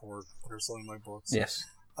definitely support that are selling my books. Yes.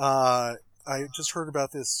 I just heard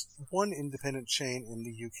about this one independent chain in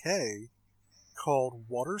the UK called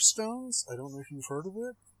Waterstones. I don't know if you've heard of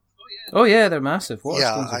it. Oh yeah, they're massive.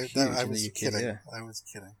 Waterstones are huge I in was the UK. kidding. Yeah. I was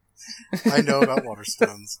kidding. I know about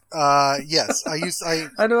Waterstones. Yes, I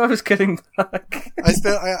know I was kidding back.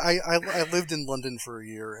 I lived in London for a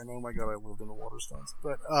year, and oh my god, I lived in the Waterstones.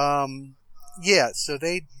 But yeah, so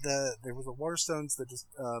there was a Waterstones that just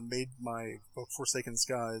made my book Forsaken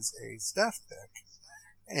Skies a staff pick,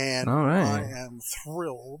 and I am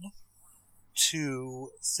thrilled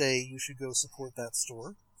to say you should go support that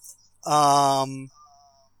store.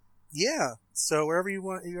 Yeah, so wherever you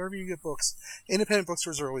get books. Independent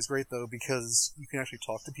bookstores are always great though, because you can actually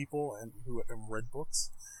talk to people who have read books,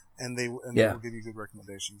 and they will give you good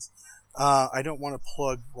recommendations. I don't want to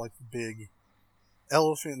plug like the big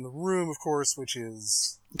elephant in the room, of course, which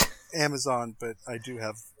is Amazon, but I do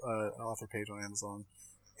have an author page on Amazon,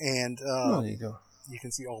 and there you go. You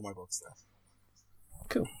can see all my books there.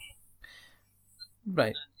 Cool.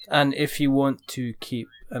 Right. And if you want to keep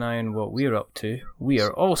an eye on what we're up to, we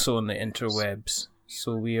are also on the interwebs.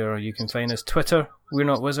 So you can find us Twitter, We're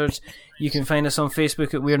Not Wizards. You can find us on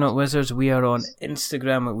Facebook at We're Not Wizards. We are on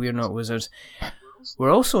Instagram at We're Not Wizards.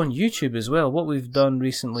 We're also on YouTube as well. What we've done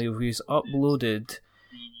recently, we've uploaded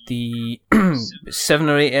the 7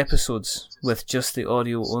 or 8 episodes with just the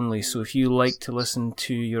audio only. So if you like to listen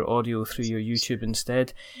to your audio through your YouTube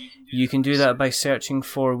instead, you can do that by searching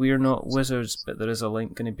for We're Not Wizards, but there is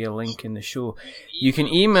going to be a link in the show. You can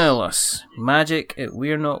email us,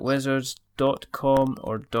 magic@we'renotwizards.com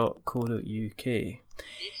or .co.uk.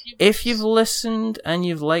 If you've listened and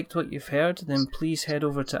you've liked what you've heard, then please head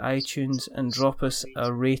over to iTunes and drop us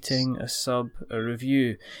a rating, a sub, a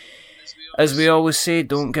review. As we always say,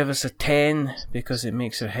 don't give us a 10 because it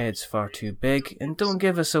makes our heads far too big, and don't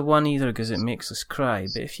give us a 1 either because it makes us cry.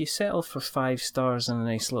 But if you settle for 5 stars and a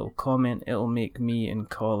nice little comment, it'll make me and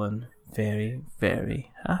Colin very,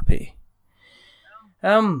 very happy.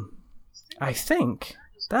 I think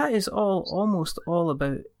that is almost all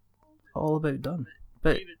about done.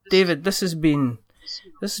 But David, this has been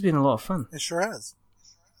a lot of fun. It sure has.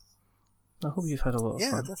 I hope you've had a lot of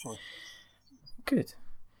fun. Yeah, definitely. Good.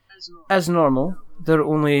 As normal, there are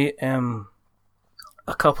only a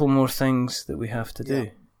couple more things that we have to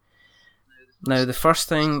do. Now, the first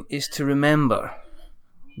thing is to remember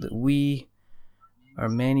that we are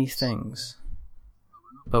many things,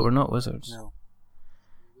 but we're not wizards. No.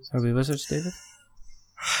 Are we wizards, David?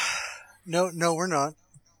 No, we're not.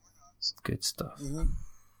 Good stuff. Mm-hmm.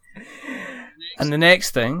 And the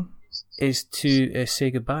next thing is to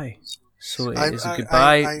say goodbye. So it is a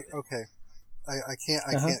goodbye. Okay. I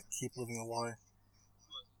can't keep living a lie.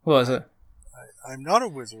 What is it? I'm not a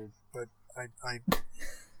wizard, but I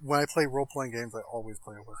when I play role-playing games, I always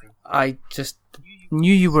play a wizard. I just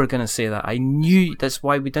knew you were going to say that. I knew that's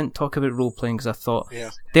why we didn't talk about role-playing, because I thought,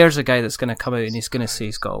 there's a guy that's going to come out and he's going to say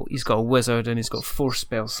he's got a wizard and he's got 4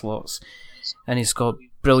 spell slots and he's got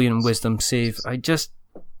brilliant wisdom save. I just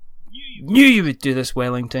knew you would do this,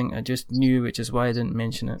 Wellington. I just knew, which is why I didn't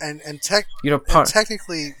mention it. And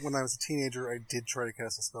technically, when I was a teenager, I did try to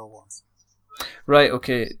cast a spell once. Right,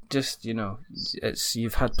 okay. Just,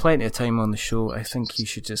 you've had plenty of time on the show. I think you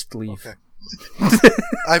should just leave. Okay.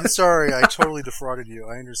 I'm sorry, I totally defrauded you.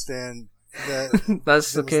 I understand that.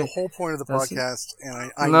 That's okay. Was the whole point of the podcast,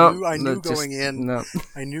 and I knew going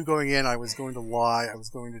in I was going to lie. I was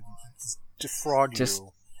going to defraud you.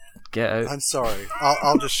 Get out. I'm sorry.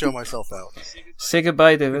 I'll just show myself out. Say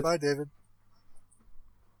goodbye, David. Goodbye, David.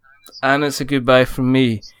 And it's a goodbye from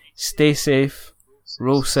me. Stay safe.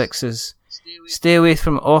 Roll 6s. Stay away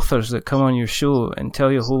from authors that come on your show and tell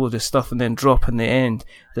you a whole load of stuff and then drop in the end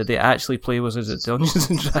that they actually play Wizards at Dungeons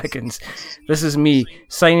and Dragons. This is me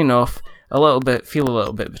signing off. Feel a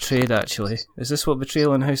little bit betrayed, actually. Is this what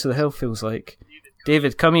betrayal in House of the Hill feels like?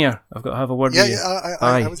 David, come here. I've got to have a word with you.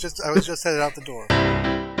 I was just headed out the door.